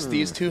guess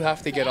these two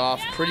have to get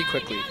off pretty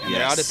quickly, and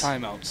they're out of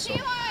timeouts. So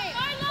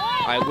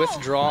I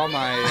withdraw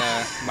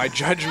my my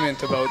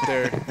judgment about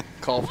their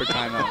call for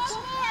timeouts.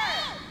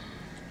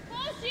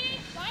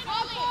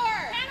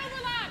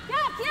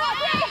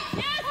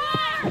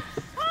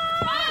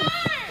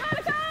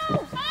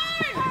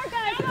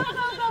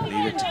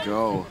 Needed to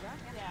go.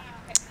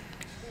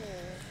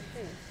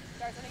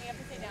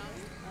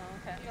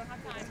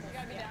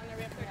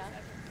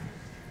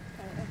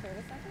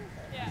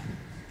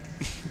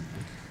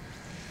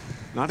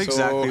 Not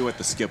exactly what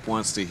the skip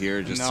wants to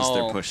hear, just as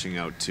they're pushing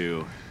out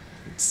too.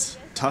 It's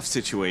a tough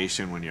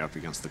situation when you're up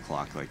against the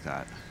clock like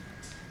that.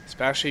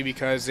 Especially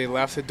because they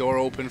left the door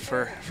open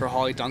for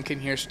Holly Duncan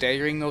here,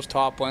 staggering those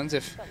top ones.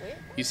 If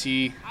you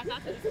see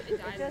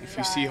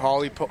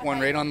Holly put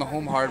one right on the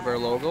Home Hardware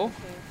logo.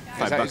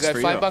 $5 is that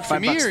for $5 you. bucks for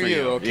me or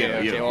you?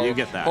 Okay, yeah, well, you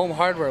get that. Home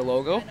Hardware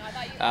logo.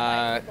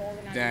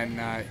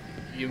 Then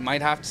you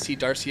might have to see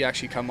Darcy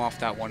actually come off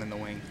that one in the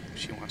wing if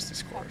she wants to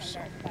score.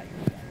 So.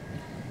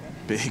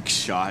 Big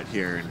shot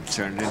here and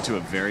turned into a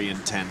very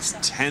intense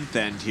 10th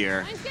end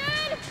here.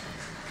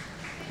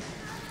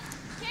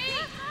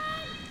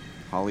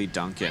 Holly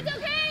Duncan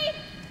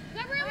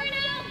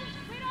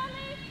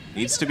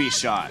needs to be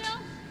shot.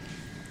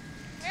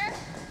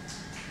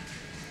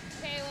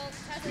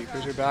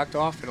 Keepers are backed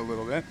off it a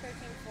little bit.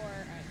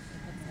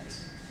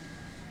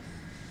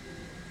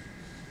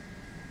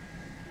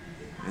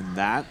 And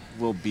that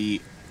will be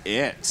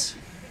it.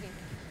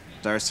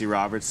 Darcy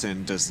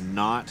Robertson does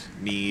not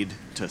need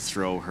to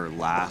throw her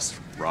last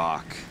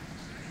rock.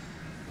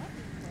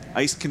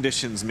 Ice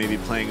conditions may be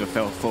playing a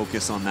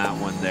focus on that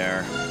one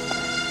there.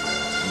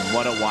 And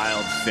what a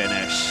wild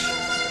finish.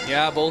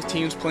 Yeah, both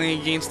teams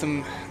playing against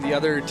the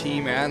other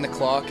team and the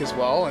clock as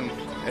well, and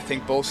I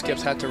think both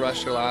skips had to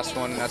rush their last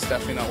one, and that's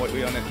definitely not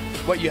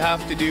what you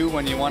have to do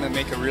when you want to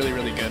make a really,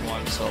 really good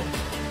one. So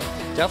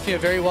definitely a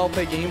very well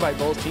played game by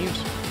both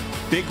teams.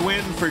 Big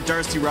win for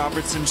Darcy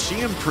Robertson.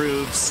 She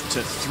improves to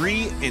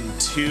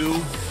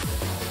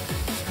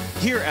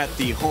 3-2 here at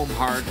the Home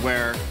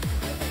Hardware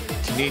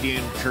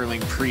Canadian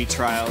Curling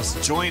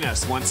Pre-Trials. Join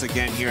us once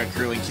again here at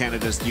Curling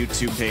Canada's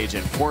YouTube page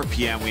at 4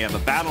 p.m. We have a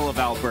Battle of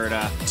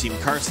Alberta. Team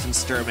Karsten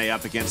Sturmey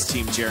up against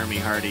Team Jeremy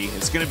Hardy.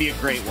 It's going to be a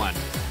great one.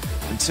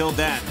 Until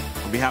then,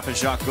 on behalf of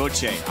Jacques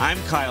Gauthier,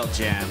 I'm Kyle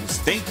Jams.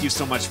 Thank you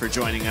so much for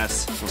joining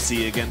us. We'll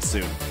see you again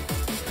soon.